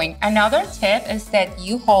sewing. Another tip is that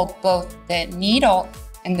you hold both the needle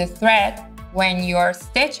and the thread when you're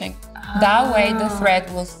stitching. That way the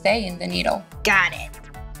thread will stay in the needle. Got it.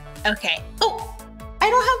 Okay. Oh, I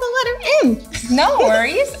don't have the letter M. No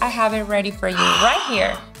worries. I have it ready for you right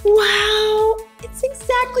here. Wow. It's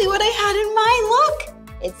exactly what I had in mind. Look.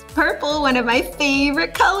 It's purple, one of my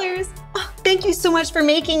favorite colors. Oh, thank you so much for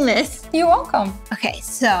making this. You're welcome. Okay,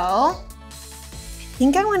 so I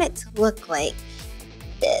think I want it to look like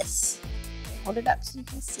this. Hold it up so you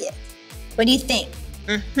can see it. What do you think?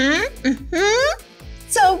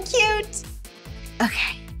 So cute.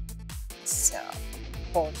 Okay, so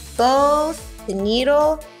hold both the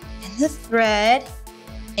needle and the thread,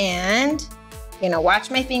 and you're gonna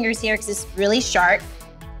watch my fingers here because it's really sharp.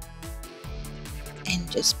 And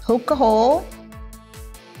just poke a hole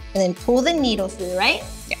and then pull the needle through, right?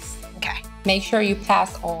 Yes. Okay. Make sure you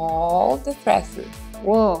pass all the thread through.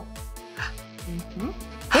 Whoa.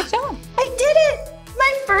 Good job. I did it!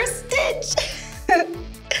 My first stitch.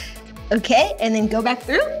 Okay, and then go back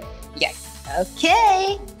through? Yes.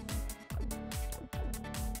 Okay.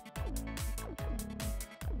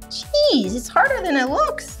 Jeez, it's harder than it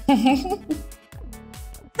looks.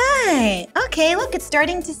 Hi. Okay, look, it's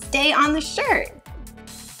starting to stay on the shirt.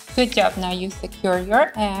 Good job. Now you secure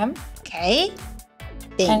your M. Okay.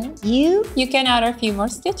 Thank you. You can add a few more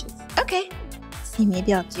stitches. Okay. See,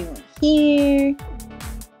 maybe I'll do one here.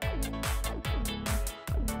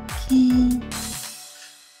 Okay.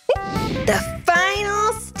 The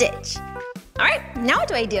final stitch. All right, now what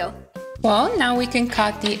do I do? Well, now we can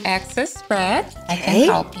cut the excess thread. I can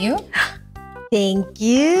help you. Thank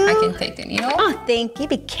you. I can take the needle. Oh, thank you.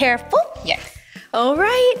 Be careful. Yes. All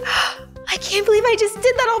right. I can't believe I just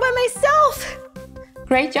did that all by myself.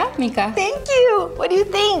 Great job, Meekah. Thank you. What do you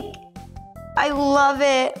think? I love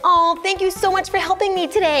it. Oh, thank you so much for helping me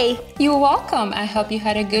today. You're welcome. I hope you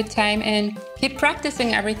had a good time and keep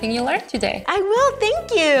practicing everything you learned today. I will.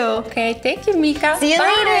 Thank you. Okay, thank you, Meekah. See you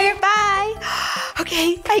Bye. later. Bye.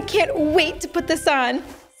 Okay, I can't wait to put this on.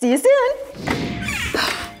 See you soon.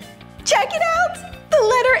 Check it out. The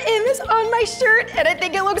letter M is on my shirt and I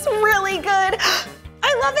think it looks really good.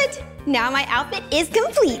 I love it. Now my outfit is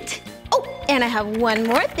complete. Oh, and I have one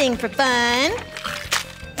more thing for fun.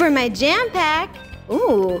 For my jam pack.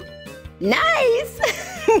 Ooh, nice.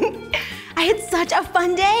 I had such a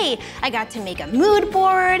fun day. I got to make a mood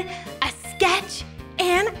board, a sketch,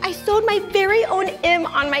 and I sewed my very own M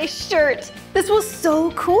on my shirt. This was so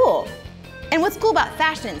cool. And what's cool about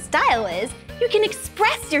fashion and style is you can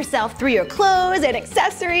express yourself through your clothes and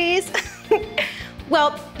accessories.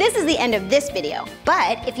 Well, this is the end of this video,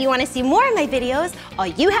 but if you want to see more of my videos, all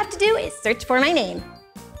you have to do is search for my name.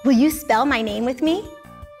 Will you spell my name with me?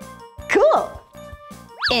 Cool.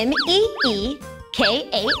 M-E-E-K-A-H.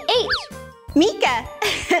 Meekah.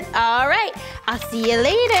 All right, I'll see you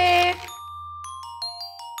later.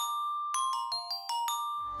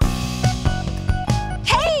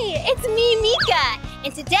 Hey, it's me, Meekah.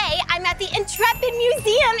 And today I'm at the Intrepid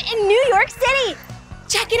Museum in New York City.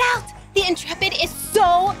 Check it out. The Intrepid is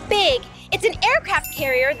so big. It's an aircraft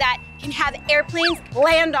carrier that can have airplanes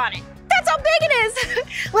land on it. That's how big it is.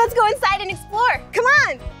 Let's go inside and explore. Come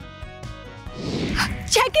on.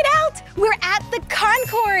 Check it out. We're at the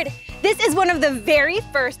Concorde. This is one of the very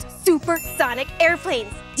first supersonic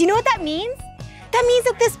airplanes. Do you know what that means? That means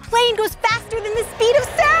that this plane goes faster than the speed of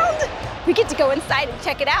sound. We get to go inside and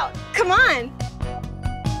check it out. Come on.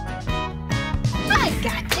 I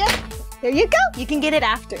gotcha. There you go. You can get it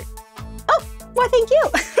after. Oh, well, thank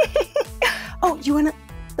you. Oh, you wanna?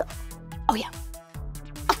 Oh, yeah.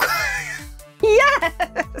 Of course.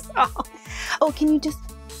 Yes. Oh, can you just?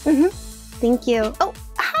 Thank you. Oh,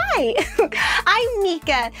 hi. I'm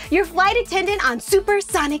Meekah, your flight attendant on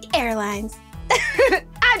Supersonic Airlines.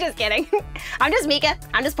 I'm just kidding. I'm just Meekah.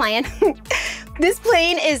 I'm just playing. This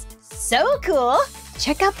plane is so cool.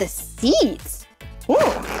 Check out the seats. Ooh.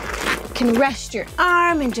 You can rest your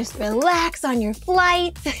arm and just relax on your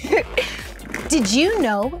flight. Did you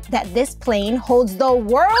know that this plane holds the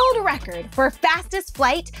world record for fastest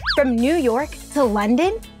flight from New York to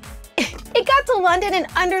London? It got to London in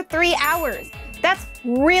under 3 hours. That's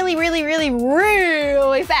really, really, really,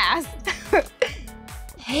 really fast.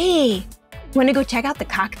 Hey, wanna go check out the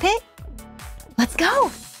cockpit? Let's go.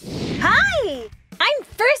 Hi, I'm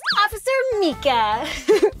First Officer Meekah.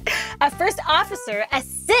 A first officer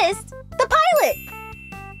assists the pilot.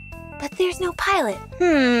 But there's no pilot.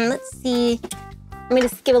 Let's see. Let me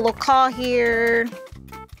just give a little call here.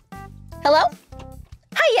 Hello?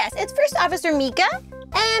 Hi, yes, it's First Officer Meekah,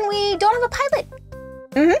 and we don't have a pilot.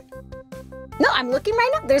 No, I'm looking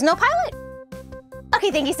right now. There's no pilot.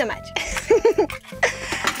 Okay, thank you so much.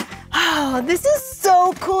 Oh, this is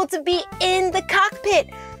so cool to be in the cockpit.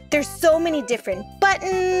 There's so many different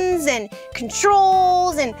buttons and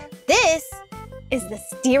controls, and this is the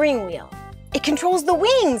steering wheel. It controls the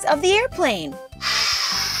wings of the airplane.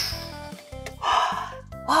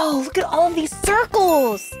 Whoa, look at all of these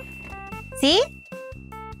circles. See?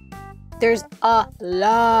 There's a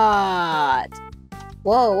lot.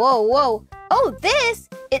 Whoa, whoa, whoa. Oh, this,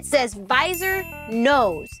 it says visor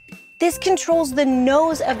nose. This controls the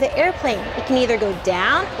nose of the airplane. It can either go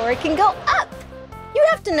down or it can go up. You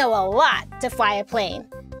have to know a lot to fly a plane.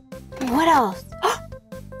 What else?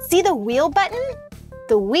 See the wheel button?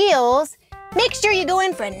 The wheels, make sure you go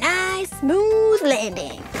in for a nice, smooth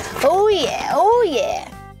landing. Oh yeah, oh yeah.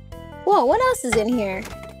 Whoa, what else is in here?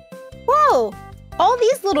 Whoa, all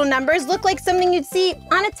these little numbers look like something you'd see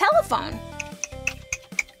on a telephone.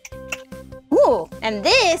 Ooh, and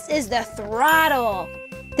this is the throttle.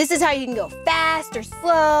 This is how you can go fast or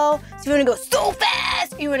slow. So if you wanna go so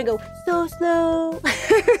fast, or you wanna go so slow.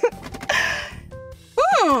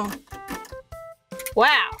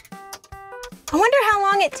 Wow. I wonder how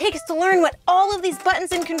long it takes to learn what all of these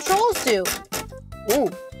buttons and controls do. Ooh.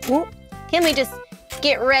 Can we just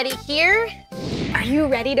get ready here? Are you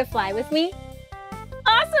ready to fly with me?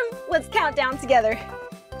 Awesome, let's count down together.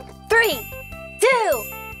 3, 2,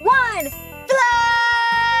 1, fly!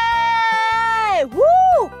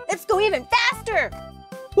 Woo! let's go even faster.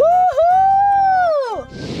 Woohoo!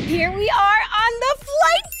 Here we are on the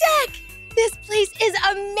flight deck. This place is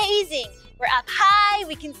amazing. We're up high,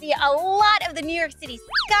 we can see a lot of the New York City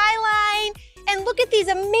skyline, and look at these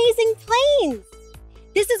amazing planes.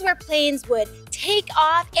 This is where planes would take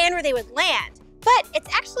off and where they would land, but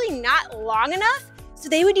it's actually not long enough, so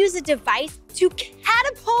they would use a device to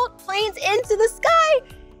catapult planes into the sky.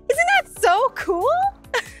 Isn't that so cool?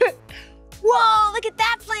 Whoa, look at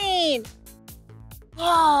that plane.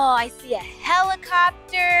 Whoa, I see a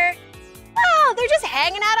helicopter. Wow, they're just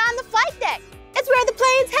hanging out on the flight deck. It's where the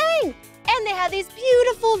planes hang. And they have these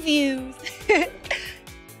beautiful views.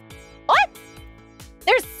 What?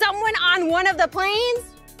 There's someone on one of the planes?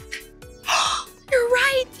 You're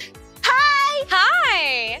right. Hi.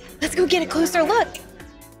 Hi. Let's go get a closer look.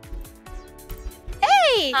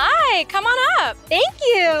 Hey. Hi, come on up. Thank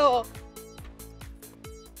you.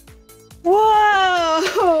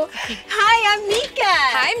 Whoa. Hi, I'm Meekah.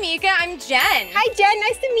 Hi, Meekah. I'm Jen. Hi, Jen.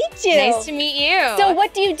 Nice to meet you. Nice to meet you. So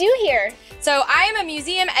what do you do here? So I am a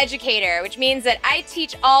museum educator, which means that I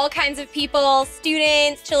teach all kinds of people,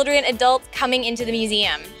 students, children, adults coming into the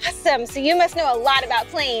museum. Awesome. So you must know a lot about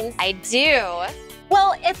planes. I do.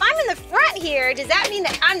 Well, if I'm in the front here, does that mean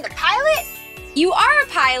that I'm the pilot? You are a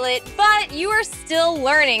pilot, but you are still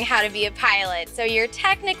learning how to be a pilot. So you're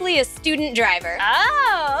technically a student driver.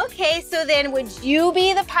 Oh, okay. So then would you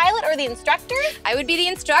be the pilot or the instructor? I would be the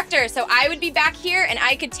instructor. So I would be back here and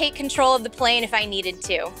I could take control of the plane if I needed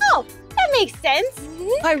to. Oh, that makes sense.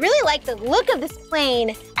 I really like the look of this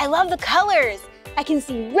plane. I love the colors. I can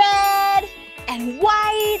see red and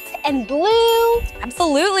white and blue.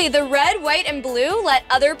 Absolutely. The red, white, and blue let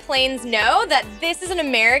other planes know that this is an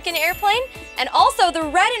American airplane. And also the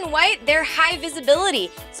red and white, they're high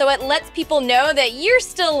visibility. So it lets people know that you're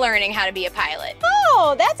still learning how to be a pilot.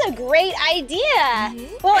 Oh, that's a great idea.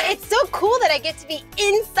 Well, it's so cool that I get to be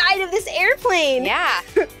inside of this airplane. Yeah.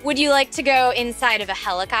 Would you like to go inside of a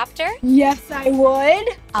helicopter? Yes, I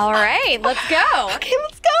would. All right, let's go. Okay,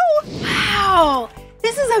 let's go. Wow.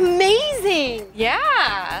 This is amazing.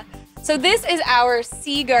 Yeah. So this is our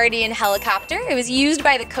Sea Guardian helicopter. It was used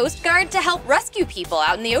by the Coast Guard to help rescue people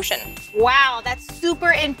out in the ocean. Wow, that's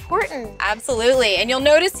super important. Absolutely. And you'll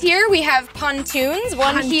notice here we have pontoons,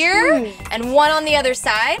 one here and one on the other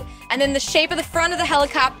side. And then the shape of the front of the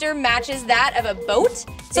helicopter matches that of a boat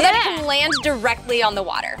so that it can land directly on the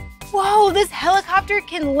water. Whoa, this helicopter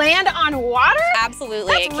can land on water?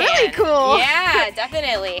 Absolutely, That's really cool. Yeah,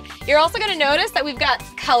 definitely. You're also gonna notice that we've got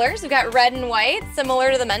colors. We've got red and white,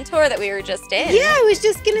 similar to the Mentor that we were just in. Yeah, I was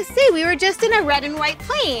just gonna say, we were just in a red and white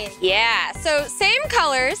plane. Yeah, so same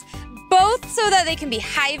colors, both so that they can be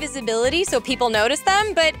high visibility so people notice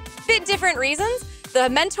them, but fit different reasons. The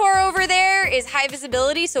Mentor over there is high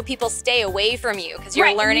visibility so people stay away from you because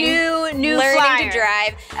you're learning to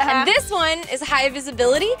drive. And this one is high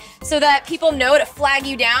visibility so that people know to flag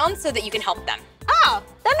you down so that you can help them. Oh,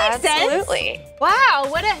 that makes sense. Absolutely. Wow,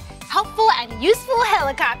 what a helpful and useful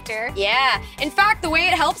helicopter. Yeah. In fact, the way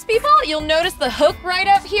it helps people, you'll notice the hook right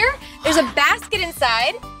up here. There's a basket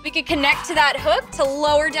inside. We could connect to that hook to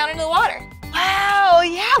lower down into the water. Wow,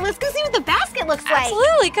 yeah, let's go see what the basket looks like.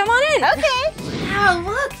 Absolutely, come on in. Okay. Wow,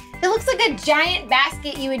 look, it looks like a giant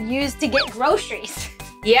basket you would use to get groceries.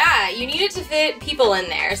 Yeah, you need it to fit people in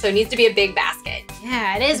there, so it needs to be a big basket.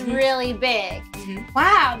 Yeah, it is really big.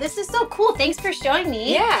 Wow, this is so cool. Thanks for showing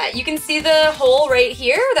me. Yeah, you can see the hole right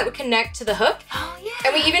here that would connect to the hook. Oh, yeah.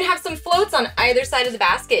 And we even have some floats on either side of the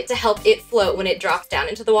basket to help it float when it drops down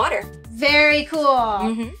into the water. Very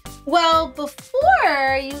cool. Well,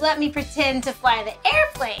 before you let me pretend to fly the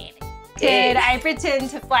airplane, did I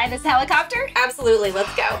pretend to fly this helicopter? Absolutely,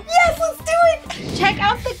 let's go. Yes, let's do it. Check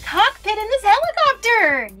out the cockpit in this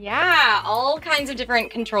helicopter. Yeah, all kinds of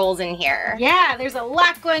different controls in here. Yeah, there's a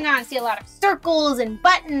lot going on. I see a lot of circles and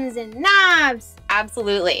buttons and knobs.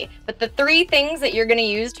 Absolutely. But the three things that you're gonna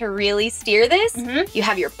use to really steer this, you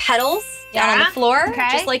have your pedals down on the floor,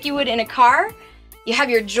 just like you would in a car. You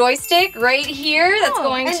have your joystick right here that's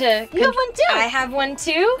going to... You have one too. I have one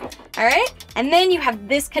too. All right. And then you have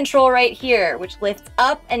this control right here, which lifts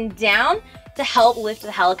up and down to help lift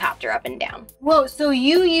the helicopter up and down. Whoa, so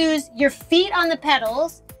you use your feet on the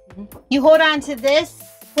pedals, you hold on to this,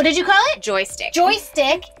 what did you call it? Joystick.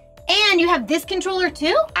 Joystick. And you have this controller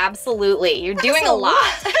too? Absolutely. You're doing a lot.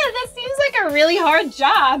 That seems like a really hard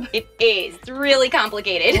job. It is. It's really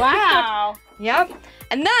complicated. Wow. Yep.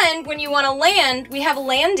 And then when you want to land, we have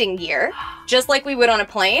landing gear, just like we would on a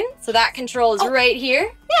plane. So that control is right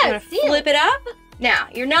here. Yeah, I'm gonna flip it up. Now,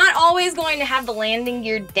 you're not always going to have the landing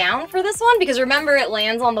gear down for this one because remember it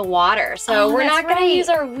lands on the water. So we're not gonna use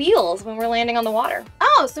our wheels when we're landing on the water.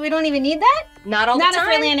 Oh, so we don't even need that? Not all the time. Not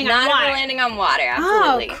if we're landing on water. Not if we're landing on water,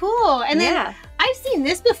 absolutely. Oh, cool. And then I've seen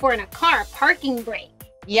this before in a car, parking brake.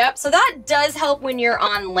 Yep, so that does help when you're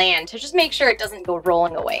on land to just make sure it doesn't go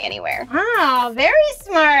rolling away anywhere. Oh, very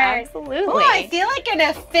smart. Absolutely. Oh, I feel like an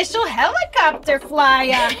official helicopter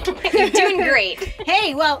flyer. You're doing great.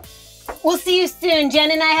 Hey, well, we'll see you soon.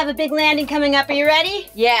 Jen and I have a big landing coming up. Are you ready?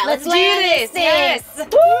 Yeah, let's do this. Yes.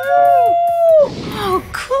 Woo! Oh,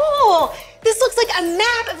 cool. This looks like a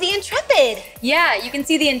map of the Intrepid. Yeah, you can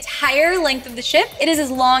see the entire length of the ship. It is as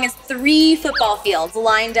long as 3 football fields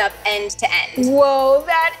lined up end to end. Whoa,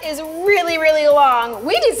 that is really, really long.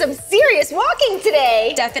 We did some serious walking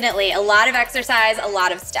today. Definitely, a lot of exercise, a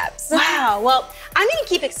lot of steps. Wow, well, I'm gonna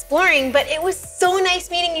keep exploring, but it was so nice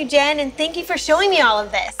meeting you, Jen, and thank you for showing me all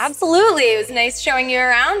of this. Absolutely, it was nice showing you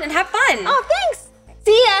around and have fun. Oh, thanks.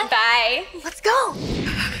 See ya. Bye. Let's go.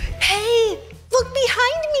 Hey, look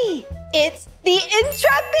behind me. It's the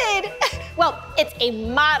Intrepid. Well, it's a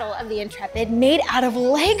model of the Intrepid made out of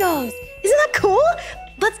Legos. Isn't that cool?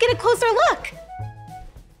 Let's get a closer look.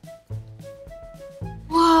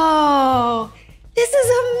 Whoa, this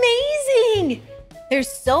is amazing.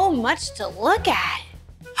 There's so much to look at.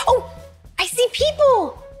 Oh, I see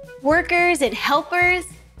people, workers and helpers.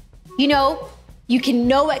 You know, you can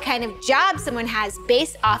know what kind of job someone has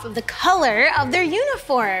based off of the color of their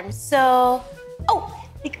uniform. So, oh,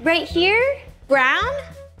 like right here, brown.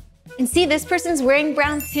 And see, this person's wearing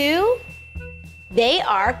brown too. They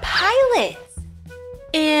are pilots.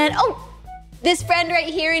 And oh, this friend right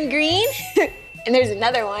here in green, and there's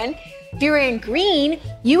another one. If you're wearing green,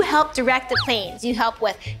 you help direct the planes. You help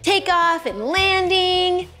with takeoff and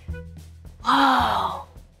landing. Whoa.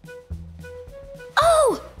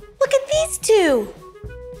 Oh, look at these two.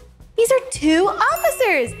 These are 2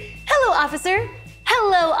 officers. Hello, officer.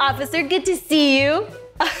 Hello, officer, good to see you.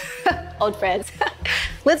 Old friends.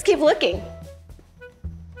 Let's keep looking.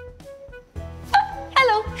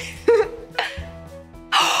 Hello.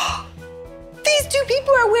 These 2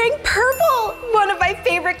 people are wearing purple, one of my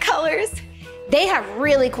favorite colors. They have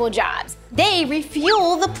really cool jobs. They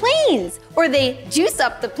refuel the planes, or they juice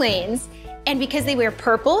up the planes. And because they wear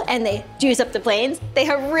purple and they juice up the planes, they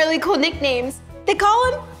have really cool nicknames. They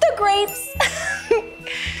call them the Grapes.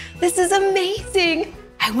 This is amazing.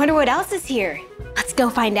 I wonder what else is here. Let's go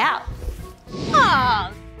find out.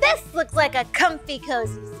 Oh, this looks like a comfy,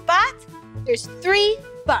 cozy spot. There's 3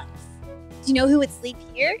 bunks. Do you know who would sleep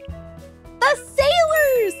here? The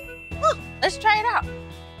sailors. Oh, let's try it out.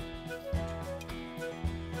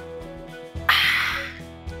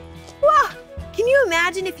 Wow, can you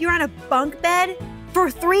imagine if you're on a bunk bed for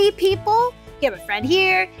 3 people? You have a friend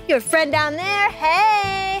here, you have a friend down there.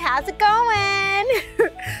 Hey, how's it going?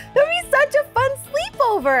 That'd be such a fun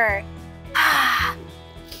sleepover.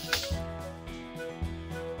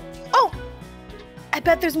 Oh, I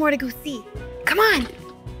bet there's more to go see. Come on.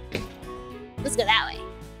 Let's go that way.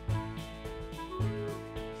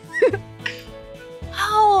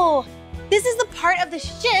 Oh, this is the part of the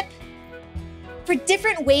ship for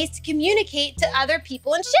different ways to communicate to other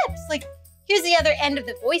people in ships. Like, here's the other end of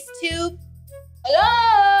the voice tube.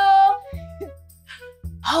 Hello?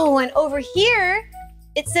 Oh, and over here,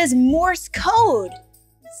 it says Morse code.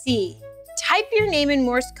 Let's see, type your name in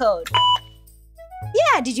Morse code.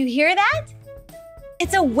 Yeah, did you hear that?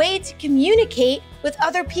 It's a way to communicate with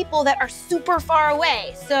other people that are super far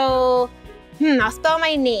away. So, I'll spell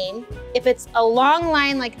my name. If it's a long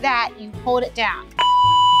line like that, you hold it down.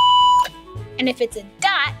 And if it's a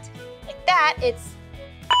dot, like that, it's...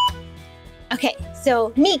 Okay,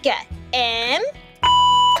 so Meekah, M,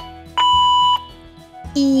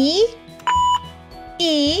 E,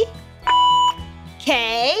 E,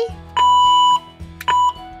 K,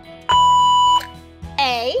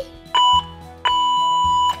 A,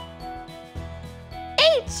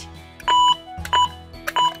 H.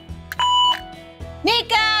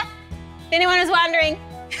 Meekah, if anyone is wondering.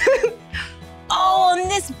 Oh,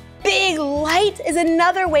 and this big light is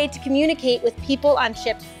another way to communicate with people on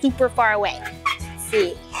ships super far away. Let's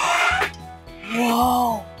see.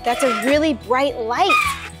 Whoa, that's a really bright light.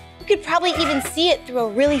 You could probably even see it through a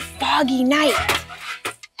really foggy night.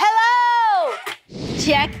 Hello!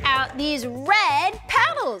 Check out these red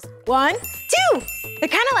paddles. 1, 2. They're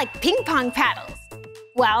kind of like ping pong paddles.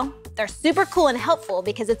 Well, they're super cool and helpful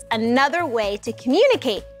because it's another way to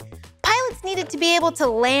communicate. Pilots needed to be able to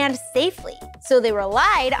land safely, so they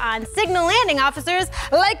relied on signal landing officers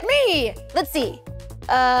like me. Let's see.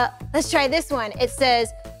 Let's try this one. It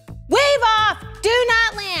says, wave off, do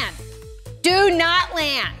not land. do not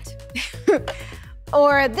land.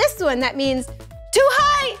 Or this one that means too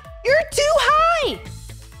high, you're too high.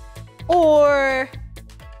 Or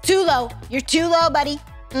too low, you're too low, buddy.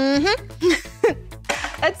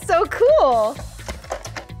 That's so cool.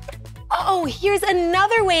 Oh, here's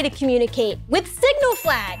another way to communicate with signal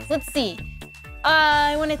flags. Let's see.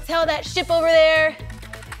 I want to tell that ship over there,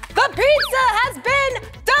 the pizza has been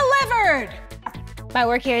delivered. My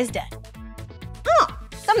work here is done. Oh,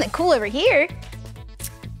 something cool over here.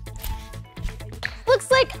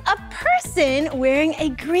 Looks like a person wearing a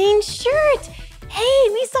green shirt. Hey,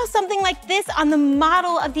 we saw something like this on the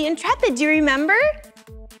model of the Intrepid, do you remember?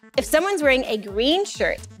 If someone's wearing a green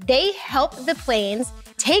shirt, they help the planes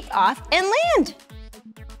take off and land.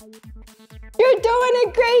 You're doing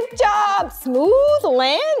a great job, smooth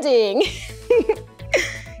landing.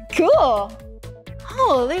 Cool.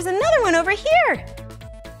 Oh, there's another one over here.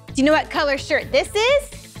 Do you know what color shirt this is?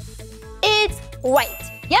 It's white.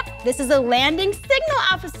 Yep, this is a landing signal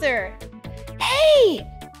officer. Hey,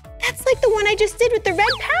 that's like the one I just did with the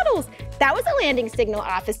red paddles. That was a landing signal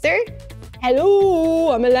officer.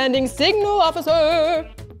 Hello, I'm a landing signal officer.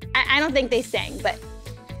 I don't think they sang, but.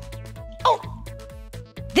 Oh,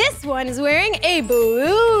 this one is wearing a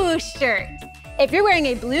blue shirt. If you're wearing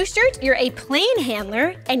a blue shirt, you're a plane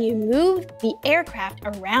handler and you move the aircraft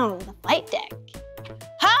around the flight deck.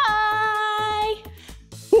 Hi!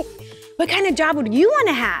 What kind of job would you want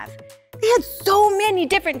to have? They had so many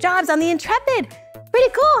different jobs on the Intrepid. Pretty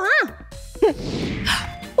cool, huh?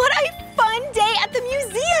 What a fun day at the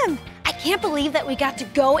museum! I can't believe that we got to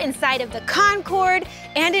go inside of the Concorde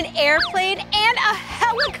and an airplane and a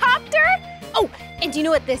helicopter. Oh, and do you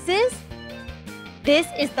know what this is? This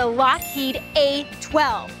is the Lockheed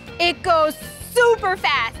A-12. It goes super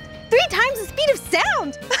fast, 3 times the speed of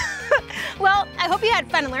sound. Well, I hope you had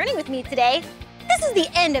fun learning with me today. This is the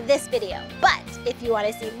end of this video, but if you want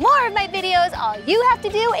to see more of my videos, all you have to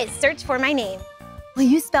do is search for my name. Will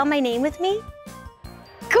you spell my name with me?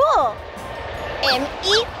 Cool.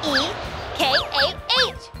 M-E-E-K-A-H.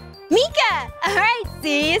 Meekah. All right,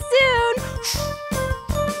 see you soon.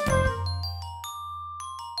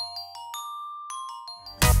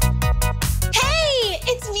 Hey,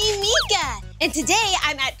 it's me, Meekah. And today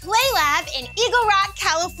I'm at PlayLab in Eagle Rock,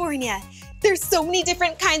 California. There's so many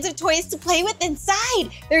different kinds of toys to play with inside.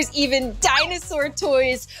 There's even dinosaur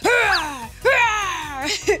toys. And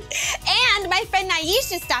my friend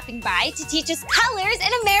Naish is stopping by to teach us colors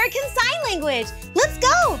and American Sign Language. Let's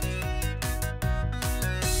go.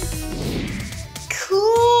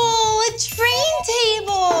 Cool, a train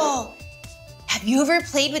table. Have you ever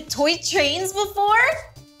played with toy trains before?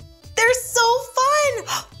 They're so fun.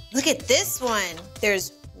 Look at this one.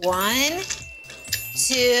 There's 1,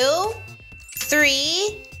 2,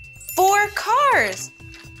 3, 4 cars.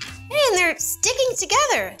 And they're sticking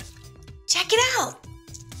together. Check it out.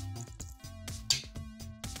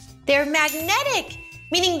 They're magnetic,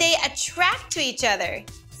 meaning they attract to each other.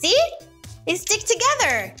 See? They stick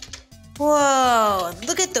together. Whoa,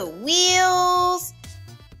 look at the wheels.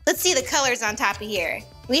 Let's see the colors on top of here.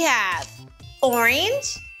 We have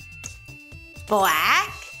orange,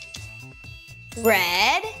 black,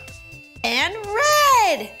 red, and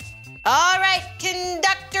red. All right,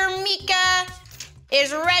 Conductor Meekah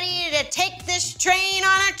is ready to take this train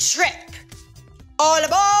on a trip. All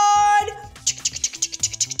aboard!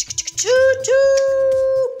 Choo-choo!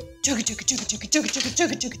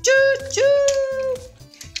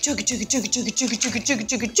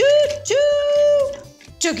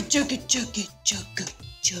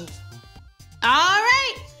 All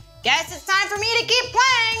right, guess it's time for me to keep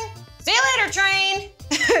playing. See you later, train.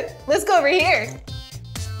 Let's go over here.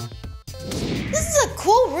 This is a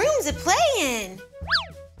cool room to play in.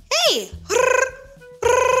 Hey.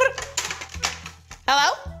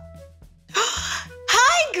 Hello?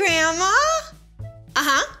 Hi, Grandma.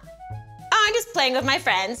 Uh-huh. Oh, I'm just playing with my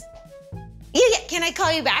friends. Yeah, can I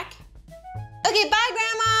call you back? Okay, bye,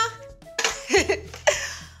 Grandma.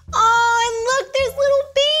 Oh, and look, there's little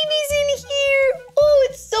babies in here. Oh,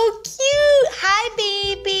 it's so cute. Hi,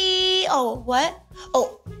 baby. Oh, what?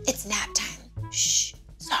 Oh, it's nap time. Shh,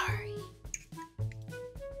 sorry.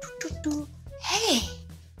 Hey,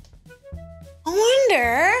 I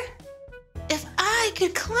wonder if I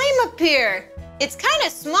could climb up here. It's kind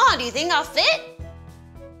of small. Do you think I'll fit?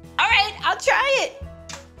 All right, I'll try it.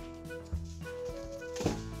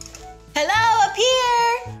 Hello, up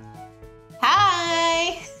here.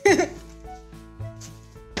 Hi.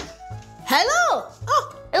 Hello.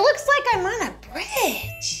 Oh, it looks like I'm on a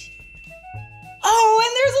bridge. Oh,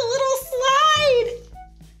 and there's a little slide.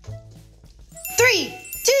 3,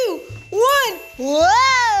 2, 1.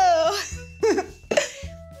 Whoa.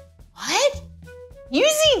 You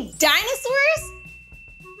see dinosaurs?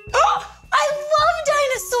 Oh, I love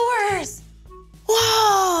dinosaurs!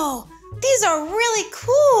 Whoa, these are really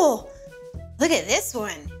cool. Look at this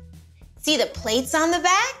one. See the plates on the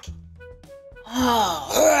back? Oh,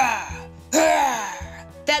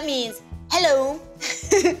 that means hello.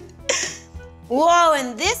 Whoa,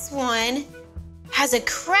 and this one has a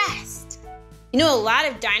crest. You know, a lot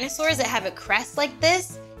of dinosaurs that have a crest like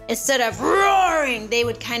this, instead of roaring, they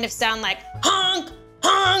would kind of sound like honk,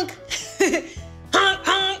 honk, honk,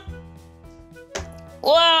 honk.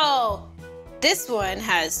 Whoa, this one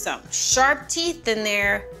has some sharp teeth in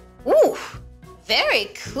there. Ooh, very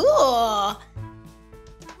cool.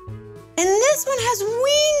 And this one has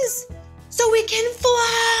wings, so we can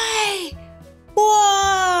fly.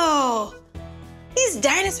 Whoa, these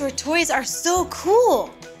dinosaur toys are so cool.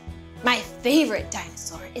 My favorite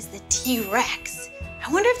dinosaur is the T-Rex.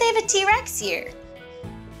 I wonder if they have a T-Rex here.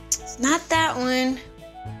 It's not that one.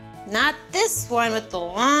 Not this one with the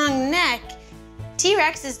long neck.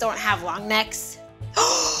 T-Rexes don't have long necks.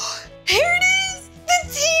 Oh, here it is! The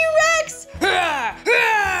T-Rex!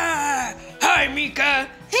 Hi, Meekah.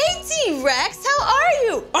 Hey, T-Rex, how are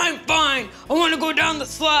you? I'm fine. I want to go down the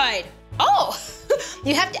slide. Oh,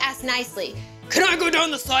 you have to ask nicely. Can I go down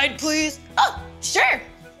the slide, please? Oh, sure.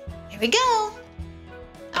 Here we go.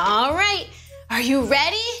 All right, are you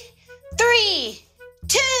ready? 3,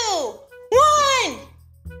 2, 1.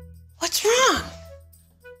 What's wrong?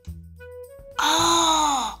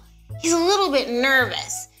 Oh, he's a little bit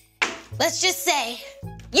nervous. Let's just say,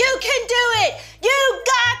 you can do it. You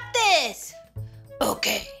got this.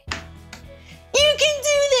 Okay. You can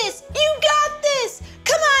do this. You got this.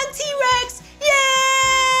 Come on, T-Rex.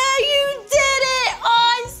 Yeah, you did it.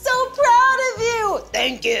 Oh, I'm so proud of you.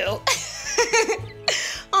 Thank you.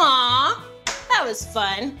 Aw, that was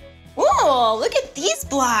fun. Whoa, look at these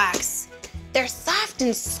blocks. They're soft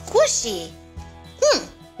and squishy.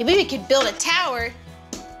 Maybe we could build a tower.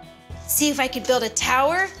 See if I could build a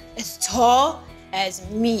tower as tall as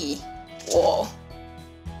me. Whoa.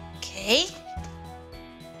 Okay.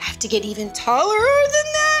 I have to get even taller than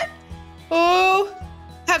that. Oh,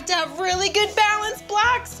 have to have really good balance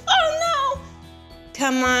blocks. Oh no.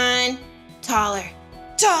 Come on, taller,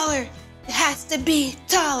 taller. It has to be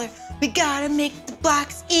taller. We gotta make the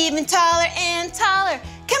blocks even taller and taller.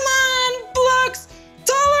 Come on, blocks,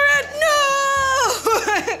 taller and no!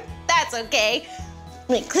 That's okay.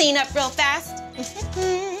 Let me clean up real fast.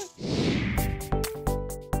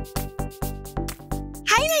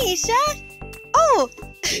 Hi, Naisha. Oh,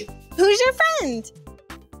 who's your friend?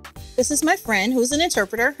 This is my friend who's an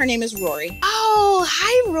interpreter. Her name is Rory. Oh,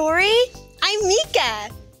 hi, Rory. I'm Meekah.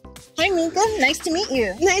 Hi, Meekah. Nice to meet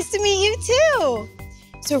you. Nice to meet you too.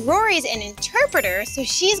 So Rory's an interpreter, so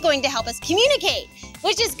she's going to help us communicate,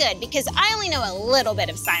 which is good because I only know a little bit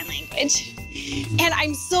of sign language. And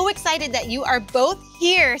I'm so excited that you are both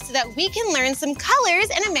here so that we can learn some colors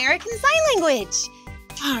in American Sign Language.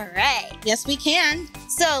 All right. Yes, we can.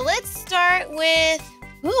 So let's start with,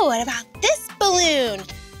 ooh, what about this balloon?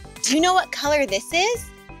 Do you know what color this is?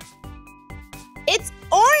 It's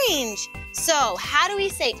orange. So how do we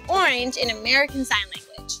say orange in American Sign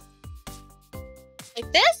Language?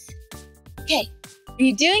 Like this? Okay, are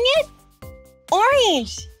you doing it?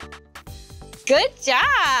 Orange. Good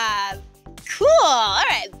job. Cool, all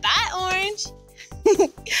right, bye, orange.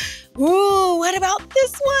 Ooh, what about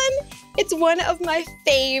this one? It's one of my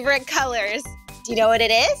favorite colors. Do you know what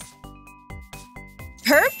it is?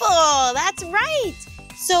 Purple, that's right.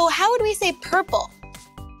 So how would we say purple?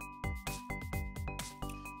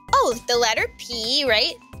 Oh, the letter P,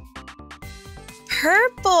 right?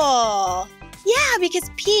 Purple. Yeah,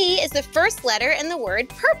 because P is the first letter in the word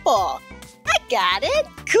purple. I got it.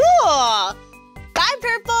 Cool. Bye,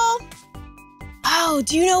 purple. Oh,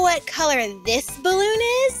 do you know what color this balloon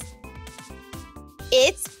is?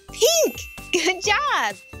 It's pink. Good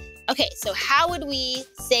job. Okay, so how would we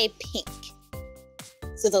say pink?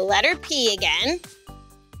 So the letter P again.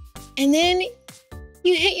 And then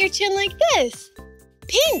you hit your chin like this.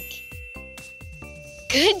 Pink.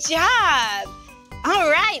 Good job. All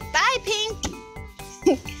right, bye, pink.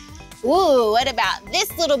 Ooh, what about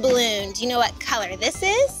this little balloon? Do you know what color this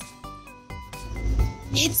is?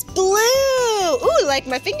 It's blue. Ooh, like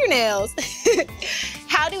my fingernails.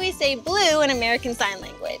 How do we say blue in American Sign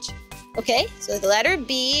Language? Okay, so the letter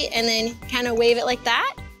B and then kind of wave it like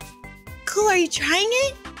that. Cool, are you trying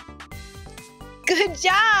it? Good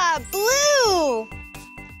job, blue.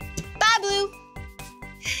 Bye, blue.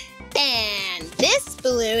 And this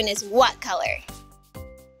balloon is what color?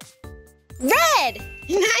 Red.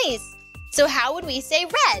 Nice. So how would we say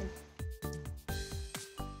red?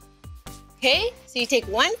 Okay, so you take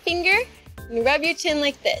one finger and you rub your chin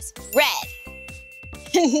like this. Red.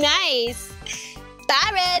 Nice. Bye,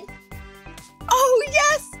 red. Oh,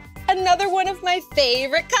 yes, another one of my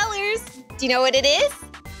favorite colors. Do you know what it is?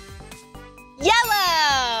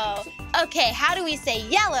 Yellow. Okay, how do we say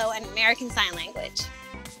yellow in American Sign Language?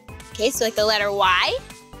 Okay, so like the letter Y,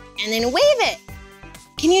 and then wave it.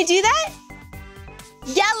 Can you do that?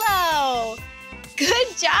 Yellow.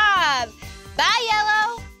 Good job. Bye,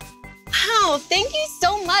 yellow. Wow, thank you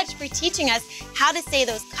so much for teaching us how to say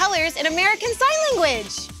those colors in American Sign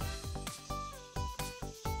Language.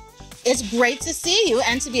 It's great to see you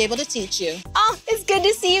and to be able to teach you. Oh, it's good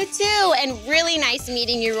to see you too, and really nice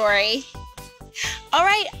meeting you, Rory. All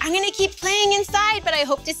right, I'm gonna keep playing inside, but I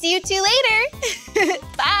hope to see you two later.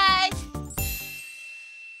 Bye.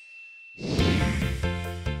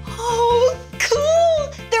 Oh,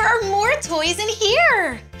 cool! There are more toys in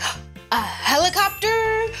here. A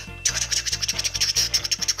helicopter.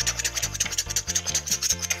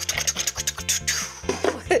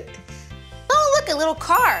 Oh, look, a little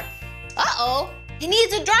car. Uh-oh, it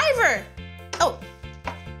needs a driver. Oh,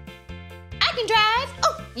 I can drive.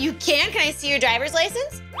 Oh, you can? Can I see your driver's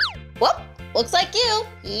license? Whoop, looks like you.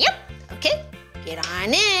 Yep, okay, get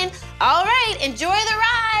on in. All right, enjoy the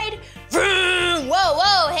ride. Vroom. Whoa,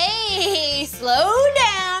 whoa, hey, slow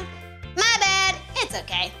down. My bad, it's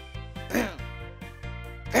okay. Vroom.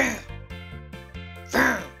 Vroom.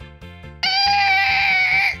 Vroom.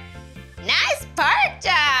 Nice park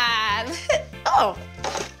job. Oh,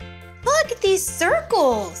 look at these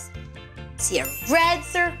circles. See a red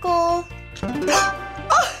circle.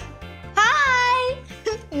 Oh, hi.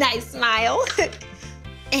 Nice smile.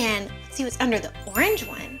 And let's see what's under the orange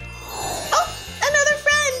one. Oh, another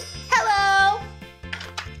friend. Hello.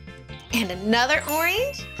 And another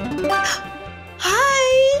orange.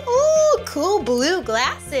 Hi. Oh, cool blue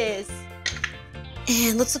glasses.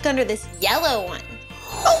 And let's look under this yellow one.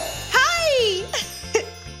 Oh, hi.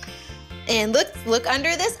 And look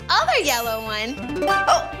under this other yellow one.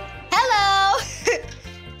 Oh, hello.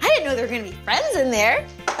 I didn't know there were gonna be friends in there.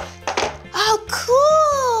 Oh,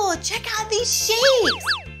 cool. Check out these shapes.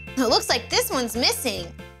 It looks like this one's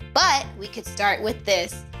missing, but we could start with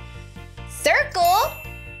this circle.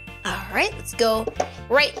 All right, let's go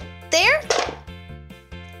right there.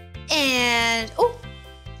 And, oh,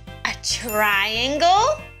 a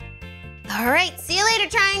triangle. All right, see you later,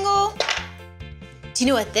 triangle. Do you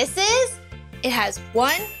know what this is? It has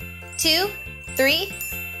 1, 2, 3,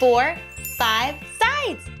 4, 5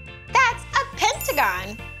 sides. That's a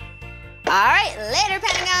pentagon. All right, later,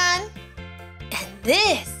 Pentagon. And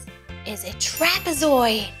this is a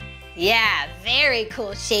trapezoid. Yeah, very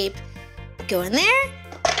cool shape. Go in there.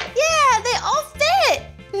 Yeah, they all fit.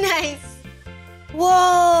 Nice.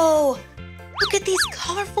 Whoa, look at these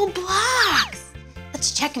colorful blocks.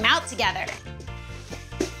 Let's check them out together.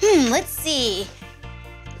 Let's see.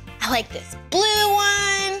 I like this blue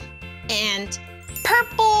one and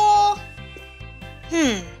purple.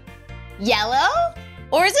 Yellow?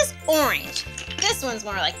 Or is this orange? This one's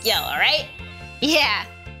more like yellow, right? Yeah,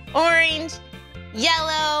 orange,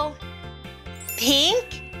 yellow,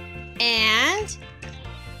 pink, and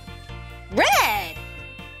red.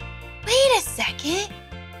 Wait a second.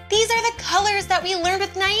 These are the colors that we learned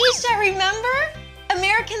with Naisha, remember?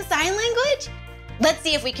 American Sign Language? Let's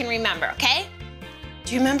see if we can remember, okay?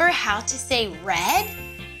 Do you remember how to say red?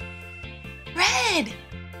 Red.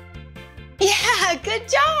 Yeah, good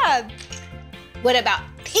job. What about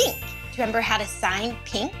pink? Do you remember how to sign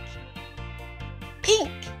pink?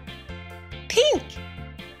 Pink. Pink.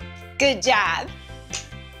 Good job.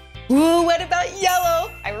 Ooh, what about yellow?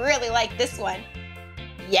 I really like this one.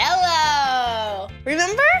 Yellow.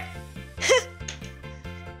 Remember?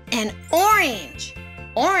 And orange.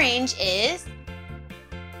 Orange is,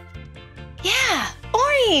 yeah,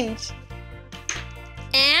 orange.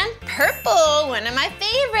 And purple, one of my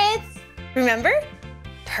favorites. Remember?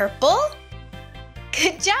 Purple?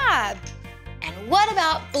 Good job. And what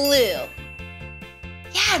about blue?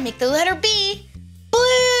 Yeah, make the letter B.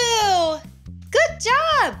 Blue. Good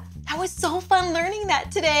job. That was so fun learning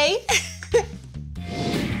that today.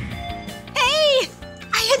 Hey,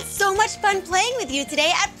 I had so much fun playing with you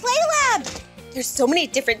today at PlayLab. There's so many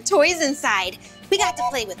different toys inside. We got to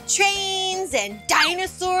play with trains and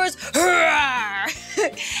dinosaurs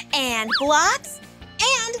and blocks.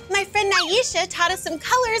 And my friend Naisha taught us some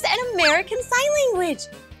colors and American Sign Language.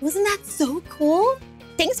 Wasn't that so cool?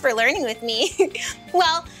 Thanks for learning with me.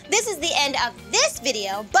 Well, this is the end of this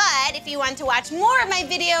video, but if you want to watch more of my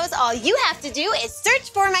videos, all you have to do is search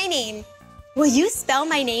for my name. Will you spell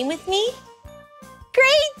my name with me?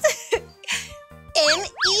 Great!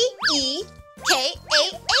 M-E-E-K-A-H.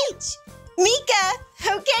 Meekah.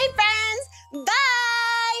 Okay, friends.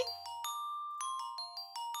 Bye.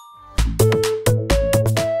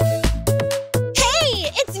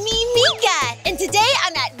 Hey, it's me, Meekah. And today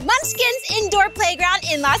I'm at Munchkin's Indoor Playground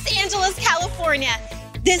in Los Angeles, California.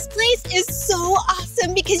 This place is so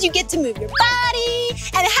awesome because you get to move your body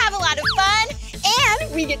and have a lot of fun.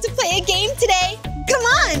 And we get to play a game today. Come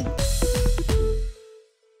on.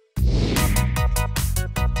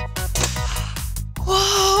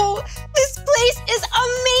 Whoa, this place is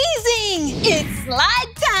amazing. It's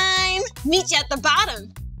slide time. Meet you at the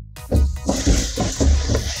bottom.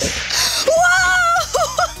 Whoa,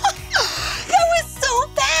 that was so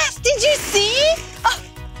fast. Did you see? Oh,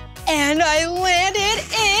 and I landed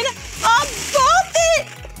in a ball pit.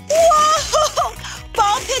 Whoa,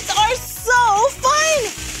 ball pits are so fun.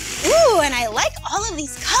 Ooh, and I like all of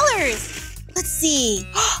these colors. Let's see.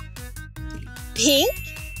 Pink.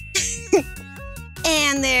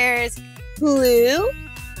 And there's blue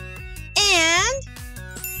and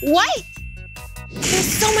white. There's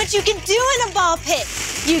so much you can do in a ball pit.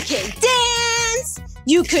 You can dance.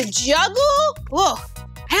 You could juggle. Whoa,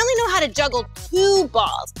 I only know how to juggle 2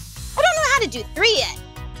 balls. I don't know how to do 3 yet.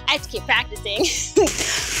 I have to keep practicing.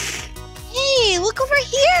 Hey, look over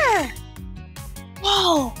here.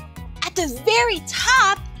 Whoa, at the very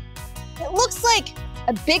top, it looks like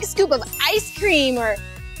a big scoop of ice cream or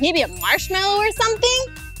maybe a marshmallow or something.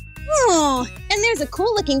 Oh, and there's a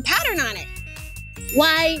cool looking pattern on it.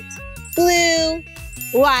 White, blue,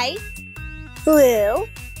 white, blue,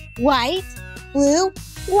 white, blue,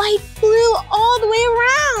 white, blue, all the way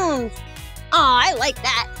around. Oh, I like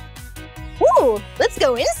that. Ooh, let's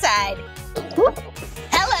go inside. Ooh,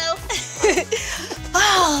 hello.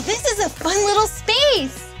 Oh, this is a fun little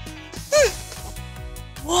space.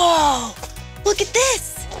 Whoa, look at this.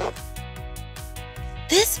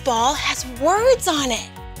 This ball has words on it.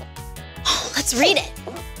 Oh, let's read it.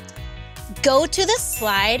 Go to the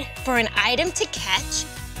slide for an item to catch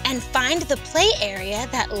and find the play area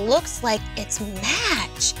that looks like its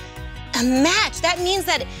match. A match, that means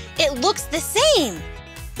that it looks the same.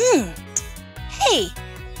 Hey,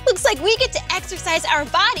 looks like we get to exercise our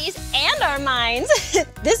bodies and our minds.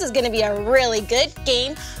 This is gonna be a really good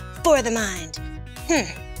game for the mind.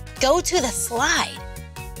 Go to the slide.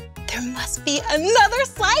 There must be another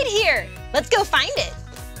slide here. Let's go find it.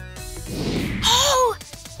 Oh,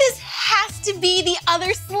 this has to be the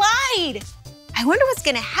other slide. I wonder what's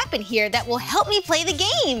gonna happen here that will help me play the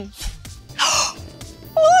game.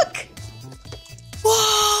 Look!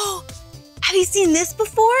 Whoa! Have you seen this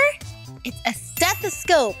before? It's a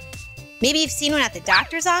stethoscope. Maybe you've seen one at the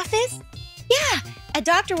doctor's office? Yeah, a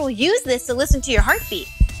doctor will use this to listen to your heartbeat.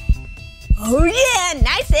 Oh yeah,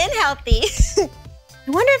 nice and healthy. I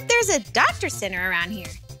wonder if there's a doctor center around here.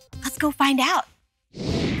 Let's go find out.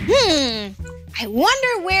 I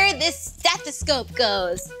wonder where this stethoscope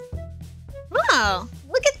goes. Oh,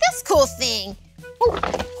 look at this cool thing. Ooh.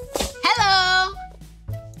 Hello.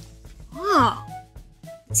 Oh,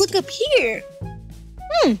 let's look up here.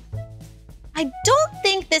 I don't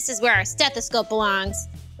think this is where our stethoscope belongs.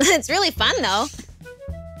 It's really fun though.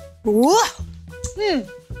 Whoa.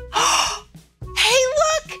 Hey,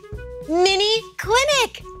 look! Mini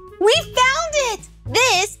clinic! We found it!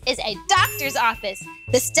 This is a doctor's office.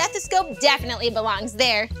 The stethoscope definitely belongs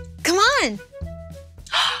there. Come on.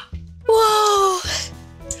 Whoa.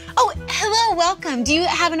 Oh, hello, welcome. Do you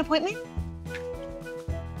have an appointment?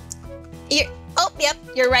 Yep,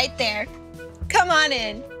 you're right there. Come on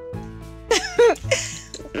in.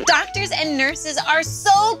 Doctors and nurses are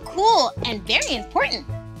so cool and very important.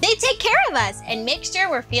 They take care of us and make sure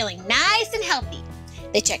we're feeling nice and healthy.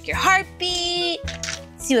 They check your heartbeat,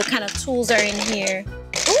 see what kind of tools are in here.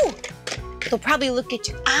 Ooh, they'll probably look at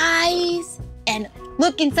your eyes and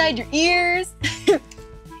look inside your ears.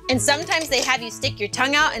 And sometimes they have you stick your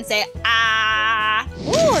tongue out and say, ah.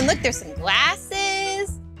 Ooh, and look, there's some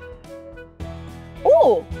glasses.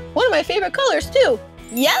 Ooh, one of my favorite colors too,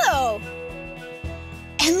 yellow.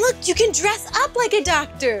 And look, you can dress up like a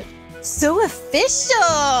doctor. So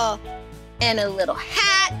official. And a little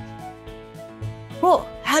hat. Whoa,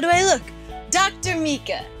 how do I look? Dr.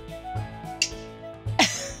 Meekah.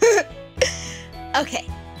 Okay,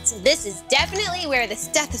 so this is definitely where the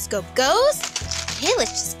stethoscope goes. Okay,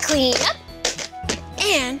 let's just clean up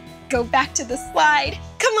and go back to the slide.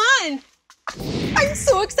 Come on. I'm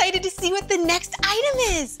so excited to see what the next item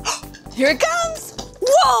is. Here it comes.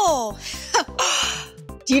 Whoa.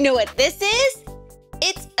 Do you know what this is?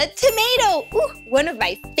 It's a tomato. Ooh, one of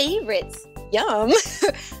my favorites. Yum.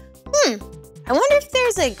 I wonder if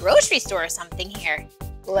there's a grocery store or something here.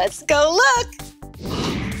 Let's go look.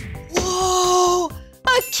 Oh,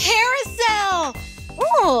 a carousel.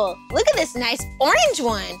 Oh, look at this nice orange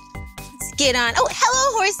one. Let's get on. Oh,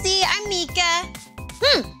 hello, horsey. I'm Meekah.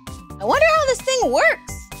 I wonder how this thing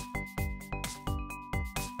works.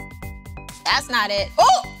 That's not it.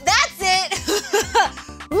 Oh, that's it.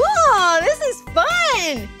 Whoa, this is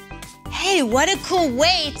fun. Hey, what a cool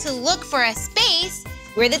way to look for a space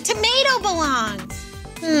where the tomato belongs.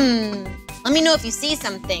 Let me know if you see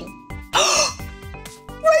something.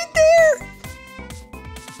 Right there.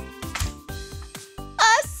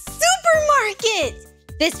 A supermarket.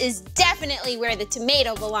 This is definitely where the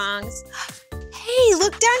tomato belongs. Hey,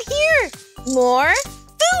 look down here. More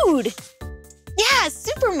food. Yeah, a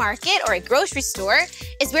supermarket or a grocery store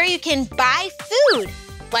is where you can buy food,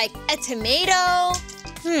 like a tomato.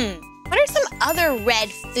 What are some other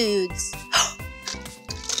red foods?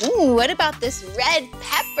 Ooh, what about this red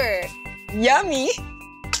pepper? Yummy.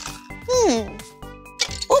 Oh,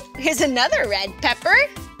 here's another red pepper.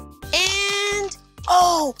 And,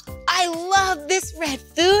 oh, I love this red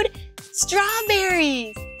food,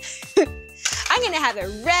 strawberries. I'm gonna have a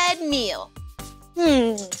red meal.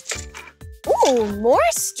 Ooh, more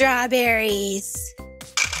strawberries.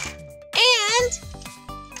 And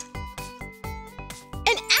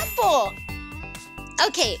an apple.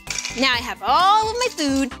 Okay, now I have all of my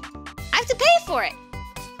food. I have to pay for it.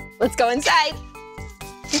 Let's go inside.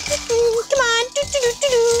 Come on.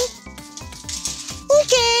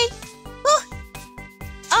 Okay. Oh.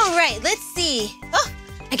 All right, let's see. Oh,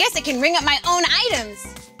 I guess I can ring up my own items.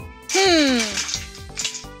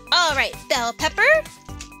 All right, bell pepper.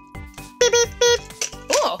 Beep, beep, beep.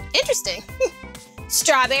 Oh, interesting.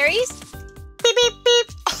 Strawberries. Beep, beep,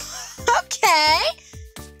 beep. Okay.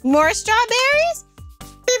 More strawberries.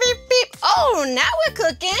 Beep, beep, beep. Oh, now we're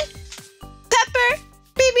cooking. Pepper.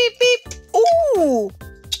 Beep, beep, beep. Ooh.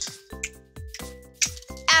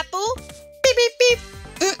 Apple. Beep, beep, beep.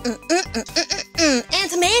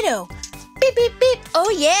 And tomato. Beep, beep, beep.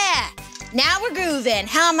 Oh, yeah. Now we're grooving.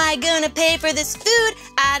 How am I gonna pay for this food?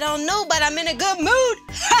 I don't know, but I'm in a good mood.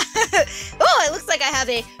 Oh, it looks like I have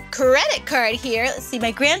a credit card here. Let's see,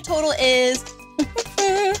 my grand total is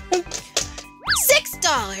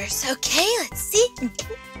 $6. Okay, let's see.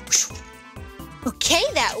 Okay,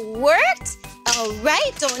 that worked. All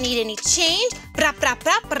right, don't need any change. I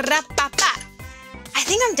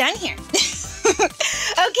think I'm done here.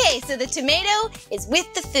 Okay, so the tomato is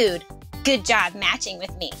with the food. Good job matching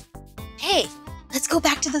with me. Hey, let's go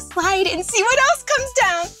back to the slide and see what else comes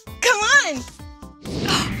down. Come on.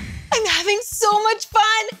 I'm having so much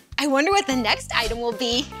fun. I wonder what the next item will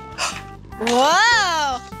be.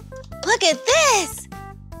 Whoa, look at this.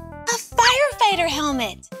 A firefighter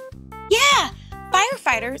helmet. Yeah,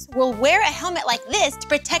 firefighters will wear a helmet like this to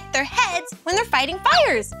protect their heads when they're fighting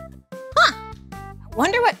fires. I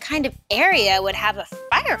wonder what kind of area would have a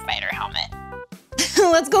firefighter helmet.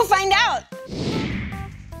 Let's go find out.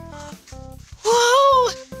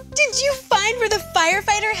 Whoa! Did you find where the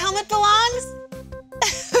firefighter helmet belongs?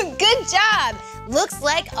 Good job! Looks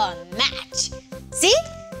like a match. See?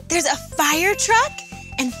 There's a fire truck,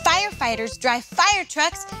 and firefighters drive fire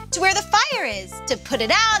trucks to where the fire is to put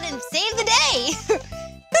it out and save the day.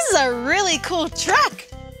 This is a really cool truck.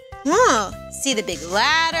 Oh, see the big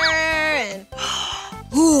ladder and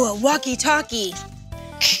ooh, a walkie-talkie.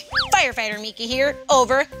 Firefighter Meekah here,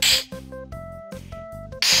 over.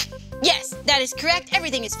 Yes, that is correct.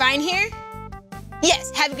 Everything is fine here. Yes,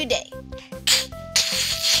 have a good day.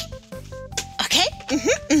 Okay,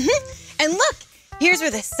 And look, here's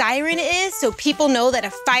where the siren is so people know that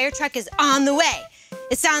a fire truck is on the way.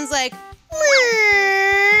 It sounds like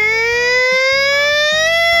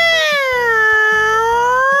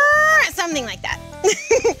something like that.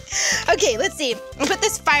 Okay, let's see. I'll put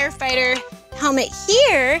this firefighter helmet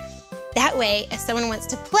here. That way, if someone wants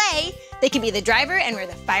to play, they can be the driver and wear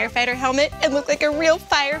the firefighter helmet and look like a real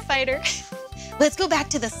firefighter. Let's go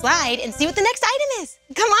back to the slide and see what the next item is.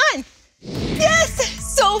 Come on. Yes,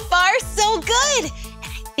 so far, so good. And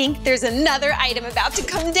I think there's another item about to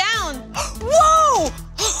come down. Whoa,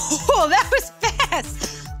 oh, that was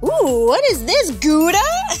fast. Ooh, what is this, Gouda?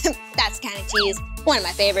 That's kind of cheese, one of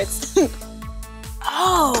my favorites.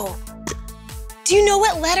 Oh, do you know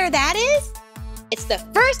what letter that is? It's the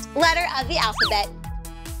first letter of the alphabet.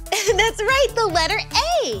 That's right, the letter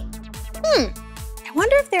A. I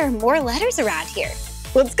wonder if there are more letters around here.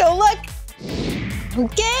 Let's go look.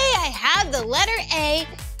 Okay, I have the letter A.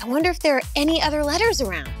 I wonder if there are any other letters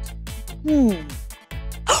around.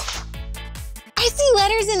 I see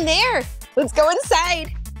letters in there. Let's go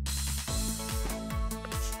inside.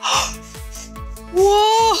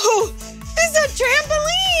 Whoa, this is a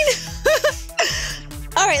trampoline.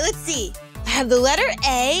 All right, let's see. I have the letter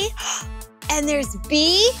A, and there's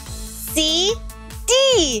B, C,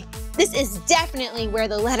 D. This is definitely where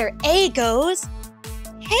the letter A goes.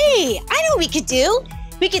 Hey, I know what we could do.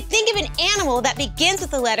 We could think of an animal that begins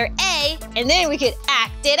with the letter A, and then we could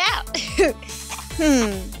act it out.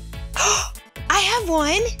 I have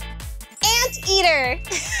one. Anteater.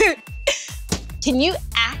 Can you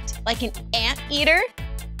act like an anteater?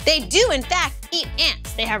 They do, in fact, eat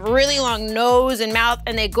ants. They have a really long nose and mouth,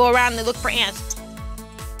 and they go around and they look for ants.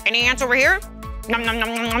 Any ants over here? Nom, nom,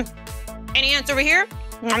 nom, nom, nom. Any ants over here?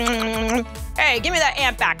 Nom, nom, nom, nom. Hey, give me that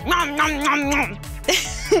ant back. Nom, nom, nom, nom.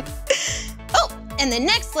 Oh, and the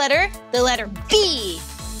next letter, the letter B.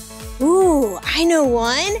 Ooh, I know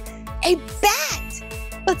one. A bat.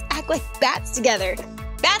 Let's act like bats together.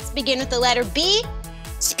 Bats begin with the letter B.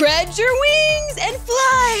 Spread your wings and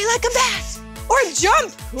fly like a bat. Or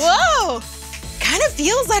jump. Whoa. Kind of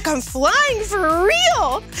feels like I'm flying for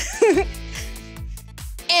real.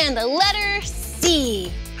 And the letter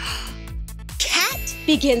C. Cat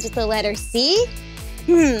begins with the letter C.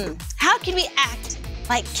 How can we act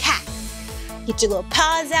like cat? Get your little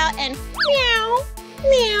paws out and meow,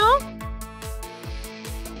 meow,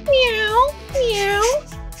 meow, meow,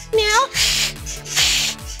 meow.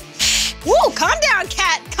 Whoa, calm down,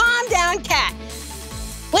 cat. Calm down, cat.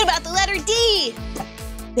 What about the letter D?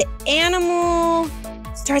 The animal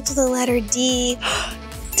starts with the letter D.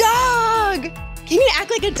 Dog. Can you act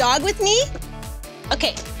like a dog with me?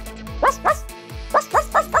 Okay.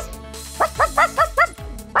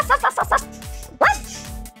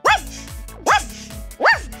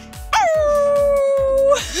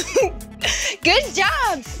 Good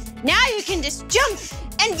job. Now you can just jump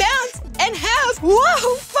and bounce and have,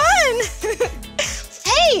 whoa, fun.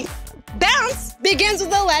 Hey, bounce begins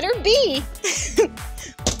with the letter B.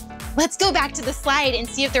 Let's go back to the slide and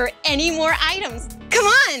see if there are any more items. Come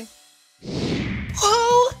on.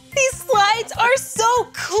 Whoa, these slides are so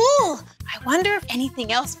cool. I wonder if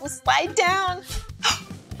anything else will slide down.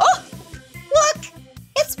 Oh, look,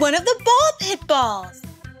 it's one of the ball pit balls.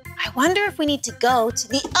 I wonder if we need to go to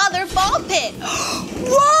the other ball pit.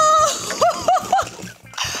 Whoa!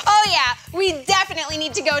 Oh yeah, we definitely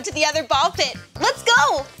need to go to the other ball pit. Let's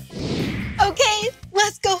go. Okay,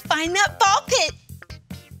 let's go find that ball pit.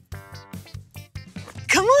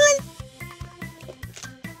 Come on.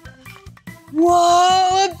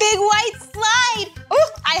 Whoa, a big white slide.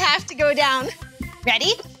 Oh, I have to go down.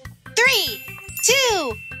 Ready? 3,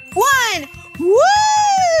 2, 1. Woo!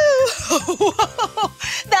 Whoa,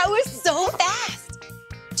 that was so fast.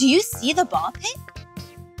 Do you see the ball pit?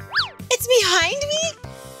 It's behind me.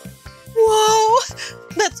 Whoa,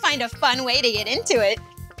 let's find a fun way to get into it.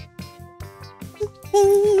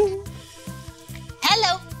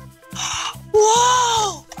 Hello.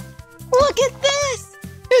 Whoa, look at this.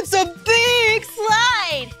 It's a big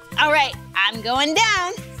slide. All right, I'm going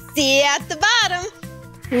down. See you at the bottom.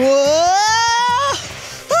 Whoa.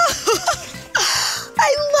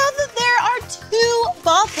 I love that there are 2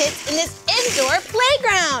 ball pits in this indoor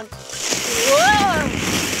playground. Whoa.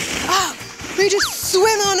 Oh, we just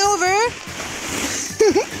swim on over.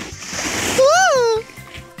 Whoa,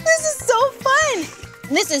 this is so fun.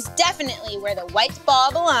 This is definitely where the white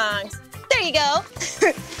ball belongs. There you go.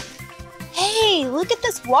 Hey, look at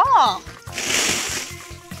this wall.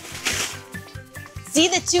 See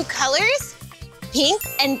the 2 colors? Pink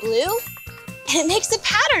and blue? And it makes a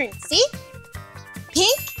pattern, see?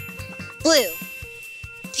 Pink, blue.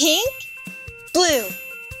 Pink, blue.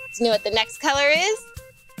 Do you know what the next color is?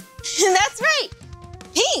 That's right,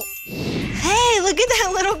 pink. Hey, look at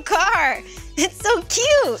that little car. It's so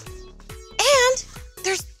cute. And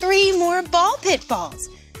there's 3 more ball pit balls.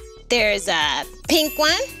 There's a pink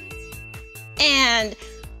one, and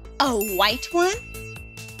a white one,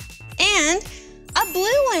 and a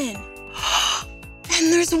blue one.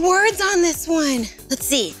 And there's words on this one. Let's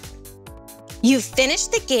see. You've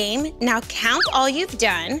finished the game, now count all you've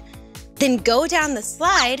done, then go down the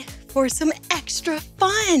slide for some extra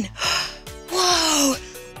fun. Whoa,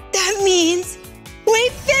 that means we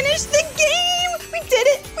finished the game. We did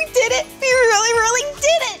it, we did it. We really, really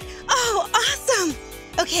did it. Oh, awesome.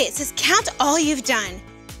 Okay, it says count all you've done.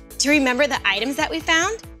 Do you remember the items that we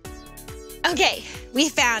found? Okay, we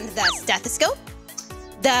found the stethoscope,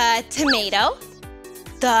 the tomato,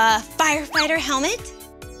 the firefighter helmet,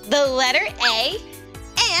 the letter A,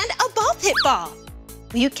 and a ball pit ball.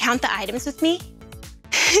 Will you count the items with me?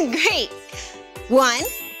 Great. 1,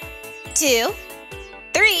 2,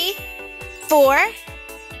 3, 4,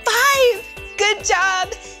 5. Good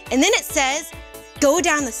job. And then it says, go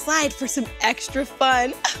down the slide for some extra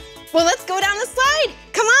fun. Well, let's go down the slide.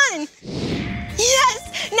 Come on.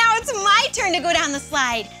 Yes, Now it's my turn to go down the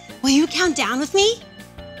slide. Will you count down with me?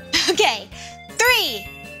 Okay, 3,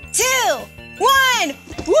 2, 1.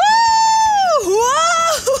 Woo!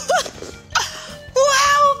 Whoa!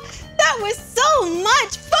 Wow, that was so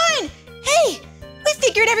much fun. Hey, we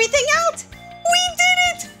figured everything out. We did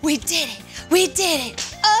it. We did it. We did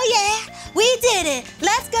it. Oh yeah, we did it.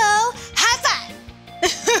 Let's go. High five.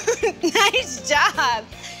 Nice job.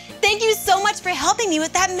 Thank you so much for helping me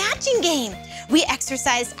with that matching game. We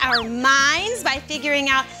exercised our minds by figuring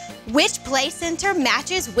out which play center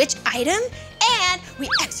matches which item, and we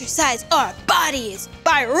exercised our bodies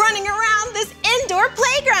by running around this indoor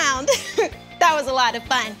playground. That was a lot of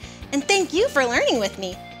fun, and thank you for learning with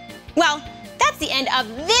me. Well, that's the end of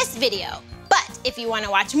this video, but if you want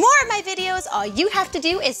to watch more of my videos, all you have to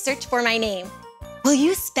do is search for my name. Will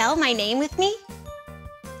you spell my name with me?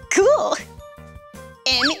 Cool.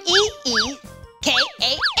 M-E-E-K-A-H.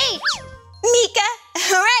 Meekah.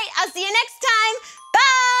 All right, I'll see you next time.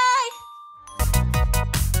 Bye.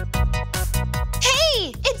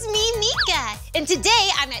 Hey, it's me, Meekah. And today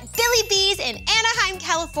I'm at Billy Beez in Anaheim,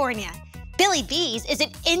 California. Billy Beez is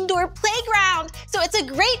an indoor playground, so it's a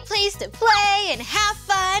great place to play and have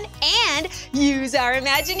fun and use our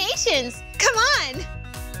imaginations. Come on.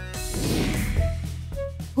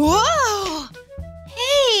 Whoa.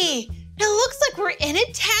 Hey. It looks like we're in a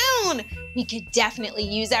town. We could definitely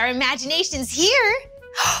use our imaginations here.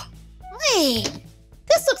 Wait,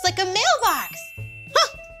 this looks like a mailbox.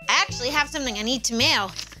 Huh, I actually have something I need to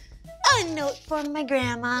mail. A note from my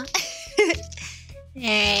grandma.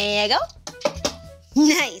 There you go.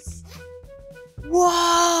 Nice.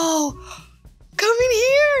 Whoa, come in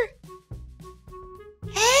here.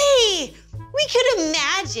 Hey, we could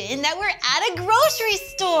imagine that we're at a grocery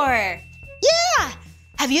store. Yeah.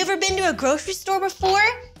 Have you ever been to a grocery store before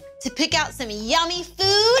to pick out some yummy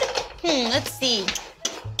food? Let's see.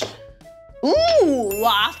 Ooh,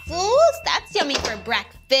 waffles. That's yummy for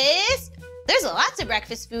breakfast. There's lots of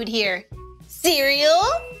breakfast food here. Cereal.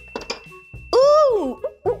 Ooh,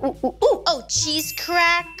 oh, cheese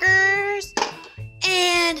crackers.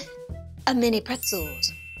 And a mini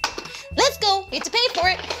pretzels. Let's go, we have to pay for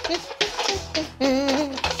it.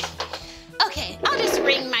 Okay, I'll just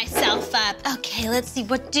ring myself up. Okay, let's see,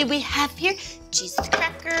 what do we have here? Cheese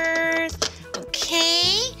crackers,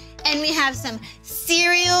 okay. And we have some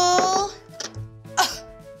cereal. Oh,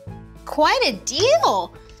 quite a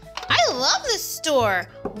deal. I love this store.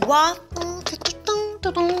 Waffle,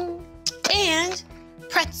 and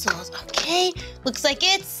pretzels, okay. Looks like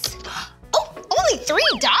it's, oh, only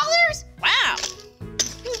 $3? Wow.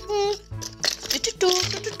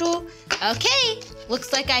 Okay,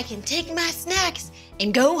 looks like I can take my snacks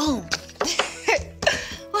and go home.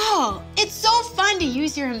 Oh, it's so fun to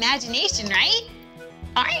use your imagination, right?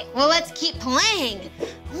 All right, well, let's keep playing.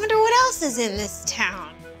 I wonder what else is in this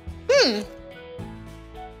town.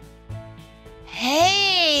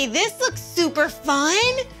 Hey, this looks super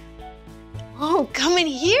fun. Oh, come in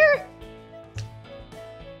here.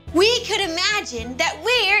 We could imagine that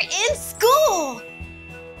we're in school.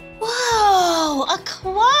 Whoa, a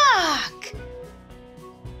clock.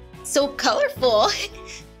 So colorful.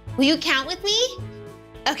 Will you count with me?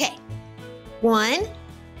 Okay. 1,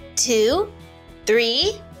 2,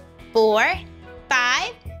 3, 4,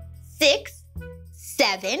 5, 6,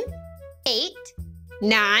 7, 8,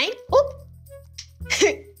 9,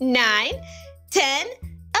 9, 10,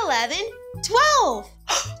 11, 12.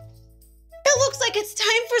 It looks like it's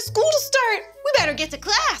time for school to start. We better get to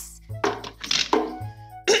class.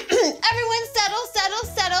 Everyone settle, settle,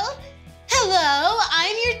 settle. Hello,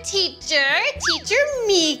 I'm your teacher, Teacher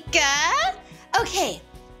Meekah. Okay,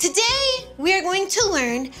 today we are going to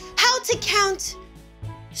learn how to count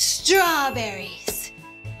strawberries.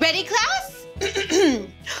 Ready, class?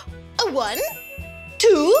 1,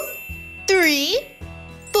 2, 3,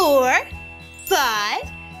 4,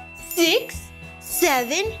 5, 6,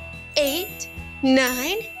 7, 8,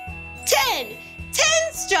 9, 10.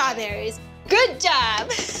 10 strawberries. Good job.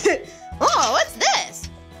 Oh, what's this?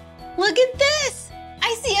 Look at this.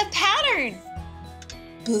 I see a pattern.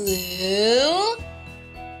 Blue,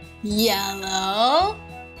 yellow,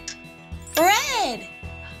 red.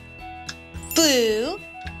 Blue,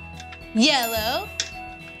 yellow,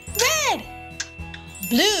 red.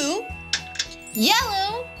 Blue,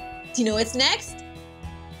 yellow. Do you know what's next?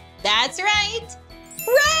 That's right.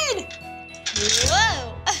 Red.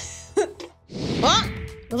 Whoa. Well,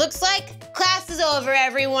 looks like class is over,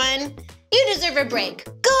 everyone. You deserve a break.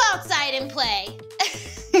 Go outside and play.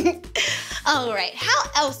 All right, how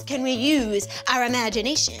else can we use our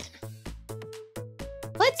imagination?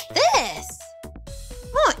 What's this?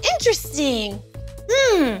 Oh, interesting.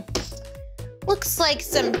 Looks like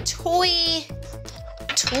some toy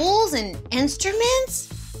tools and instruments.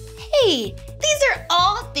 Hey, these are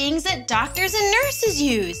all things that doctors and nurses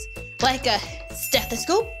use, like a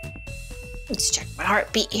stethoscope. Let's check my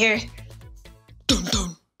heartbeat here. Dun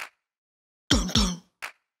dun, dun dun,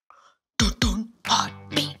 dun dun,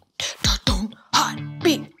 heartbeat, dun dun,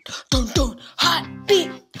 heartbeat, dun dun,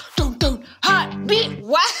 heartbeat, dun dun, heartbeat.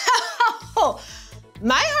 Wow,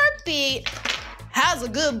 my heartbeat has a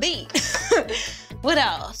good beat. What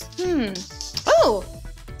else? Oh,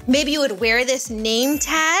 maybe you would wear this name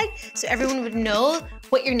tag so everyone would know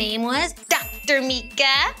what your name was. Dr.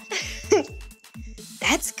 Meekah.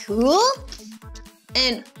 That's cool.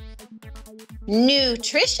 And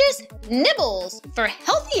nutritious nibbles for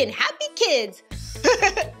healthy and happy kids.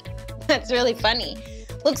 That's really funny.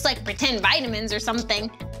 Looks like pretend vitamins or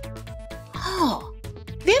something. Oh,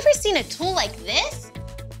 have you ever seen a tool like this?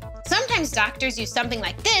 Sometimes doctors use something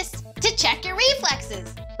like this to check your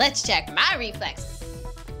reflexes. Let's check my reflexes.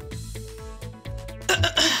 All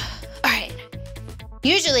right.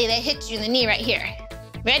 Usually they hit you in the knee right here.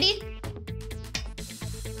 Ready?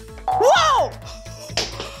 Whoa!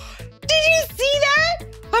 Did you see that?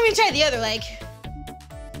 Let me try the other leg.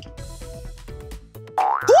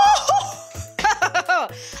 Whoa!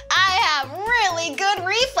 I have really good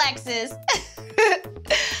reflexes.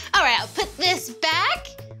 All right, I'll put this back.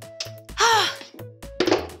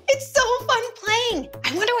 It's so fun playing.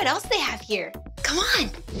 I wonder what else they have here. Come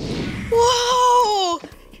on. Whoa!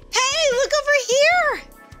 Hey, look over here.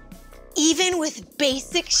 Even with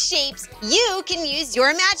basic shapes, you can use your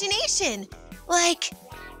imagination. Like,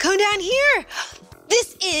 come down here.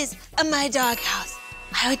 This is my dog house.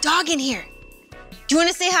 I have a dog in here. Do you want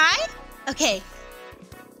to say hi? Okay.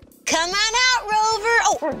 Come on out, Rover.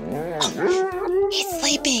 Oh, he's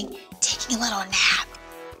sleeping, taking a little nap.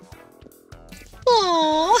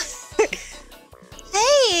 Aww.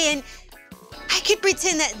 Hey, and I could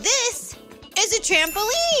pretend that this is a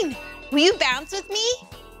trampoline. Will you bounce with me?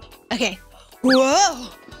 Okay. Whoa.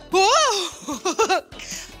 Whoa.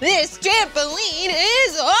 This trampoline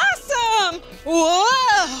is awesome.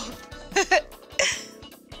 Whoa.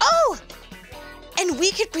 Oh, and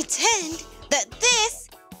we could pretend that this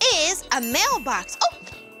is a mailbox. Oh,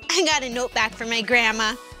 I got a note back from my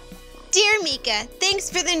grandma. Dear Meekah, thanks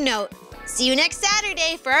for the note. See you next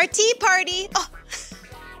Saturday for our tea party. Oh,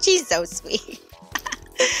 she's so sweet.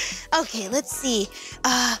 Okay, let's see.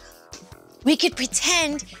 We could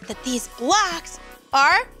pretend that these blocks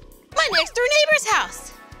are my next door neighbor's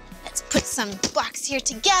house. Let's put some blocks here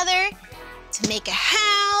together to make a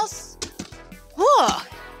house. Whoa,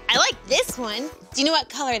 I like this one. Do you know what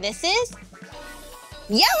color this is?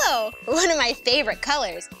 Yellow, one of my favorite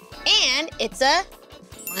colors. And it's a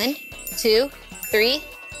 1, 2, 3,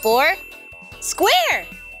 4 square.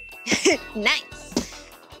 Nice.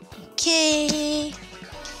 Okay.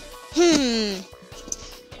 I'm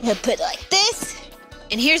gonna put it like this.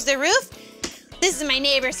 And here's the roof. This is my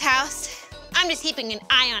neighbor's house. I'm just keeping an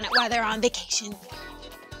eye on it while they're on vacation.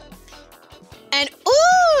 And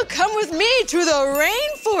ooh, come with me to the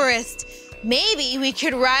rainforest. Maybe we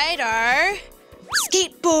could ride our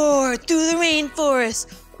skateboard through the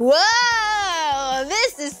rainforest. Whoa,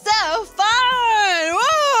 this is so fun.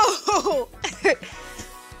 Whoa.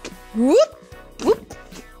 Whoop, whoop.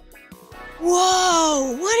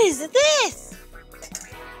 Whoa, what is this?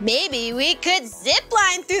 Maybe we could zip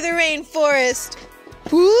line through the rainforest.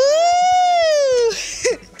 Woo!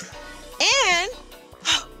 And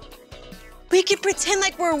we could pretend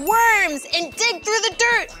like we're worms and dig through the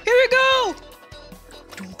dirt. Here we go.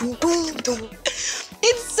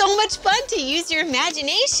 It's so much fun to use your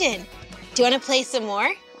imagination. Do you want to play some more?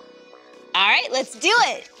 All right, let's do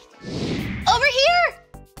it. Over here.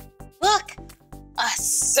 Look, a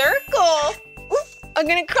circle. Ooh, I'm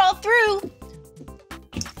gonna crawl through.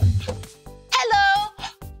 Hello.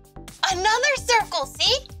 Another circle,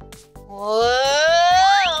 see?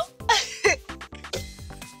 Whoa.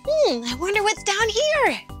 I wonder what's down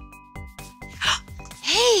here.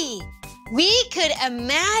 Hey, we could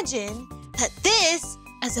imagine that this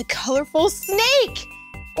is a colorful snake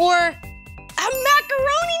or a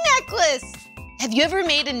macaroni necklace. Have you ever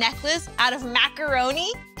made a necklace out of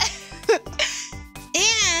macaroni?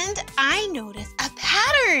 And I noticed a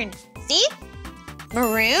pattern. See?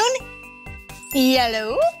 Maroon,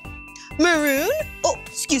 yellow, maroon, oh,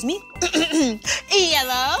 excuse me,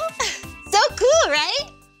 yellow. So cool, right?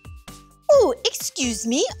 Oh, excuse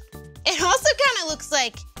me. It also kind of looks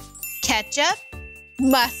like ketchup,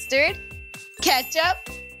 mustard, ketchup,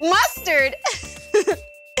 mustard.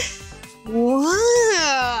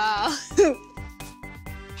 Wow.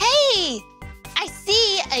 Hey, I see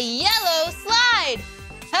a yellow slide.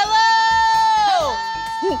 Hello!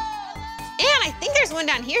 And I think there's one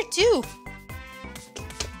down here too.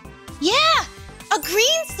 Yeah, a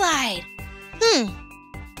green slide.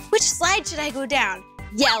 Which slide should I go down?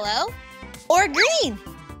 Yellow or green?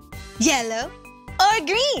 Yellow or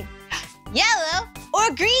green? Yellow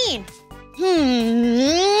or green?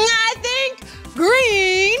 I think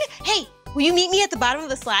green. Hey, will you meet me at the bottom of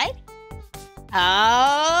the slide?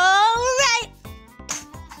 All right.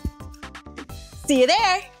 See you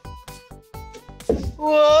there.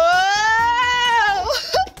 Whoa!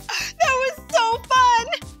 That was so fun.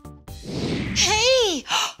 Hey,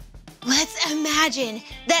 let's imagine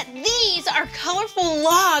that these are colorful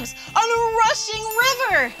logs on a rushing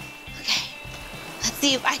river. Okay, let's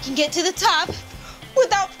see if I can get to the top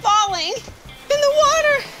without falling in the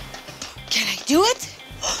water. Can I do it?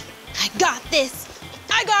 I got this.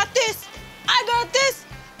 I got this. I got this.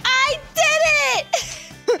 I did it.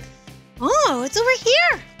 Oh, it's over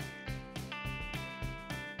here.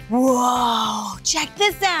 Whoa, check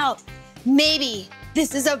this out. Maybe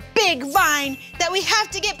this is a big vine that we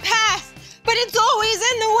have to get past, but it's always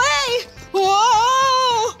in the way.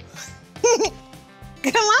 Whoa!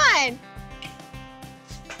 Come on.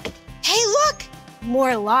 Hey, look,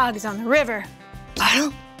 more logs on the river.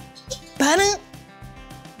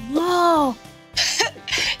 Whoa,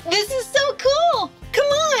 this is so cool.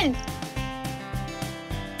 Come on.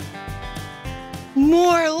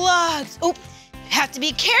 More logs. Oh, have to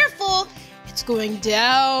be careful. It's going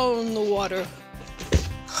down the water.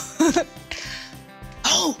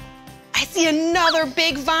 Oh, I see another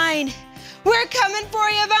big vine. We're coming for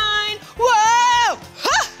you, vine. Whoa!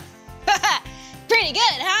 Pretty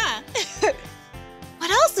good, huh?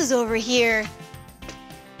 What else is over here?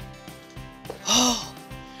 Oh,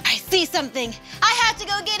 I see something. I have to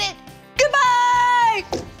go get it. Goodbye!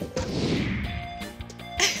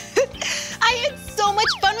 I had so much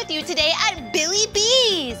fun with you today at Billy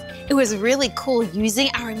Beez. It was really cool using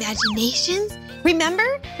our imaginations.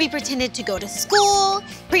 Remember, we pretended to go to school,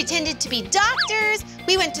 pretended to be doctors,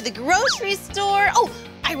 we went to the grocery store. Oh,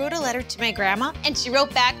 I wrote a letter to my grandma and she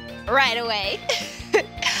wrote back right away.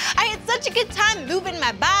 I had such a good time moving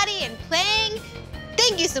my body and playing.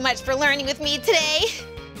 Thank you so much for learning with me today.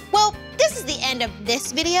 Well, this is the end of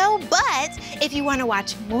this video, but if you want to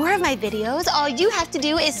watch more of my videos, all you have to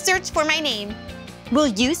do is search for my name. Will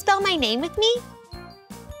you spell my name with me?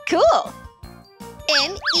 Cool.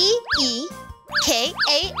 M-E-E-K-A-H.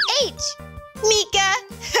 Meekah.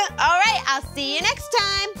 All right, I'll see you next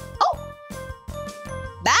time. Oh,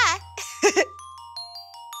 bye.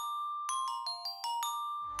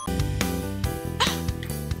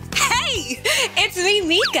 Hey, it's me,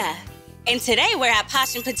 Meekah. And today we're at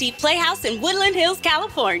Posh and Petite Playhouse in Woodland Hills,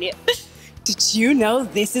 California. Did you know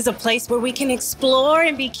this is a place where we can explore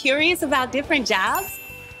and be curious about different jobs?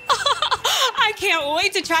 I can't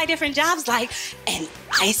wait to try different jobs like an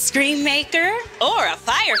ice cream maker or a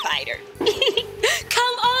firefighter.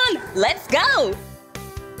 Come on, let's go.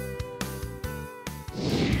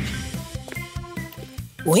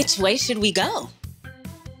 Which way should we go?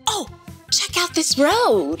 Oh, check out this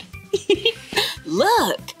road.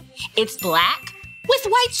 Look, it's black with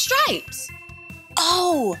white stripes.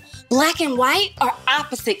 Oh, black and white are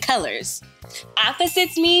opposite colors.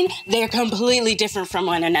 Opposites mean they're completely different from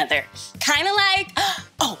one another. Kind of like,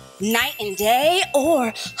 oh, night and day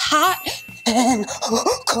or hot and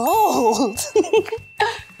cold.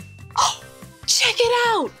 Oh, check it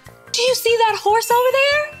out. Do you see that horse over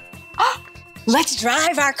there? Oh, let's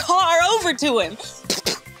drive our car over to him.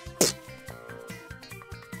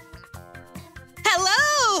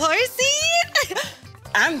 Hello, horsey.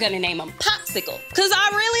 I'm gonna name him Popsicle, because I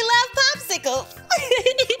really love popsicles.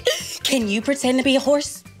 Can you pretend to be a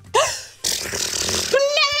horse?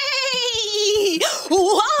 Nay!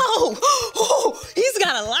 Whoa! Oh, he's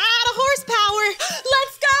got a lot of horsepower.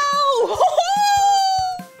 Let's go!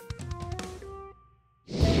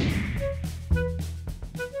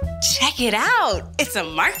 Check it out. It's a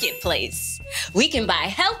marketplace. We can buy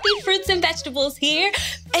healthy fruits and vegetables here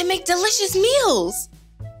and make delicious meals.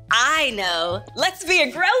 I know. Let's be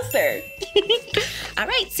a grocer. All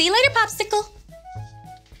right, see you later, Popsicle.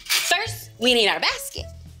 First, we need our basket.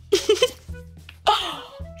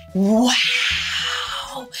 Wow,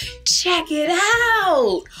 check it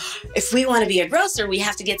out. If we want to be a grocer, we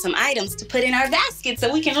have to get some items to put in our basket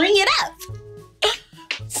so we can ring it up.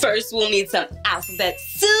 First, we'll need some alphabet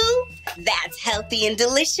soup. That's healthy and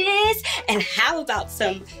delicious. And how about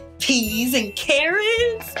some peas and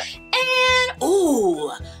carrots? And,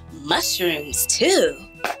 ooh, mushrooms too.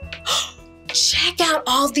 Check out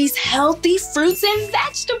all these healthy fruits and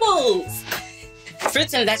vegetables.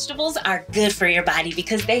 Fruits and vegetables are good for your body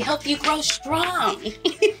because they help you grow strong.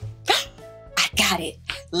 I got it.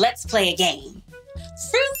 Let's play a game.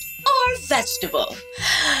 Fruit or vegetable?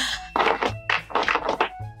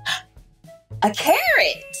 A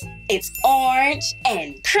carrot. It's orange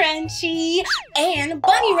and crunchy, and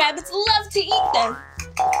bunny rabbits love to eat them.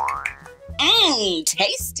 Mmm,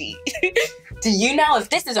 tasty. Do you know if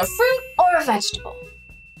this is a fruit or a vegetable?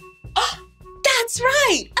 That's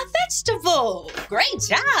right, a vegetable. Great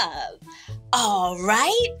job. All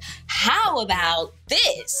right, how about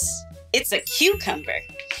this? It's a cucumber.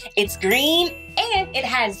 It's green and it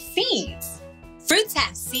has seeds. Fruits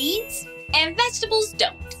have seeds and vegetables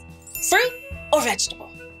don't. Fruit or vegetable?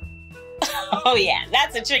 Oh yeah,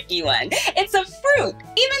 that's a tricky one. It's a fruit, even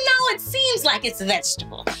though it seems like it's a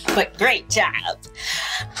vegetable. But great job.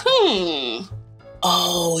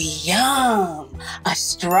 Oh, yum. A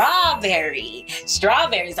strawberry.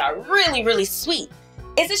 Strawberries are really, really sweet.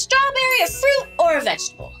 Is a strawberry a fruit or a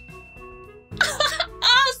vegetable?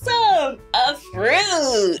 Awesome! A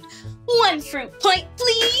fruit. 1 fruit point,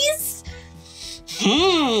 please.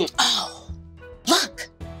 Oh, look,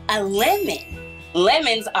 a lemon.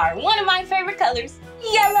 Lemons are one of my favorite colors,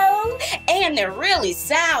 yellow, and they're really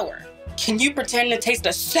sour. Can you pretend to taste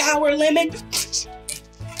a sour lemon?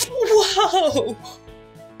 Whoa!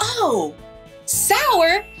 Oh,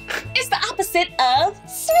 sour is the opposite of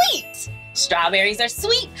sweet. Strawberries are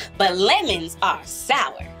sweet, but lemons are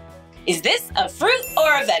sour. Is this a fruit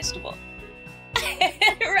or a vegetable?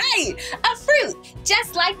 Right, a fruit,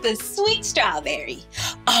 just like the sweet strawberry.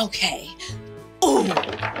 Okay. Ooh,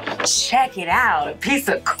 check it out, a piece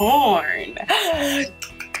of corn.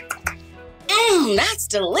 That's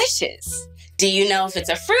delicious. Do you know if it's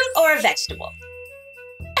a fruit or a vegetable?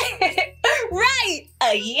 Right,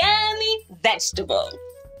 a yummy vegetable.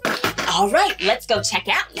 All right, let's go check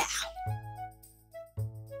out now.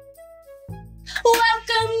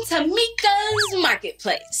 Welcome to Meekah's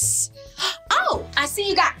Marketplace. Oh, I see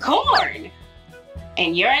you got corn.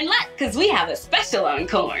 And you're in luck because we have a special on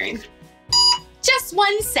corn. Just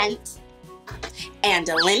 1 cent. And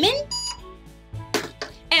a lemon.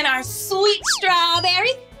 And our sweet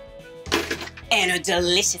strawberry. And a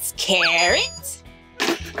delicious carrot.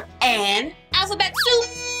 And alphabet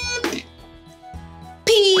soup.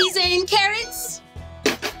 Peas and carrots.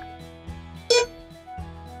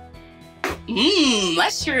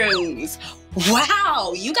 Mushrooms.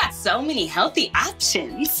 Wow, you got so many healthy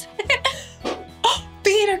options.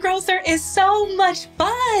 Being a grocer is so much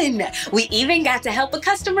fun. We even got to help a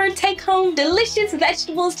customer take home delicious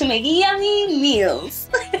vegetables to make yummy meals.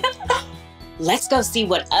 Let's go see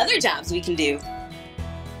what other jobs we can do.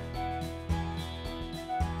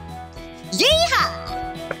 Yeehaw!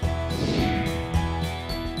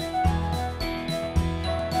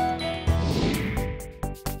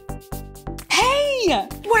 Hey,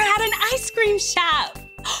 we're at an ice cream shop.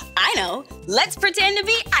 I know, let's pretend to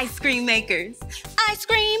be ice cream makers. I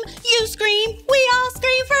scream, you scream, we all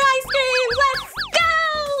scream for ice cream. Let's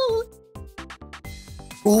go!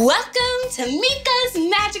 Welcome to Meekah's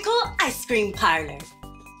Magical Ice Cream Parlor.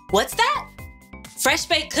 What's that? Fresh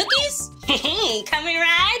baked cookies? Coming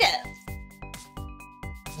right up.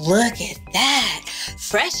 Look at that,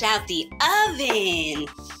 fresh out the oven.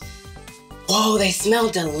 Whoa, they smell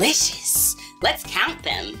delicious. Let's count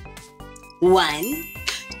them. 1,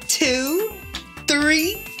 2,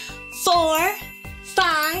 3, 4,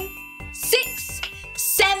 5, 6,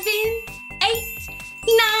 7, 8,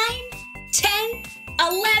 9, 10,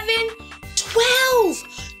 11, 12.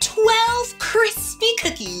 12 crispy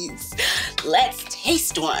cookies. Let's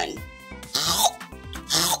taste one.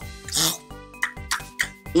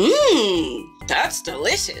 That's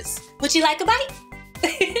delicious. Would you like a bite?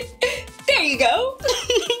 There you go.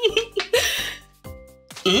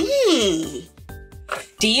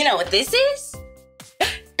 Do you know what this is?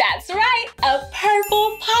 That's right, a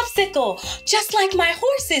purple popsicle, just like my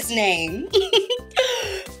horse's name.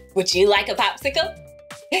 Would you like a popsicle?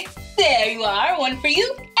 There you are, one for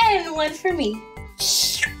you and one for me.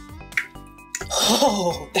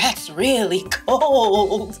 Oh, that's really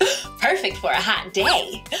cold. Perfect for a hot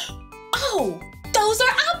day. Oh, those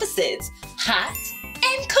are opposites, hot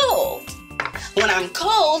and cold. When I'm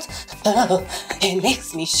cold, it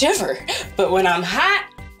makes me shiver. But when I'm hot,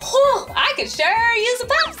 I could sure use a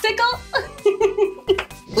popsicle.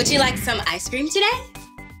 Would you like some ice cream today?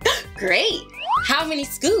 Great. How many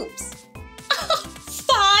scoops?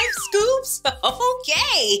 5 scoops?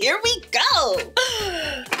 Okay, here we go.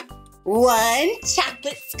 1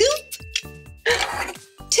 chocolate scoop.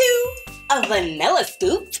 2 a vanilla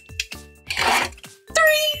scoop.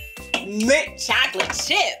 3 mint chocolate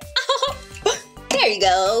chip. There you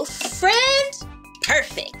go, friend.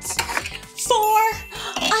 Perfect. For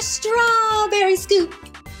a strawberry scoop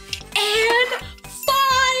and 5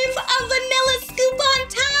 a vanilla scoop on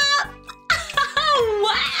top.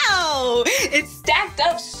 Wow, it's stacked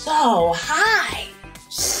up so high.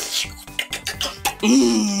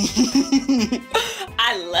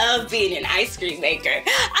 I love being an ice cream maker.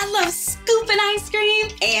 I love scooping ice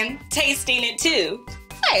cream and tasting it too.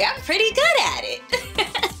 Hey, I'm pretty good at it.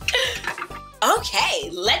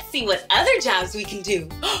 Okay, let's see what other jobs we can do.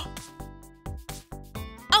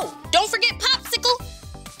 Oh, don't forget Popsicle.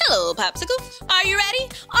 Hello, Popsicle. Are you ready?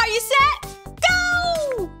 Are you set?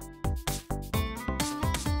 Go!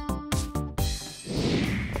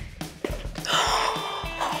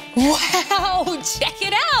 Wow, check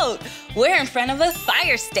it out. We're in front of a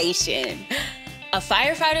fire station. A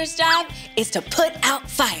firefighter's job is to put out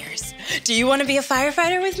fires. Do you want to be a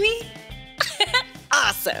firefighter with me?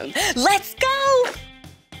 Awesome. Let's go.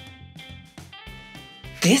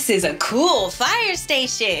 This is a cool fire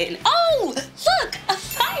station. Oh, look, a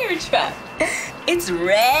fire truck. It's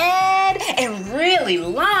red and really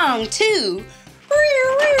long, too.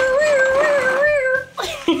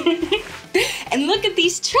 And look at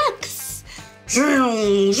these trucks.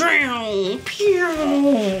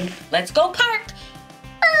 Let's go park.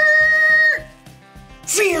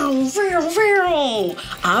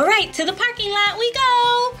 All right, to the parking lot we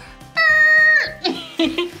go.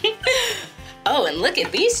 Oh, and look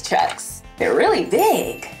at these trucks. They're really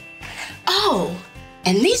big. Oh,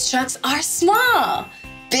 and these trucks are small.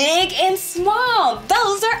 Big and small.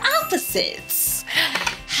 Those are opposites.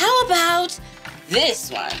 How about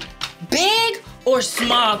this one? Big or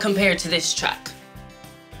small compared to this truck?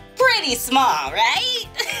 Pretty small, right?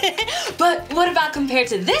 But what about compared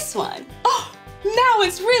to this one? Oh, now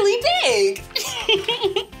it's really big.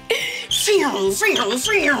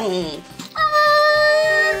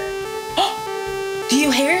 Do you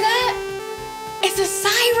hear that? It's a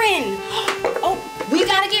siren. Oh, we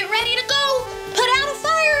gotta get ready to go. Put out a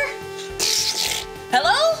fire.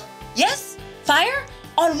 Hello? Yes? Fire?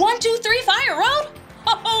 On 123 Fire Road?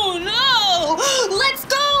 Oh no! Let's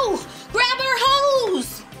go! Grab our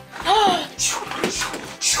hose!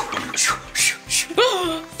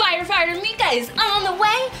 Firefighter Meekah is on the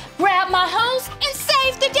way. Grab my hose and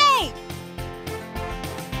save the day.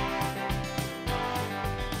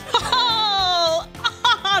 Oh,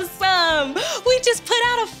 awesome! We just put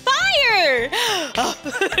out a fire. Oh,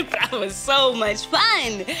 that was so much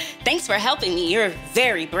fun. Thanks for helping me. You're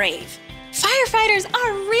very brave. Firefighters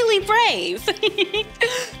are really brave.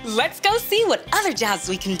 Let's go see what other jobs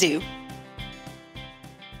we can do.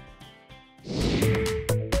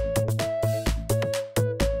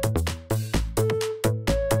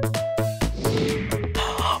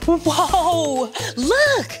 Whoa,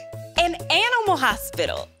 look, an animal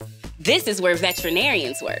hospital. This is where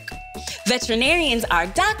veterinarians work. Veterinarians are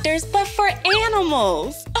doctors, but for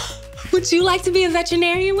animals. Would you like to be a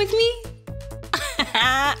veterinarian with me?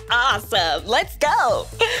 Awesome, let's go.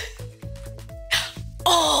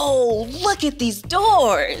 Oh, look at these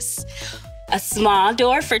doors. A small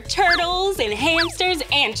door for turtles and hamsters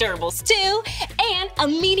and gerbils too, and a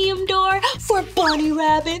medium door for bunny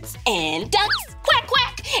rabbits and ducks, quack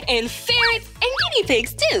quack, and ferrets and guinea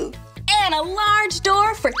pigs too, and a large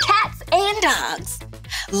door for cats and dogs.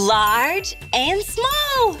 Large and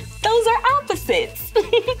small, those are opposites.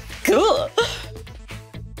 Cool.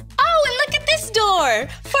 Oh, and look at this door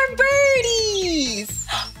for birdies.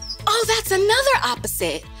 Oh, that's another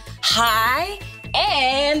opposite. High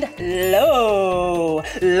and low.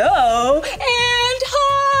 Low and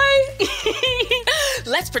high.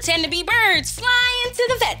 Let's pretend to be birds flying to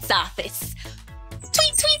the vet's office.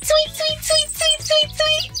 Tweet, tweet, tweet, tweet, tweet, tweet,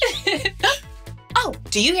 tweet, tweet. Oh,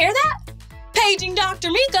 do you hear that? Paging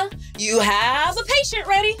Dr. Meekah, you have a patient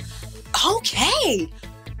ready. Okay.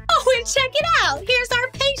 Oh, and check it out. Here's our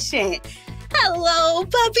patient. Hello,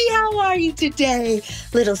 puppy. How are you today?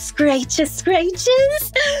 Little scratches.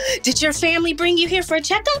 Did your family bring you here for a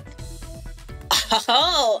checkup?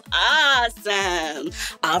 Oh, awesome.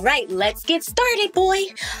 All right, let's get started,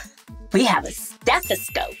 boy. We have a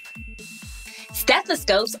stethoscope.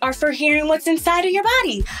 Stethoscopes are for hearing what's inside of your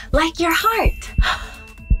body, like your heart.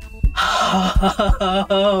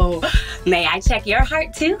 Oh, may I check your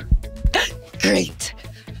heart too? Great.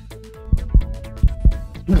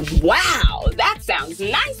 Wow, that sounds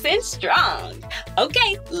nice and strong.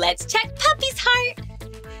 Okay, let's check Puppy's heart.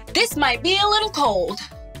 This might be a little cold.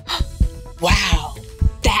 Wow,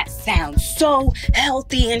 that sounds so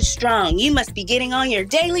healthy and strong. You must be getting on your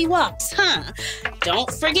daily walks, huh? Don't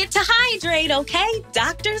forget to hydrate, okay?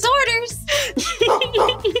 Doctor's orders.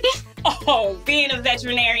 Oh, being a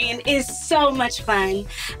veterinarian is so much fun.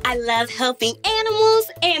 I love helping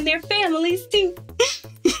animals and their families too.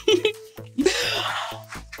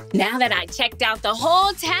 Now that I checked out the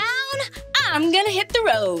whole town, I'm gonna hit the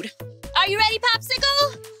road. Are you ready,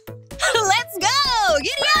 Popsicle? Let's go!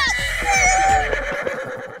 Giddy up!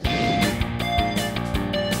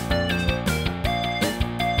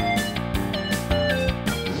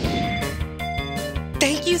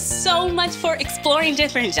 Thank you so much for exploring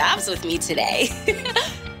different jobs with me today.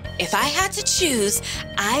 If I had to choose,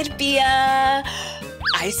 I'd be a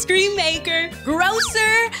ice cream maker,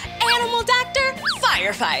 grocer, animal doctor,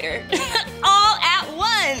 firefighter. All at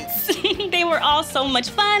once. They were all so much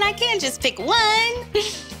fun, I can't just pick one.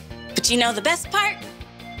 But you know the best part?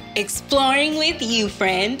 Exploring with you,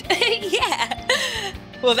 friend. Yeah.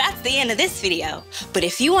 Well, that's the end of this video. But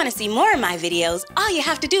if you want to see more of my videos, all you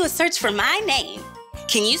have to do is search for my name.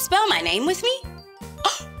 Can you spell my name with me?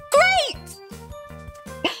 Oh, great!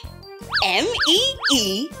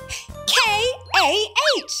 M-E-E-K-A-H.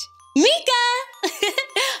 Meekah!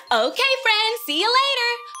 Okay, friends, see you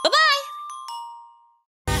later. Bye-bye.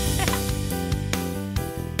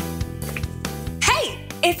 Hey,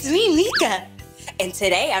 it's me, Meekah. And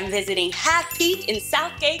today I'm visiting Half Peak in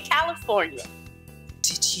Southgate, California.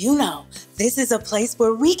 Did you know this is a place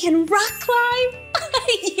where we can rock climb?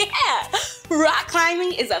 Yeah, rock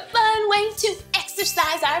climbing is a fun way to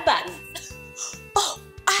exercise our bodies. Oh,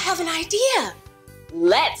 I have an idea.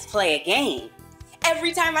 Let's play a game.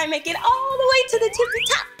 Every time I make it all the way to the tippy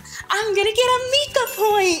top, I'm gonna get a Meekah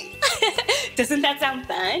point. Doesn't that sound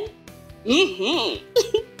fun?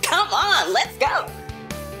 Come on, let's go.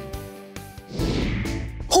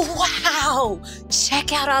 Wow,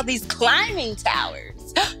 check out all these climbing towers.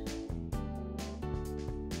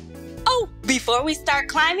 Oh, before we start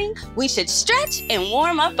climbing, we should stretch and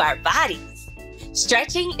warm up our bodies.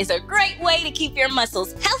 Stretching is a great way to keep your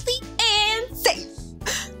muscles healthy and safe.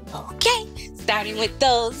 Okay, starting with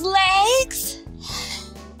those legs.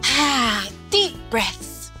 Deep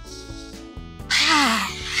breaths.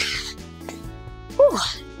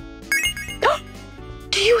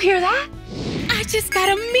 Do you hear that? I just got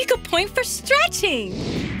a Meekah point for stretching.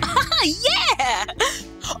 Yeah!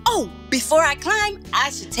 Oh, before I climb, I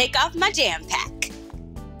should take off my jam pack.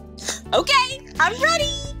 Okay, I'm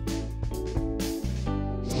ready.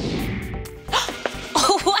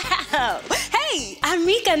 Oh, wow. Hey, I'm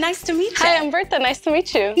Meekah. Nice to meet you. Hi, I'm Bertha. Nice to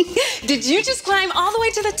meet you. Did you just climb all the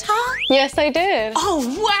way to the top? Yes, I did. Oh,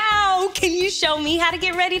 wow. Can you show me how to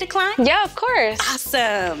get ready to climb? Yeah, of course.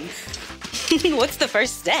 Awesome. What's the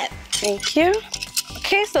first step? Thank you.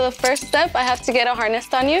 Okay, so the first step, I have to get a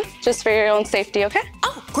harness on you, just for your own safety, okay?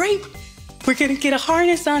 Oh, great. We're gonna get a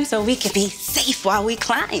harness on so we can be safe while we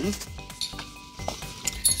climb.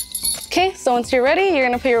 Okay, so once you're ready, you're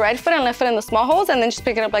gonna put your right foot and left foot in the small holes and then just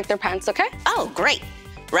pick it up like they're pants, okay? Oh, great.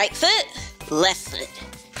 Right foot, left foot.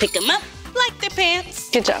 Pick them up like they're pants.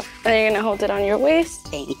 Good job. And then you're gonna hold it on your waist.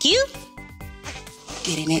 Thank you.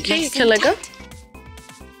 Getting it Okay, nice you can let go.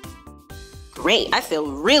 Great, I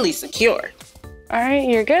feel really secure. All right,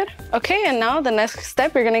 you're good. Okay, and now the next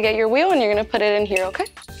step, you're gonna get your wheel and you're gonna put it in here, okay?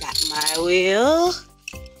 Got my wheel.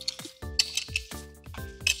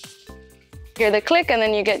 Hear the click and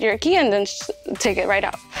then you get your key and then take it right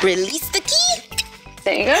out. Release the key.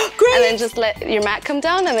 There you go. Great. And then just let your mat come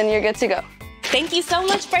down and then you're good to go. Thank you so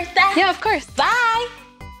much, Bertha. Yeah, of course. Bye.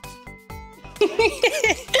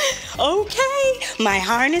 Okay, my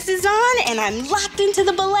harness is on and I'm locked into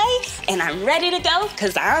the belay and I'm ready to go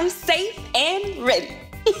because I'm safe and ready.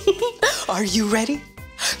 Are you ready?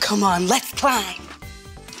 Come on, let's climb.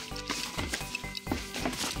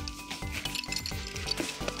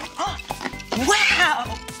 Wow!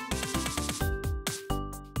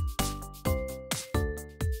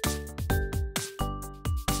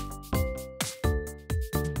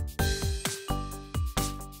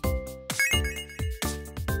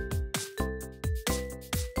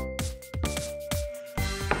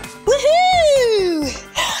 Woohoo!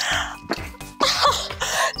 Oh,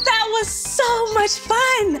 that was so much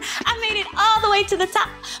fun! I made it all the way to the top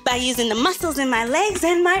by using the muscles in my legs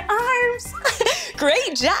and my arms.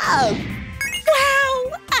 Great job!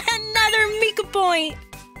 Wow! Another Meekah point!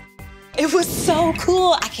 It was so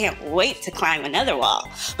cool. I can't wait to climb another wall.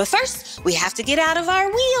 But first, we have to get out of our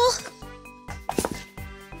wheel.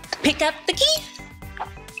 Pick up the key.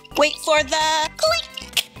 Wait for the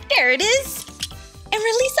click. There it is. And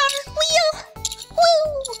release our wheel. Woo!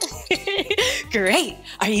 Great.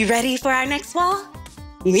 Are you ready for our next wall?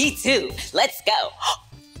 Me too. Let's go.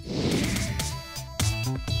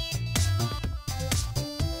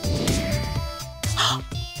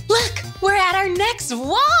 Look, we're at our next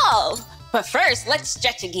wall. But first, let's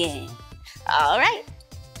stretch again. All right.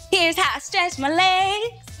 Here's how I stretch my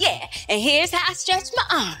legs. Yeah, and here's how I stretch my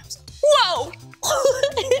arms. Whoa!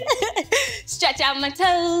 Stretch out my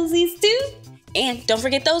toesies too. And don't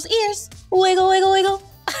forget those ears. Wiggle, wiggle, wiggle.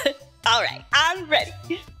 All right, I'm ready.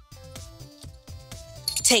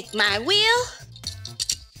 Take my wheel,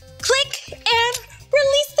 click, and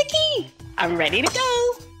release the key. I'm ready to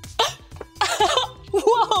go.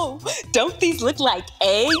 Whoa, don't these look like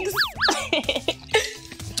eggs?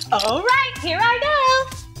 All right, here I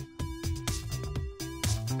go.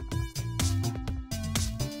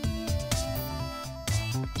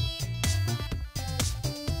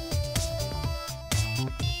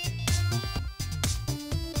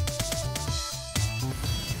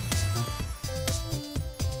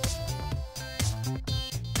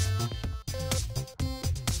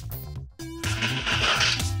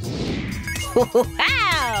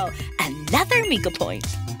 Wow! Another Meekah point.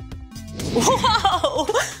 Whoa!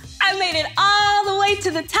 I made it all the way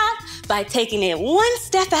to the top by taking it one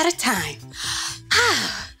step at a time.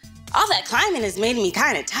 All that climbing has made me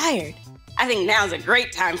kind of tired. I think now's a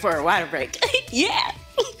great time for a water break. Yeah!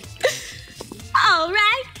 All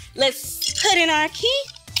right, let's put in our key.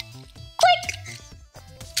 Click!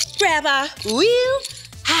 Grab our wheel.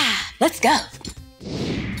 Let's go.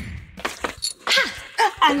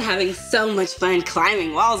 I'm having so much fun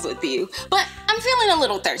climbing walls with you, but I'm feeling a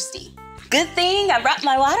little thirsty. Good thing I brought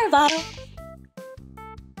my water bottle.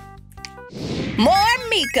 More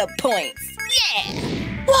Meekah points.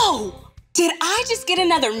 Yeah! Whoa! Did I just get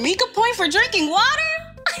another Meekah point for drinking water?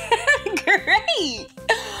 Great!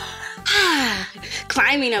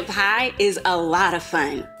 Climbing up high is a lot of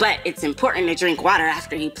fun, but it's important to drink water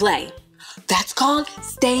after you play. That's called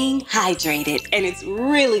staying hydrated, and it's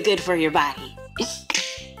really good for your body.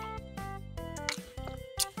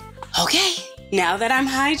 Okay, now that I'm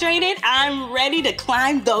hydrated, I'm ready to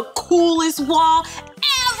climb the coolest wall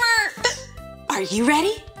ever! Are you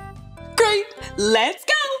ready? Great, let's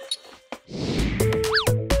go!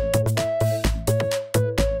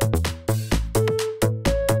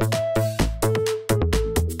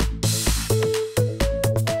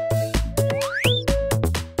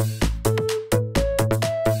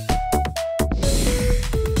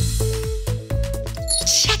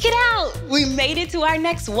 Check it out! We made it to our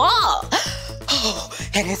next wall. Oh,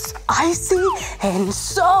 and it's icy and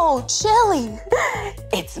so chilly.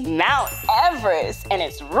 It's Mount Everest, and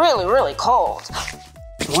it's really, really cold.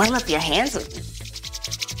 Warm up your hands with me.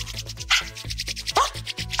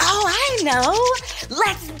 Oh, I know.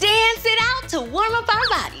 Let's dance it out to warm up our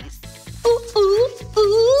bodies. Ooh, ooh,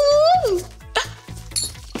 ooh.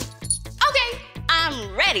 Okay,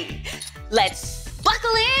 I'm ready. Let's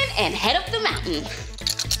buckle in and head up the mountain.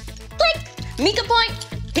 Click, Meekah point,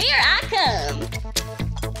 here I come.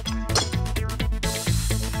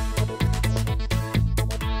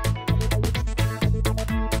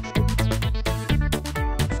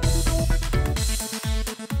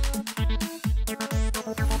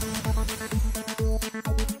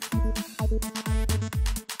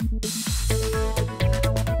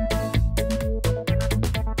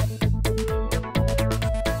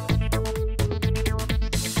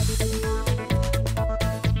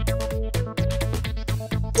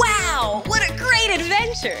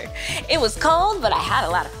 It was cold, but I had a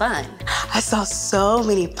lot of fun. I saw so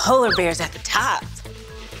many polar bears at the top.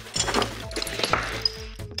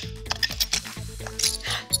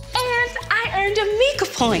 And I earned a Meekah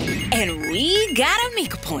point. And we got a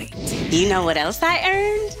Meekah point. You know what else I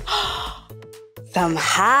earned? Some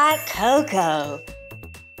hot cocoa.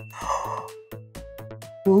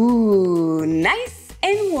 Ooh, nice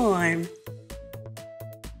and warm.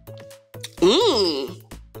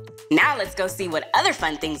 Now let's go see what other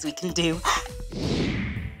fun things we can do.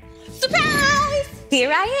 Surprise!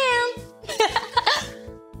 Here I am.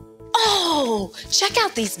 Oh, check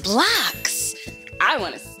out these blocks. I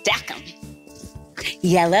want to stack them.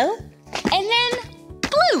 Yellow, and then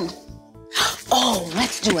blue. Oh,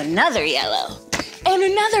 let's do another yellow, and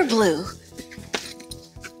another blue.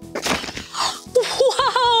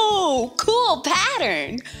 Whoa, cool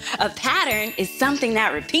pattern. A pattern is something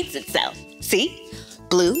that repeats itself. See?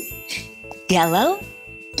 Blue, yellow,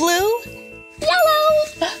 blue,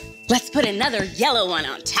 yellow. Let's put another yellow one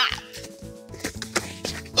on top.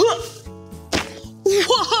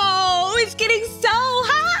 Whoa, it's getting so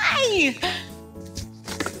high.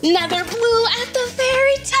 Another blue at the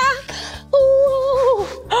very top. Whoa.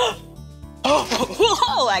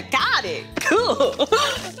 Oh, I got it. Cool.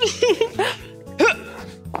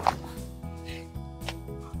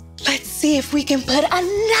 Let's see if we can put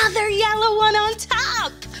another yellow one on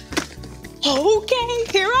top. Okay,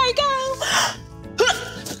 here I go.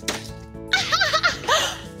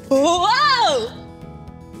 Whoa!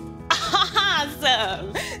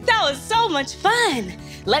 Awesome! That was so much fun.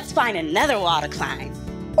 Let's find another wall to climb.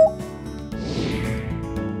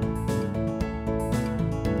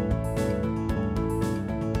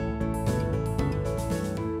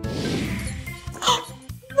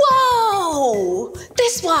 Whoa!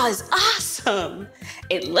 This wall is awesome.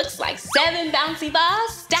 It looks like 7 bouncy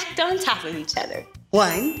balls stacked on top of each other.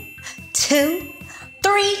 1, 2,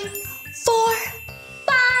 3, 4,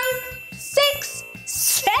 5, 6,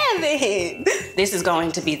 7. This is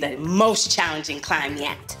going to be the most challenging climb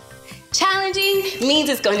yet. Challenging means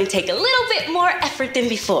it's going to take a little bit more effort than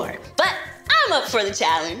before, but I'm up for the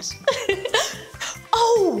challenge.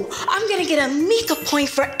 Oh, I'm gonna get a Meekah point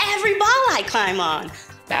for every ball I climb on.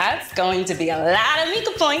 That's going to be a lot of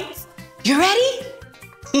Meekah points. You ready?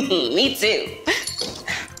 Me too.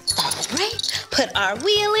 All right, put our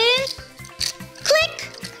wheel in, click,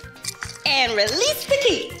 and release the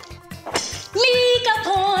key. Meekah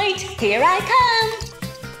point, here I come.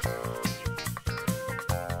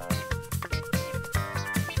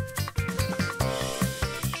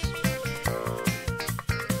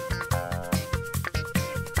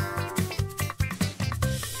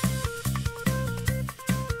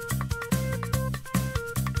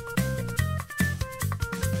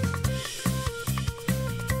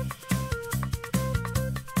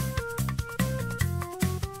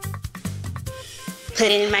 Put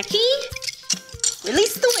in my key,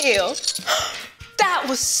 release the wheel. That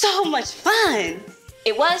was so much fun.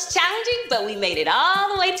 It was challenging, but we made it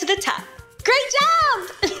all the way to the top. Great job!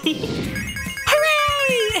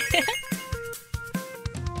 Hooray!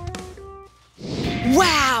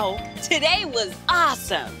 Wow, today was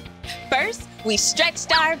awesome. First, we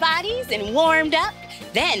stretched our bodies and warmed up.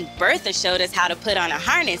 Then Bertha showed us how to put on a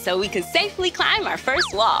harness so we could safely climb our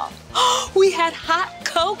first wall. We had hot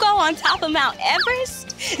cocoa on top of Mount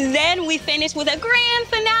Everest. Then we finished with a grand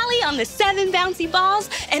finale on the 7 bouncy balls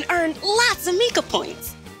and earned lots of Meekah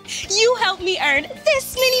points. You helped me earn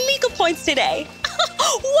this many Meekah points today.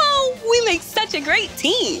 Whoa, we make such a great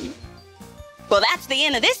team. Well, that's the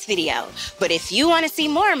end of this video. But if you want to see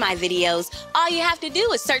more of my videos, all you have to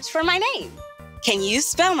do is search for my name. Can you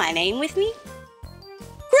spell my name with me?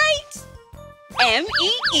 Great!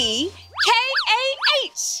 M-E-E-K-A-H.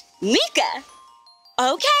 Meekah.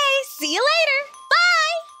 Okay, see you later.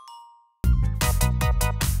 Bye!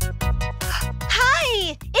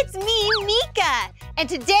 Hi, it's me, Meekah. And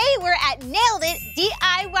today we're at Nailed It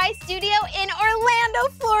DIY Studio in Orlando,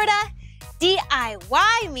 Florida.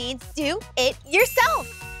 DIY means do it yourself.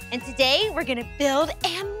 And today we're gonna build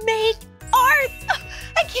and make art. Oh,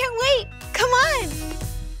 I can't wait, come on.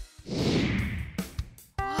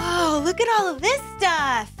 Whoa, look at all of this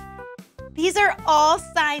stuff. These are all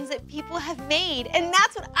signs that people have made, and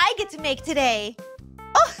that's what I get to make today.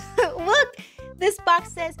 Oh, look, this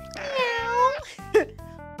box says meow.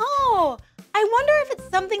 Oh, I wonder if it's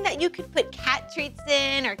something that you could put cat treats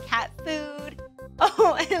in or cat food.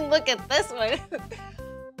 Oh, and look at this one.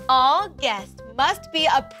 All guests must be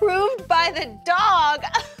approved by the dog.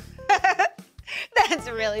 That's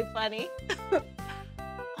really funny.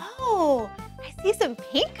 Oh, I see some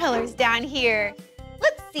paint colors down here.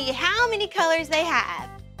 Let's see how many colors they have.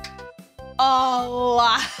 A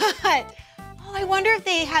lot. Oh, I wonder if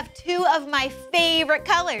they have 2 of my favorite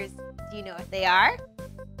colors. Do you know what they are?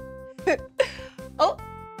 Oh,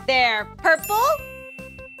 they're purple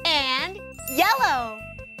and yellow.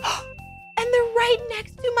 And they're right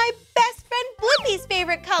next to my best friend Blippi's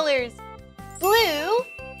favorite colors, blue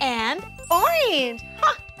and orange.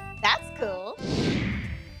 Huh, that's cool.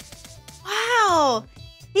 Wow,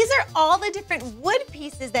 these are all the different wood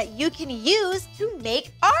pieces that you can use to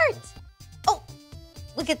make art. Oh,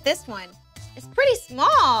 look at this one. It's pretty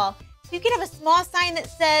small. You can have a small sign that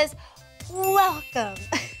says, welcome.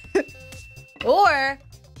 Or,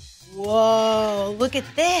 whoa, look at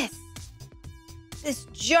this. This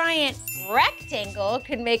giant rectangle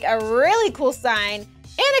could make a really cool sign, and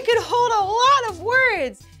it could hold a lot of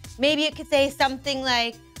words. Maybe it could say something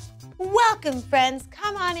like, welcome friends,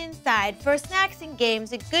 come on inside for snacks and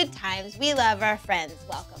games and good times. We love our friends,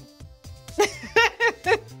 welcome.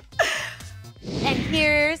 And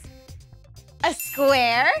here's a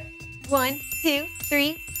square. 1, 2,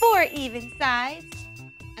 3, 4 even sides.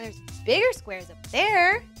 And there's bigger squares up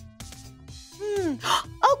there.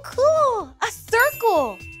 Oh, cool, a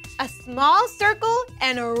circle. A small circle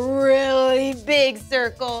and a really big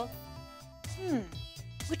circle.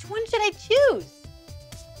 Which one should I choose?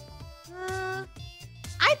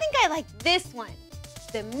 I think I like this one,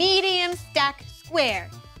 the medium stack square.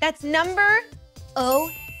 That's number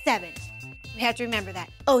 07. We have to remember that,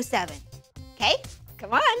 07. Okay,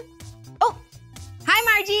 come on. Oh, hi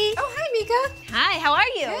Margie. Oh, hi Meekah. Hi, how are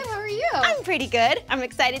you? Good, how are you? I'm pretty good. I'm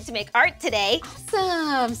excited to make art today.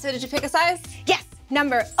 Awesome. So did you pick a size? Yes,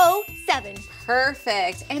 number 07.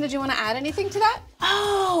 Perfect. And did you want to add anything to that?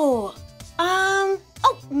 Oh,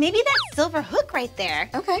 maybe that silver hook right there.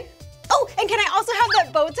 Okay. Oh, and can I also have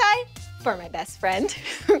that bow tie for my best friend?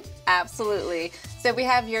 Absolutely. So we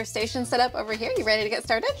have your station set up over here. You ready to get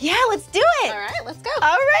started? Yeah, let's do it. All right, let's go.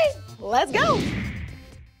 All right, let's go.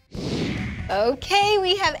 Okay,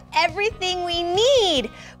 we have everything we need.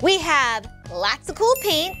 We have lots of cool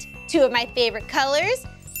paint, 2 of my favorite colors,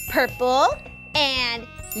 purple and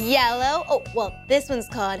yellow. Oh, well, this one's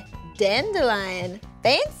called Dandelion.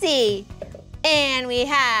 Fancy. And we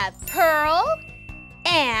have pearl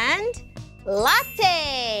and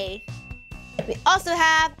latte. We also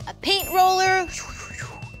have a paint roller,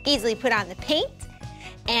 easily put on the paint.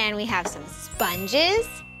 And we have some sponges.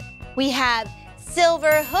 We have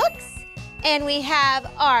silver hooks. And we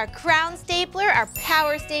have our crown stapler, our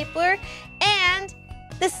power stapler, and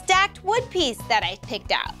the stacked wood piece that I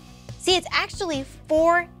picked out. See, it's actually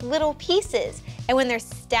 4 little pieces. And when they're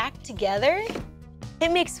stacked together,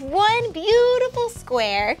 it makes one beautiful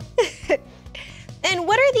square. And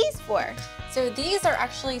what are these for? So these are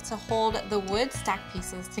actually to hold the wood stacked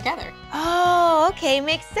pieces together. Oh, okay,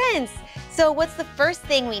 makes sense. So what's the first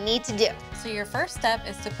thing we need to do? So your first step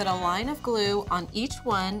is to put a line of glue on each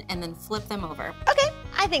one and then flip them over. Okay,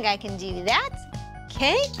 I think I can do that.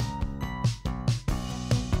 Okay.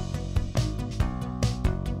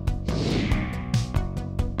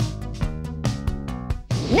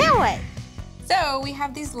 Now what? So we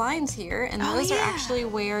have these lines here, and those are actually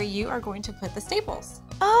where you are going to put the staples.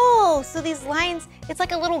 Oh, so these lines, it's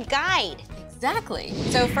like a little guide. Exactly.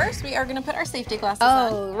 So first we are going to put our safety glasses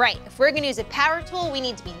on. Oh, right. If we're going to use a power tool, we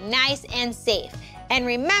need to be nice and safe. And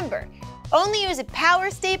remember, only use a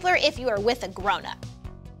power stapler if you are with a grown-up.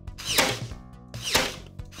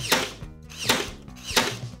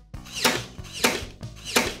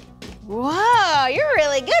 Whoa, you're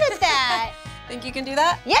really good at that. Think you can do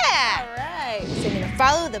that? Yeah. All right. So I'm gonna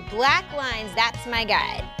follow the black lines. That's my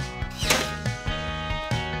guide.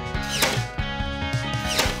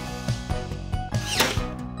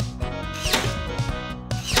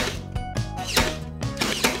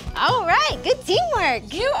 All right, good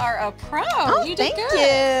teamwork. You are a pro. Oh, you did thank good.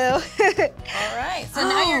 you. All right, so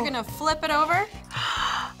now you're gonna flip it over.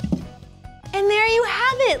 And there you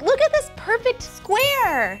have it. Look at this perfect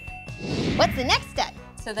square. What's the next step?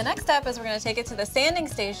 So the next step is we're gonna take it to the sanding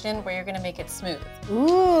station where you're gonna make it smooth.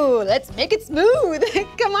 Ooh, let's make it smooth.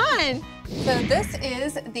 Come on. So this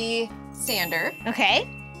is the sander. Okay.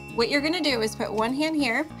 What you're gonna do is put one hand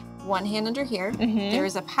here, one hand under here. There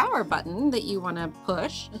is a power button that you wanna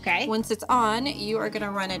push. Okay. Once it's on, you are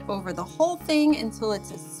gonna run it over the whole thing until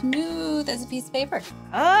it's as smooth as a piece of paper.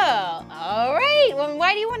 Oh, all right. Well,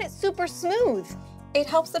 why do you want it super smooth? It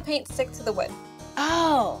helps the paint stick to the wood.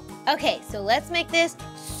 Oh, okay, so let's make this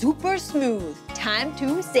super smooth. Time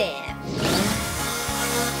to sand.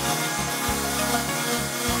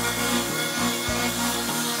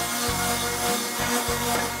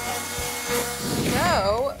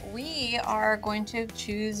 So we are going to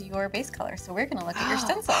choose your base color. So we're gonna look at your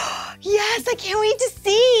stencil. Yes, I can't wait to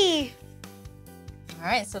see. All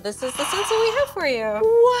right, so this is the stencil we have for you.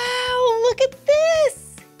 Wow, look at this.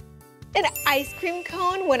 An ice cream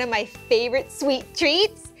cone, one of my favorite sweet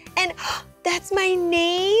treats. And that's my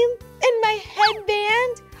name and my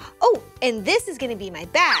headband. Oh, and this is gonna be my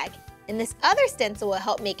bag. And this other stencil will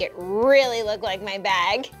help make it really look like my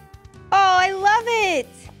bag. Oh, I love it.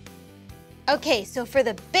 Okay, so for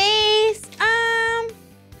the base, I'm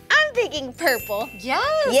thinking purple.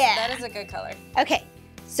 Yes, Yeah. that is a good color. Okay,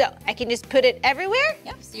 so I can just put it everywhere?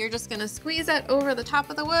 Yep, so you're just gonna squeeze it over the top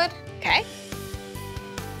of the wood. Okay.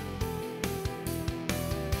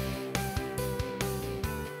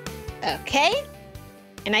 Okay,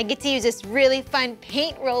 and I get to use this really fun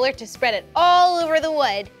paint roller to spread it all over the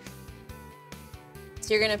wood.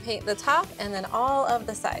 So you're gonna paint the top and then all of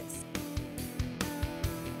the sides.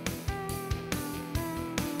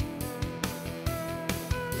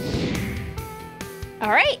 All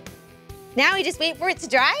right, now we just wait for it to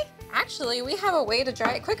dry? Actually, we have a way to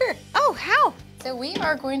dry it quicker. Oh, how? So we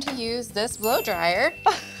are going to use this blow dryer.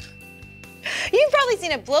 You've probably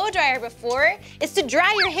seen a blow dryer before. It's to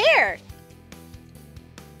dry your hair.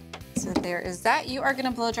 So there is that. You are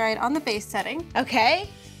gonna blow dry it on the base setting. Okay.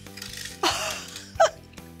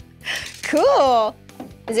 Cool.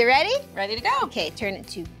 Is it ready? Ready to go. Okay, turn it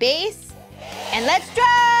to base, and let's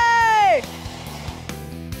dry!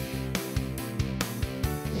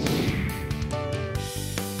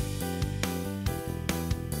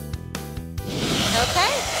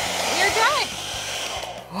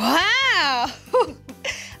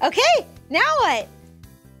 Now what?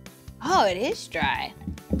 Oh, it is dry.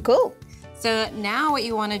 Cool. So now what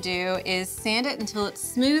you want to do is sand it until it's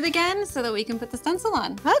smooth again so that we can put the stencil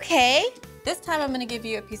on. Okay. This time I'm going to give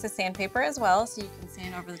you a piece of sandpaper as well so you can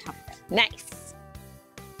sand over the top of it. Nice.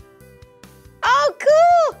 Oh,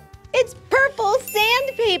 cool! It's purple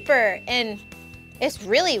sandpaper and it's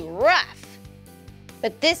really rough.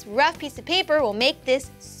 But this rough piece of paper will make this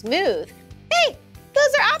smooth. Hey,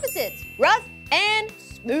 those are opposites, rough and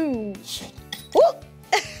smooth. Whoop.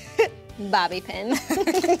 Bobby pin.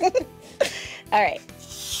 All right,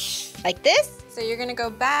 like this? So you're gonna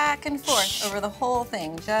go back and forth over the whole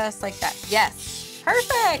thing, just like that. Yes,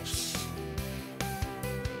 perfect.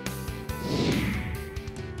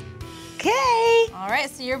 Okay. All right,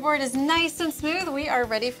 so your board is nice and smooth. We are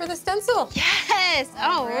ready for the stencil. Yes,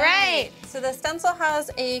 all right. So the stencil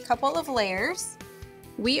has a couple of layers.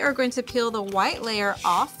 We are going to peel the white layer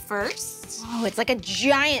off first. Oh, it's like a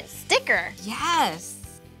giant sticker. Yes.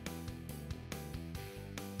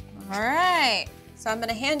 All right, so I'm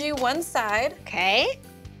gonna hand you one side. Okay.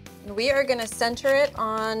 And we are gonna center it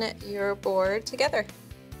on your board together.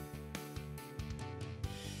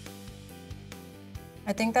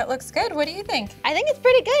 I think that looks good. What do you think? I think it's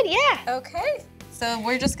pretty good, yeah. Okay, so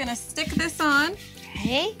we're just gonna stick this on.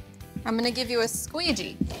 Okay. I'm gonna give you a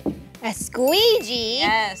squeegee. A squeegee?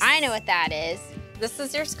 Yes. I know what that is. This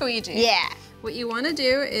is your squeegee. Yeah. What you wanna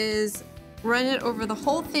do is run it over the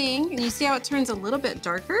whole thing, and you see how it turns a little bit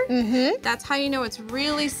darker? Mm-hmm. That's how you know it's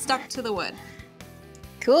really stuck to the wood.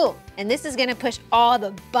 Cool. And this is gonna push all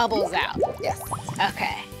the bubbles out. Yes.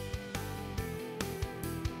 Okay.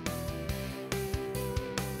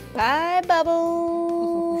 Bye,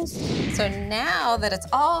 bubbles. So now that it's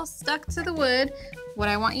all stuck to the wood, what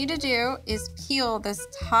I want you to do is peel this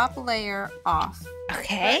top layer off.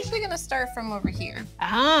 Okay. We're actually gonna start from over here.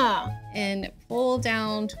 Ah. And pull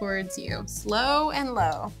down towards you, slow and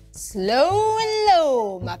low. Slow and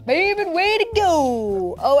low, my favorite way to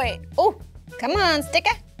go. Oh, wait. Oh, come on,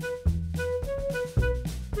 sticker.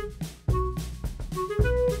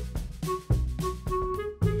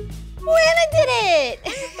 Lana did it!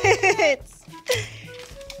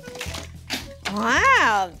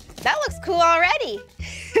 Wow, that looks cool already.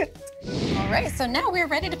 All right, so now we're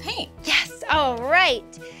ready to paint. Yes, all right.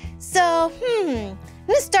 So, I'm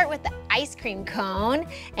gonna start with the ice cream cone,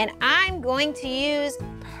 and I'm going to use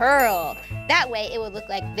pearl. That way it would look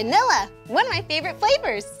like vanilla, one of my favorite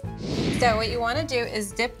flavors. So what you wanna do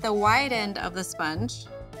is dip the wide end of the sponge,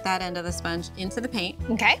 that end of the sponge, into the paint.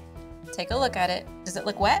 Okay. Take a look at it. Does it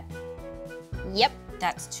look wet? Yep.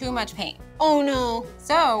 That's too much paint. Oh no.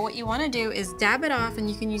 So what you wanna do is dab it off, and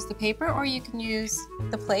you can use the paper or you can use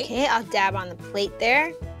the plate. Okay, I'll dab on the plate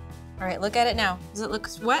there. All right, look at it now. Does it look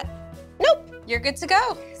wet? Nope. You're good to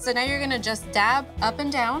go. So now you're gonna just dab up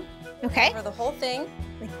and down. Okay. Over the whole thing.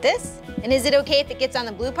 Like this? And is it okay if it gets on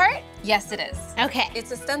the blue part? Yes, it is. Okay. It's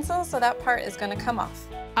a stencil, so that part is gonna come off.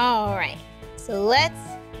 All right. So let's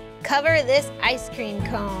cover this ice cream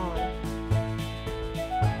cone.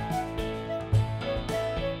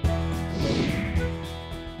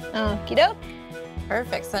 Okie doke.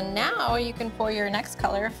 Perfect. So now you can pour your next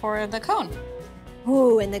color for the cone.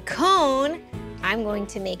 Ooh, and the cone, I'm going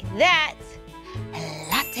to make that a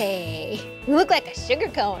latte. You look like a sugar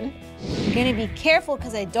cone. I'm gonna be careful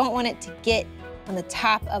because I don't want it to get on the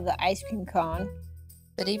top of the ice cream cone.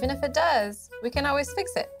 But even if it does, we can always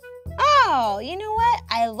fix it. Oh, you know what?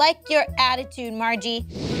 I like your attitude, Margie.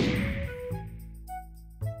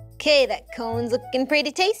 Okay, that cone's looking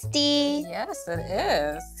pretty tasty. Yes, it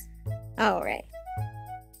is. All right.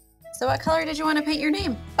 So what color did you want to paint your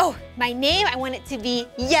name? Oh, my name, I want it to be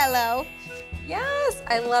yellow. Yes,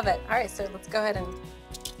 I love it. All right, so let's go ahead and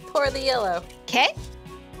pour the yellow. Okay.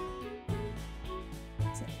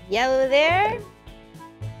 So yellow there.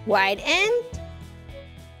 Wide end.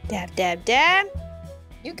 Dab, dab, dab.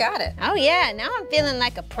 You got it. Oh yeah, now I'm feeling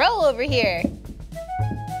like a pro over here.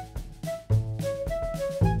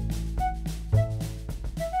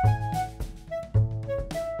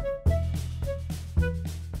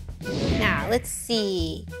 Now, let's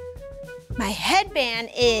see. My headband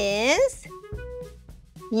is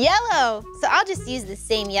yellow, so I'll just use the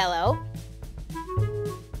same yellow.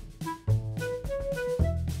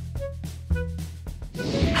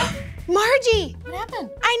 Margie! What happened?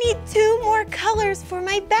 I need 2 more colors for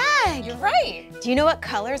my bag. You're right. Do you know what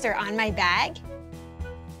colors are on my bag?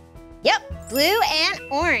 Yep, blue and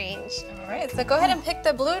orange. All right, so go ahead and pick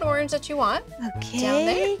the blue and orange that you want. Okay. Down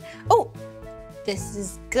there. Oh, this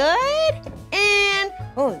is good. And,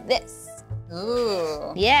 oh, this.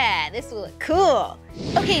 Ooh. Yeah, this will look cool.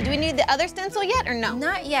 Okay, do we need the other stencil yet or no?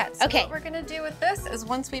 Not yet. So Okay. what we're gonna do with this is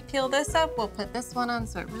once we peel this up, we'll put this one on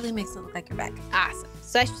so it really makes it look like your bag. Awesome.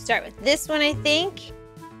 So I should start with this one, I think.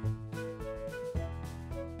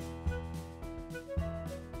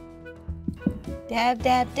 Dab,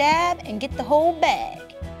 dab, dab, and get the whole bag.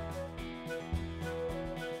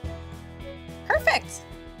 Perfect.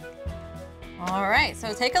 All right,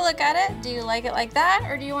 so take a look at it. Do you like it like that,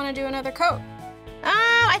 or do you want to do another coat?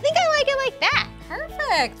 I think I like it like that.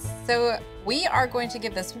 Perfect. So we are going to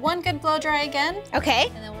give this one good blow dry again.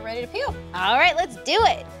 Okay. And then we're ready to peel. All right, let's do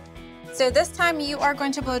it. So this time you are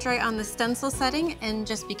going to blow dry on the stencil setting, and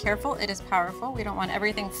just be careful, it is powerful. We don't want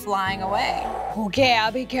everything flying away. Okay,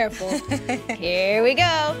 I'll be careful. Here we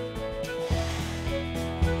go.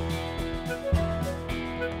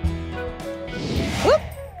 Whoop.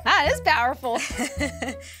 Ah, that is powerful.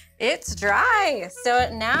 It's dry. So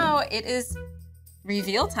now it is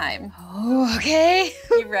reveal time. Oh, okay.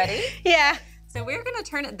 You ready? Yeah. So we're gonna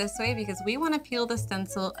turn it this way because we wanna peel the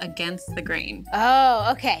stencil against the grain. Oh,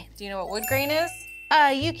 okay. Do you know what wood grain is?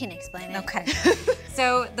 You can explain it. Okay.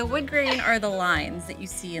 So the wood grain are the lines that you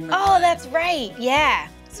see in the Oh, wood. that's right. Yeah.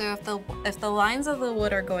 So if the lines of the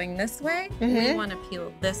wood are going this way, we wanna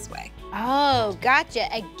peel this way. Oh, gotcha.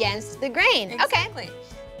 Against the grain. Exactly.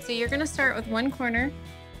 So you're gonna start with one corner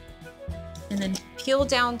and then peel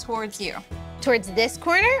down towards you. Towards this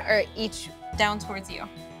corner or each? Down towards you.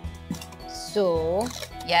 So,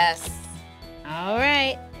 yes. All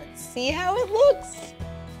right, let's see how it looks.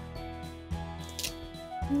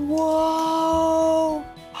 Whoa.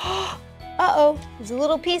 Uh-oh, there's a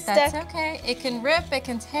little piece That's stuck. okay. It can rip, it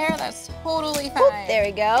can tear, that's totally fine. Whoop, there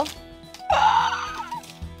we go.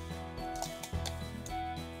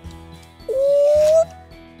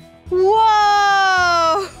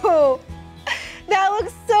 Whoa! That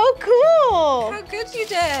looks so cool. How good you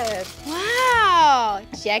did. Wow,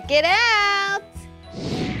 check it out.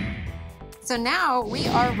 So now we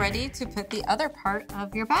are ready to put the other part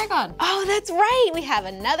of your bag on. Oh, that's right. We have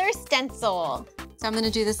another stencil. So I'm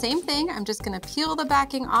gonna do the same thing. I'm just gonna peel the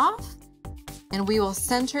backing off and we will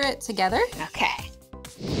center it together. Okay.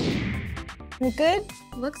 Look good?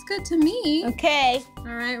 Looks good to me. Okay. All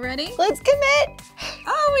right, ready? Let's commit.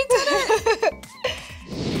 Oh, we did it.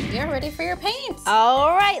 You're ready for your paints. All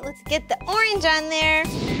right, let's get the orange on there.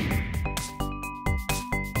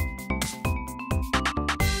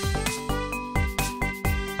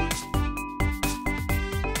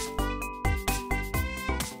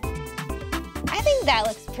 I think that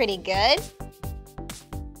looks pretty good.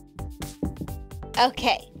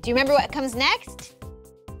 Okay, do you remember what comes next?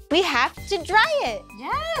 We have to dry it.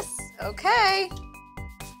 Yes, okay.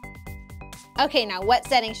 Okay, now what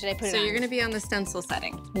setting should I put it on? So you're gonna be on the stencil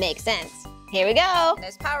setting. Makes sense. Here we go. And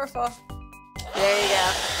it's powerful. There you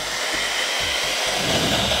go.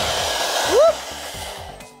 Whoop.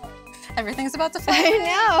 Everything's about to fly. I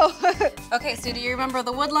know. Okay, so do you remember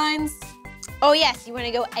the wood lines? Oh yes, you want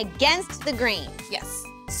to go against the grain. Yes.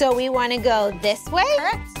 So we want to go this way?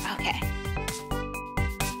 Correct. Okay.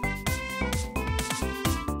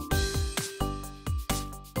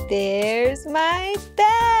 There's my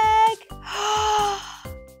bag.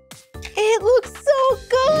 It looks so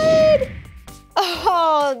good.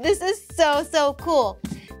 Oh, this is so cool.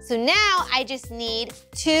 So now I just need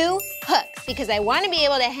 2 hooks because I want to be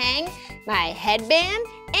able to hang my headband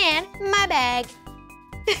and my bag.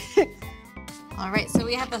 All right, so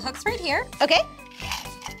we have the hooks right here. Okay.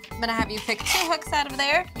 I'm gonna have you pick 2 hooks out of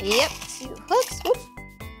there. Yep, 2 hooks. Whoop.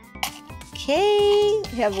 Okay,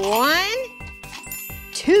 we have 1,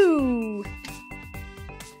 2.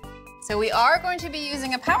 So we are going to be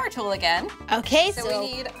using a power tool again. Okay, So we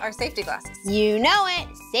need our safety glasses. You know it,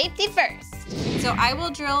 safety first. So I will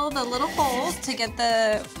drill the little holes to get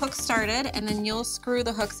the hooks started, and then you'll screw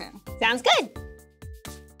the hooks in. Sounds good.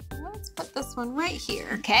 Let's put this one right here.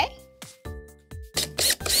 Okay.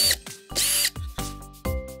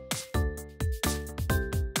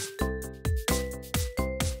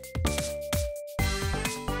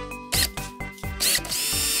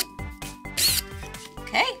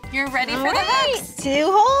 Okay, you're ready All for the right, hooks. 2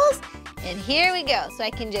 holes, and here we go. So I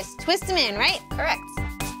can just twist them in, right? Correct.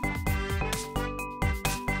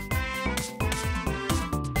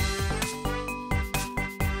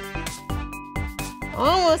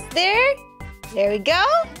 Almost there. There we go.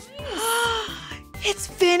 It's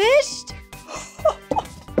finished.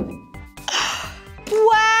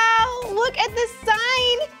 Wow, look at the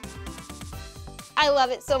sign. I love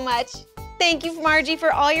it so much. Thank you, Margie,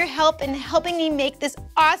 for all your help in helping me make this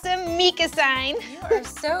awesome Meekah sign. You are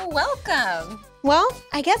so welcome. Well,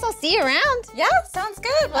 I guess I'll see you around. Yeah, sounds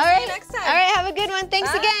good. We'll see you next time. All right,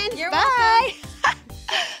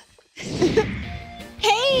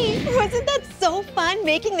 fun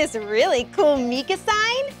making this really cool Meekah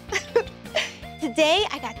sign? Today,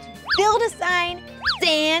 I got to build a sign,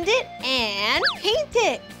 sand it, and paint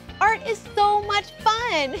it. Art is so much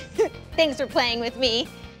fun. Thanks for playing with me.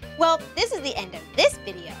 Well, this is the end of this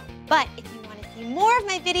video, but if you want to see more of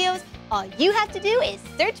my videos, all you have to do is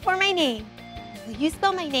search for my name. Will you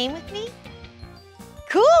spell my name with me?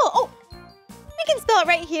 Cool. Oh, we can spell it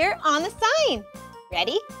right here on the sign.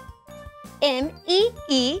 Ready?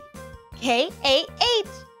 M-E-E-K-A-H.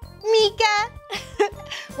 Meekah.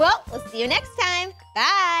 Well, we'll see you next time.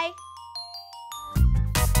 Bye.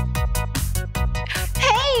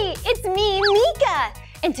 Hey, it's me, Meekah.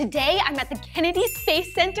 And today I'm at the Kennedy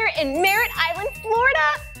Space Center in Merritt Island, Florida.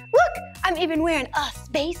 Look, I'm even wearing a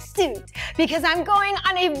space suit because I'm going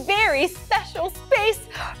on a very special space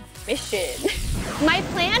mission. My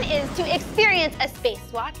plan is to experience a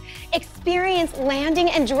spacewalk, experience landing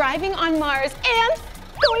and driving on Mars, and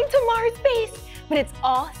going to Mars base. But it's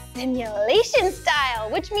all simulation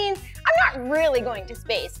style, which means I'm not really going to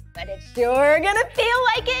space, but it's sure gonna feel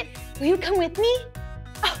like it. Will you come with me?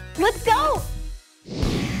 Oh, let's go.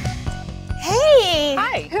 Hey!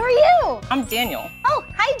 Hi. Who are you? I'm Daniel. Oh,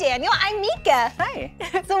 hi Daniel, I'm Meekah. Hi.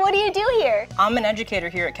 So what do you do here? I'm an educator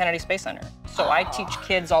here at Kennedy Space Center. So I teach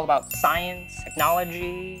kids all about science,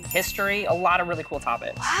 technology, history, a lot of really cool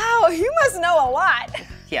topics. Wow, you must know a lot.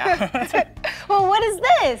 Yeah. Well, what is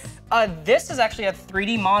this? This is actually a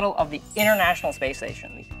 3D model of the International Space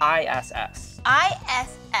Station, the ISS.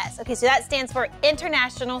 ISS, okay, so that stands for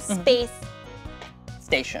International Space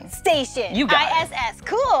Station. Station. You got it. ISS,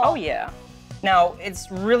 cool. Oh yeah. Now,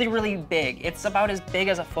 it's really, really big. It's about as big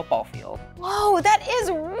as a football field. Whoa, that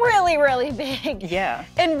is really, really big. Yeah.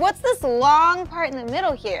 And what's this long part in the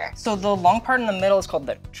middle here? So the long part in the middle is called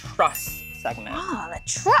the truss segment. Oh, the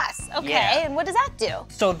truss, okay. Yeah. And what does that do?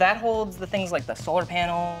 So that holds the things like the solar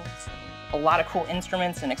panels, a lot of cool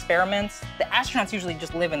instruments and experiments. The astronauts usually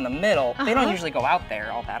just live in the middle. They don't usually go out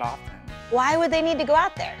there all that often. Why would they need to go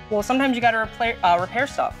out there? Well, sometimes you gotta repair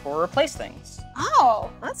stuff or replace things. Oh,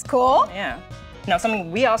 that's cool. Yeah. Now, something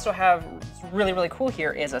we also have that's really, really cool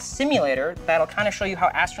here is a simulator that'll kind of show you how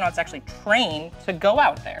astronauts actually train to go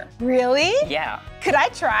out there. Really? Yeah. Could I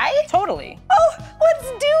try? Totally. Oh, let's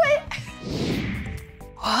do it.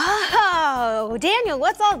 Whoa, Daniel,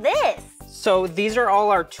 what's all this? So these are all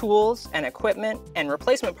our tools and equipment and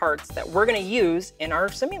replacement parts that we're gonna use in our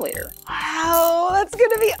simulator. Wow, that's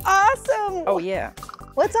gonna be awesome. Oh yeah.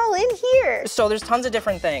 What's all in here? So there's tons of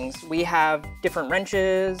different things. We have different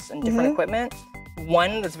wrenches and different equipment.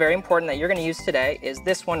 One that's very important that you're gonna use today is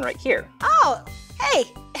this one right here. Oh, hey,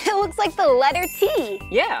 it looks like the letter T.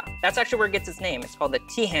 Yeah, that's actually where it gets its name. It's called the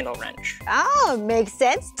T-handle wrench. Oh, makes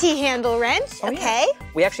sense, T-handle wrench, okay. Yeah.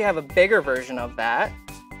 We actually have a bigger version of that.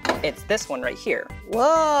 It's this one right here.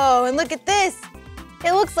 Whoa, and look at this.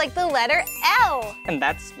 It looks like the letter L. And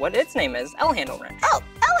that's what its name is, L-handle wrench. Oh,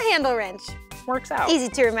 L-handle wrench. Works out. Easy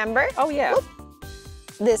to remember. Oh yeah. Whoop.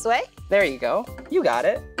 This way. There you go. You got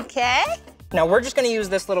it. Okay. Now we're just gonna use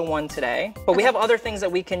this little one today, but we have other things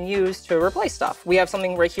that we can use to replace stuff. We have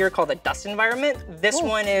something right here called a dust environment. This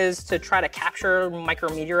one is to try to capture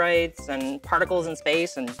micrometeorites and particles in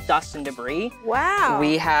space and dust and debris. Wow.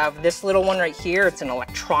 We have this little one right here. It's an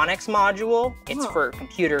electronics module. It's for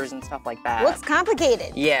computers and stuff like that. Looks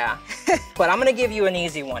complicated. Yeah, but I'm gonna give you an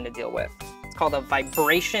easy one to deal with. It's called a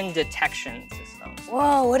vibration detection system.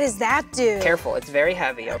 Whoa, what does that do? Careful, it's very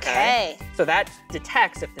heavy, okay? So that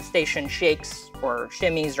detects if the station shakes or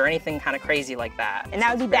shimmies or anything kind of crazy like that. And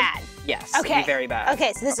that would be bad? Yes, okay. It'd be very bad.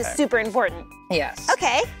 Okay, so this is super important. Yes.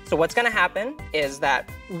 Okay. So what's gonna happen is that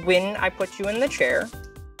when I put you in the chair,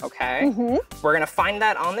 okay, we're gonna find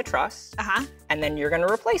that on the truss, and then you're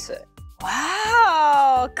gonna replace it.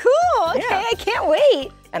 Wow, cool, okay, Yeah. I can't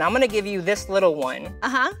wait. And I'm gonna give you this little one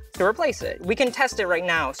to replace it. We can test it right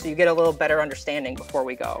now so you get a little better understanding before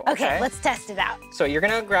we go. Okay, let's test it out. So you're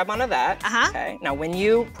gonna grab onto that. Okay. Now when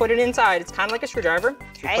you put it inside, it's kind of like a screwdriver.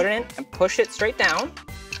 You put it in and push it straight down.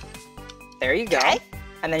 There you go.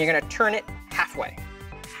 And then you're gonna turn it halfway.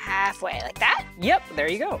 Halfway, like that? Yep, there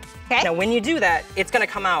you go. Okay. Now when you do that, it's gonna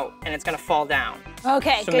come out and it's gonna fall down.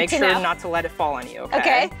 Okay, So good make to sure know. not to let it fall on you, okay?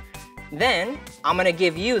 Okay. Then I'm gonna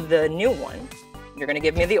give you the new one. You're gonna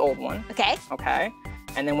give me the old one. Okay. Okay.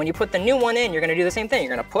 And then when you put the new one in, you're gonna do the same thing.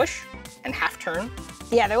 You're gonna push and half turn.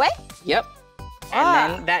 The other way? Yep.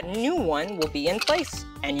 And then that new one will be in place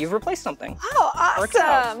and you've replaced something. Oh, Works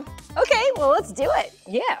out. awesome. Okay, well, let's do it.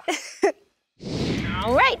 Yeah.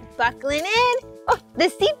 All right, buckling in. Oh, the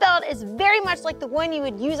seatbelt is very much like the one you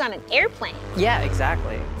would use on an airplane. Yeah,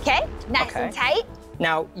 exactly. Okay, nice and tight.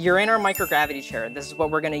 Now, you're in our microgravity chair. This is what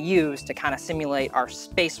we're gonna use to kind of simulate our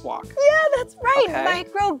spacewalk. Yeah, that's right, Okay.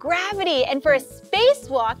 microgravity. And for a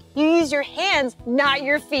spacewalk, you use your hands, not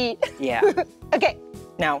your feet. Yeah. Okay.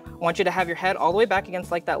 Now, I want you to have your head all the way back against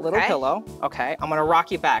like that little Okay. pillow. Okay, I'm gonna rock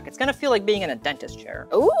you back. It's gonna feel like being in a dentist chair.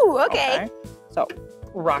 Ooh, okay. So,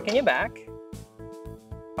 rocking you back.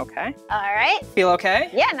 Okay. All right. Feel okay?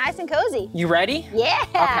 Yeah, nice and cozy. You ready? Yeah.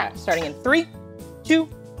 Okay, starting in 3, 2,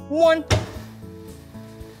 1.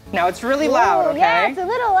 Now it's really loud, Ooh, okay? Yeah, it's a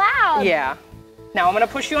little loud. Yeah. Now I'm gonna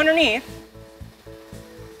push you underneath.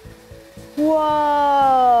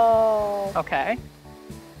 Whoa. Okay.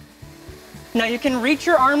 Now you can reach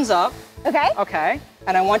your arms up. Okay. Okay.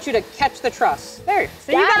 And I want you to catch the truss. There,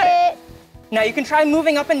 so you Got got it. it. Now you can try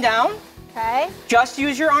moving up and down. Okay. Just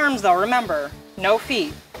use your arms though, remember. No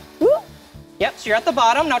feet. Woo. Yep, so you're at the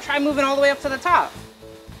bottom. Now try moving all the way up to the top.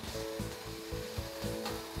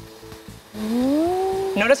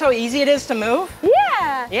 Ooh. Notice how easy it is to move?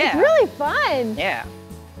 Yeah. Yeah. It's really fun. Yeah.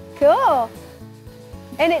 Cool.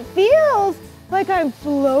 And it feels like I'm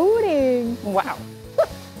floating. Wow.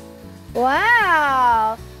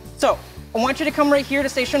 Wow. So, I want you to come right here to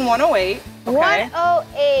station 108, okay?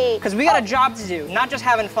 108. Because we got a job to do, not just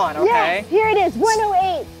having fun, okay? Yes, here it is,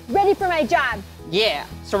 108. Ready for my job. Yeah.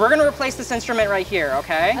 So we're gonna replace this instrument right here,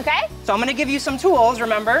 okay? Okay. So I'm gonna give you some tools,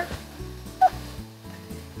 remember?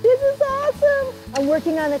 This is awesome. I'm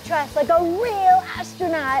working on the truss like a real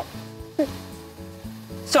astronaut.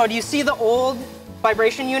 So do you see the old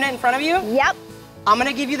vibration unit in front of you? Yep. I'm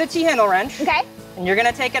gonna give you the T-handle wrench. Okay. And you're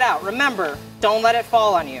gonna take it out. Remember, don't let it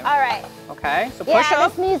fall on you. All right. Okay, so Yeah, push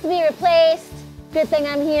up. this needs to be replaced. Good thing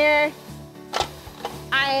I'm here.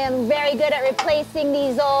 I am very good at replacing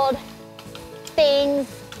these old things.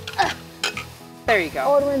 Ugh, There you go.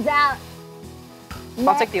 old ones out.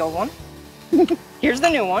 I'll take the old one. Here's the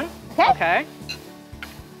new one. Okay.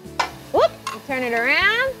 Whoop, turn it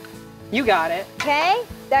around. You got it. Okay,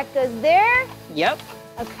 that goes there. Yep.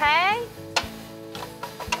 Okay.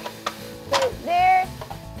 Goes there.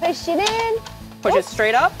 Push it in. Push it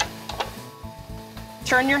straight up.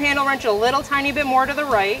 Turn your handle wrench a little tiny bit more to the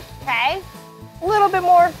right. Okay. A little bit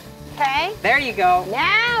more. Okay. There you go.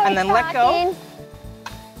 Now And then let go.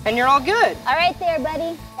 And you're all good. All right there,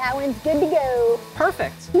 buddy. That one's good to go.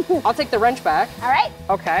 Perfect. I'll take the wrench back. All right.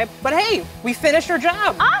 Okay. But hey, we finished our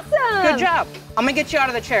job. Awesome. Good job. I'm gonna get you out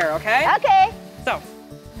of the chair, okay? Okay. So,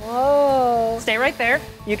 whoa. Stay right there.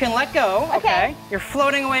 You can let go, Okay. okay? You're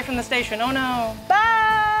floating away from the station. Oh no.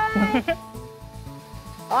 Bye.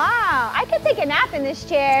 Wow, I could take a nap in this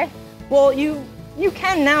chair. Well, you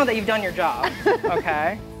can now that you've done your job,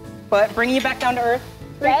 okay? But bringing you back down to earth.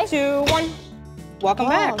 3, 2, 1. Welcome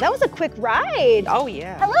back. That was a quick ride. Oh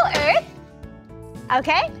yeah. Hello, Earth.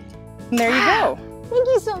 Okay. And there you go. Thank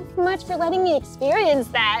you so much for letting me experience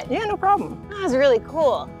that. Yeah, no problem. That was really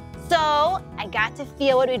cool. So I got to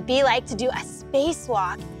feel what it would be like to do a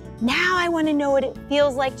spacewalk. Now I want to know what it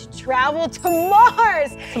feels like to travel to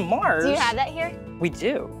Mars. To Mars? Do you have that here? We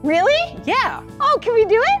do. Really? Yeah. Oh, can we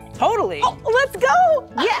do it? Totally. Oh, let's go.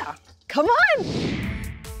 Yeah. Come on.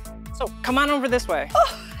 So come on over this way.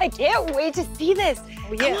 Oh, I can't wait to see this.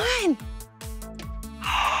 Oh, yeah. Come on.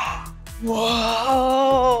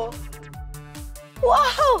 Whoa.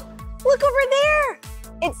 Whoa, look over there.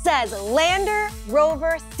 It says Lander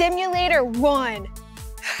Rover Simulator 1.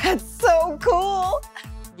 That's so cool.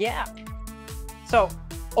 Yeah. So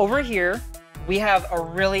over here, we have a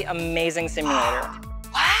really amazing simulator.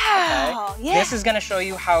 Wow, Okay? yeah. This is gonna show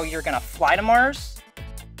you how you're gonna fly to Mars,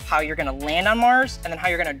 how you're gonna land on Mars, and then how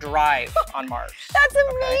you're gonna drive on Mars. That's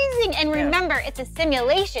amazing. And remember, it's a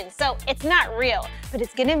simulation, so it's not real, but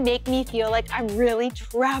it's gonna make me feel like I'm really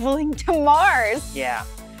traveling to Mars. Yeah.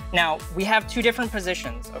 Now, we have 2 different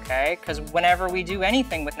positions, okay? Because whenever we do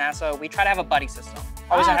anything with NASA, we try to have a buddy system.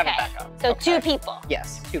 Always gonna have a backup. So 2 people.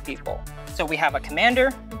 Yes, 2 people. So we have a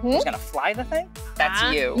commander who's gonna fly the thing. That's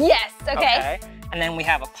you. Yes, okay. And then we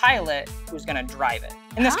have a pilot who's gonna drive it.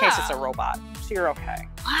 In this case, it's a robot, so you're okay.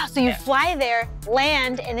 Wow, so you fly there,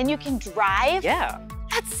 land, and then you can drive? Yeah.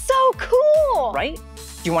 That's so cool. Right?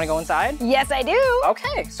 Do you wanna go inside? Yes, I do.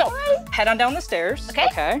 Okay, so head on down the stairs.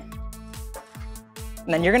 Okay.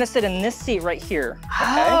 And then you're gonna sit in this seat right here.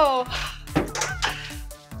 Okay? Oh.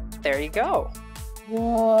 There you go.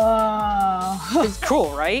 Whoa. It's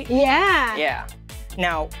cool, right? Yeah. Yeah.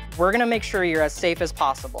 Now, we're gonna make sure you're as safe as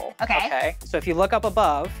possible. Okay. So if you look up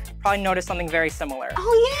above, probably notice something very similar.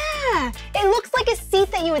 Oh yeah, it looks like a seat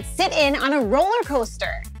that you would sit in on a roller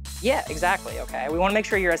coaster. Yeah, exactly, okay? We wanna make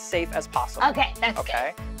sure you're as safe as possible. Okay, that's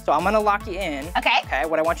Okay, so I'm gonna lock you in. Okay. Okay,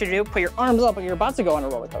 what I want you to do, put your arms up like you're about to go on a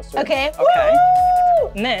roller coaster. Okay. Okay. Woo!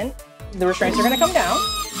 And then, the restraints are gonna come down.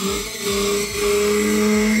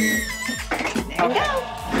 There we go.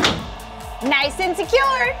 Nice and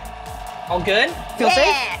secure. All good? Feel safe?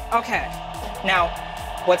 Yeah. Okay. Now,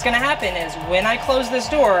 what's gonna happen is when I close this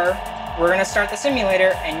door, we're gonna start the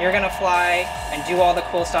simulator and you're gonna fly and do all the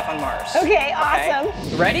cool stuff on Mars. Okay, awesome.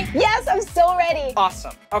 You ready? Yes, I'm so ready.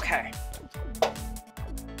 Awesome, okay. So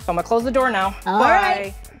I'm gonna close the door now. All Bye.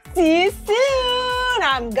 right. See you soon.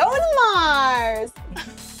 I'm going to Mars.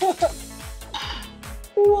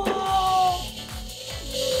 Whoa.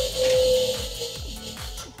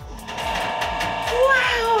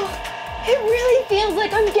 Wow. It really feels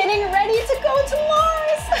like I'm getting ready to go to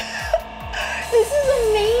Mars. This is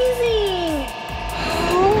amazing.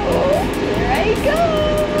 Oh, here I go.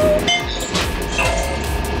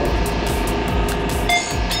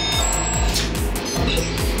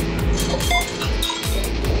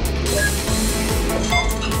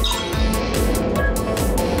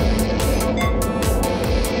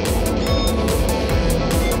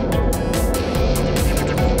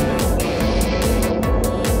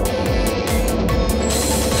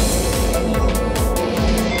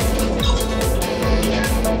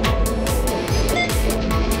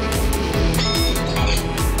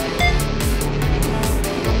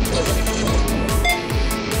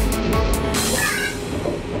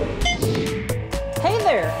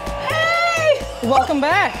 Welcome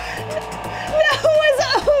back. That was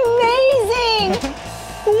amazing.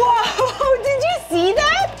 Whoa, did you see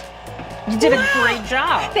that? You did a great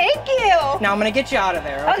job. Thank you. Now I'm gonna get you out of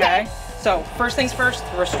there, okay? So first things first,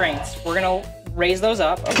 the restraints. We're gonna raise those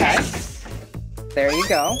up, okay? There you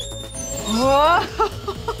go. Whoa.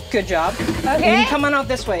 Good job. Okay. You can come on out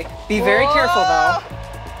this way. Be very careful though.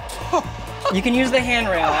 You can use the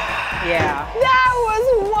handrail. Yeah. That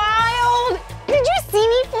was wild. Did you see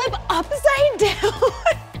me flip upside down?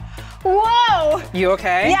 Whoa. You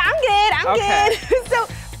okay? Yeah, I'm good. I'm Okay. good. So,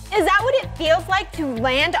 is that what it feels like to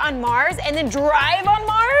land on Mars and then drive on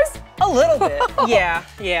Mars? A little bit. Yeah,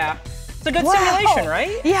 yeah. It's a good simulation,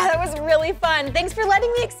 right? Yeah, that was really fun. Thanks for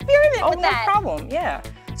letting me experiment with that. No problem. Yeah.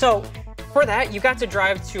 So, for that, you got to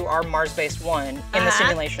drive to our Mars Base 1 in the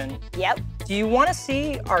simulation. Yep. Do you want to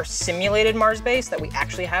see our simulated Mars base that we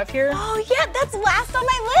actually have here? Oh yeah, that's last on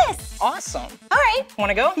my list. Awesome. All right. Want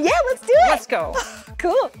to go? Yeah, let's do it. Let's go.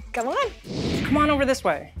 Cool. Come on. Come on over this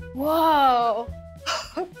way. Whoa.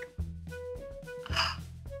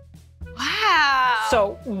 Wow.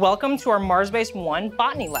 So, welcome to our Mars Base 1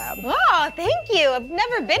 Botany Lab. Oh, thank you. I've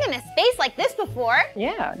never been in a space like this before.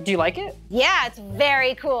 Yeah, do you like it? Yeah, it's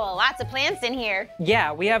very cool. Lots of plants in here.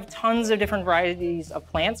 Yeah, we have tons of different varieties of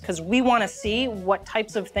plants because we want to see what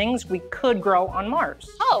types of things we could grow on Mars.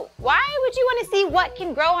 Oh, why would you want to see what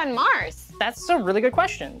can grow on Mars? That's a really good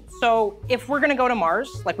question. So if we're gonna go to Mars,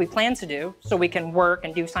 like we plan to do, so we can work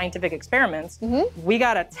and do scientific experiments, we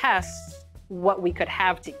gotta test what we could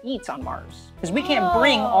have to eat on Mars. Because we can't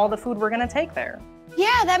bring all the food we're gonna take there.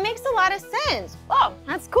 Yeah, that makes a lot of sense. Oh,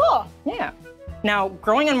 that's cool. Yeah. Now,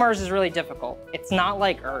 growing on Mars is really difficult. It's not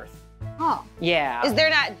like Earth. Oh. Yeah. Is there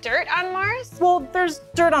not dirt on Mars? Well, there's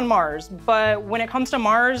dirt on Mars, but when it comes to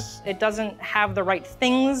Mars, it doesn't have the right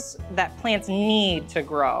things that plants need to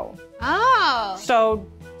grow. Oh. So,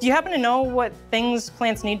 do you happen to know what things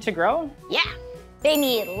plants need to grow? Yeah. They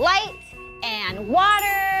need light and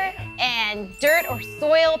water and dirt or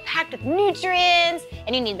soil packed with nutrients,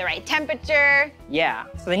 and you need the right temperature. Yeah,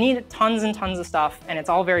 so they need tons and tons of stuff, and it's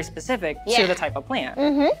all very specific to the type of plant.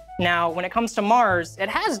 Now, when it comes to Mars, it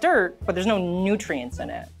has dirt, but there's no nutrients in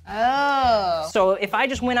it. Oh. So if I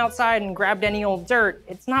just went outside and grabbed any old dirt,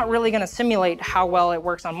 it's not really gonna simulate how well it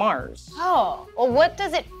works on Mars. Oh, well, what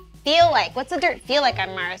does it feel like? What's the dirt feel like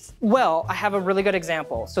on Mars? Well, I have a really good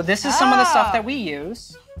example. So this is some of the stuff that we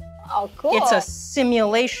use. Oh, cool. It's a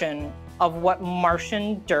simulation of what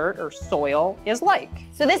Martian dirt or soil is like.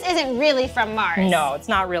 So this isn't really from Mars? No, it's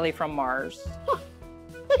not really from Mars. Huh.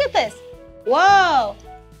 Look at this. Whoa.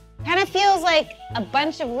 Kind of feels like a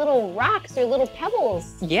bunch of little rocks or little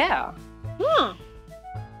pebbles. Yeah. Huh.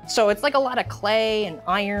 So it's like a lot of clay and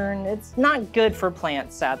iron. It's not good for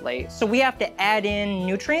plants, sadly. So we have to add in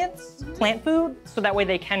nutrients, plant food, so that way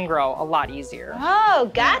they can grow a lot easier. Oh,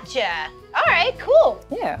 gotcha. All right, cool.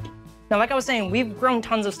 Yeah. Now, like I was saying, we've grown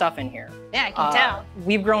tons of stuff in here. Yeah, I can tell.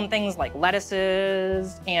 We've grown things like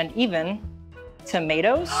lettuces and even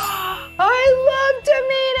tomatoes. I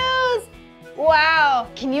love tomatoes. Wow.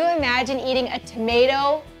 Can you imagine eating a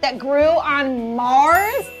tomato that grew on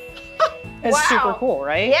Mars? It's wow. super cool,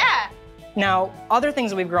 right? Yeah. Now, other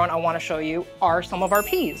things that we've grown I want to show you are some of our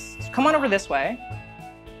peas. So come on over this way.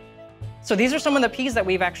 So these are some of the peas that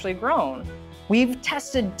we've actually grown. We've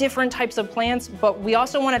tested different types of plants, but we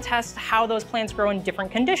also want to test how those plants grow in different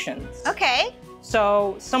conditions. Okay.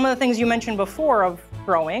 So some of the things you mentioned before of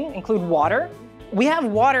growing include water. We have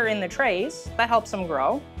water in the trays, that helps them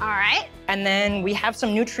grow. All right. And then we have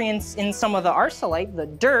some nutrients in some of the arsenite, the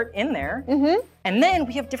dirt in there. And then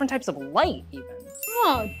we have different types of light even.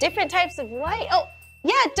 Oh, different types of light. Oh,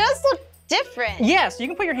 yeah, it does look different. Yeah, so you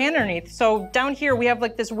can put your hand underneath. So down here we have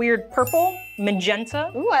like this weird purple, magenta.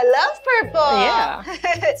 Ooh, I love purple. Yeah.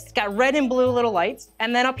 It's got red and blue little lights.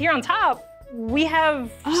 And then up here on top, we have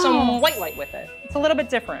some white light with it. It's a little bit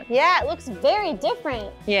different. Yeah, it looks very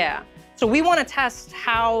different. Yeah. So we want to test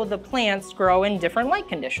how the plants grow in different light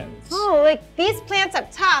conditions. Oh, like these plants up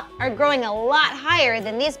top are growing a lot higher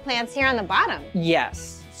than these plants here on the bottom.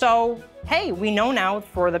 Yes. So, hey, we know now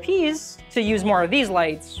for the peas to use more of these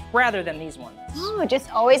lights rather than these ones. Oh,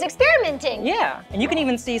 just always experimenting. Yeah, and you can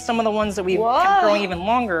even see some of the ones that we've kept growing even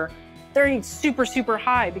longer. They're super, super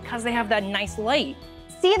high because they have that nice light.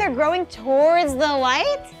 See, they're growing towards the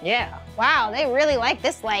light? Yeah. Wow, they really like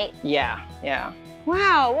this light. Yeah, yeah.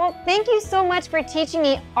 Wow, well, thank you so much for teaching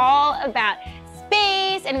me all about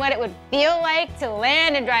space and what it would feel like to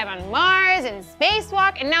land and drive on Mars and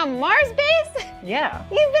spacewalk and now Mars base. Yeah.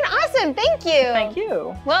 You've been awesome, thank you. Thank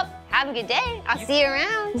you. Well, have a good day. I'll see you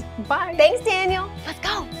around. Bye. Thanks, Daniel. Let's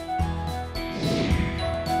go.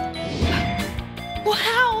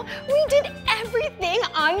 Wow, we did everything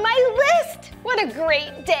on my list. What a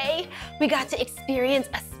great day. We got to experience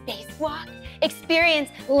a spacewalk, experience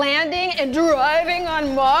landing and driving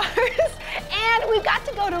on Mars, and we got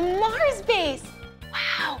to go to Mars base.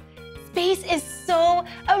 Wow, space is so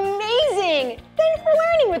amazing. Thanks for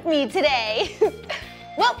learning with me today.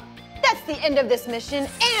 Well, that's the end of this mission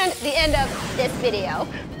and the end of this video.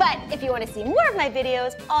 But if you want to see more of my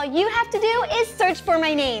videos, all you have to do is search for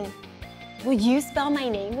my name. Will you spell my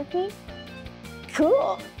name with me?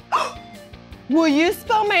 Cool. Will you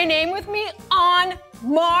spell my name with me on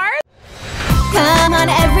Mars? Come on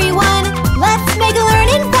everyone, let's make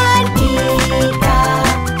learning fun. Meekah,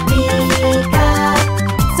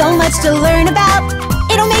 Meekah. So much to learn about,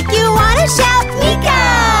 it'll make you wanna shout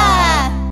Meekah!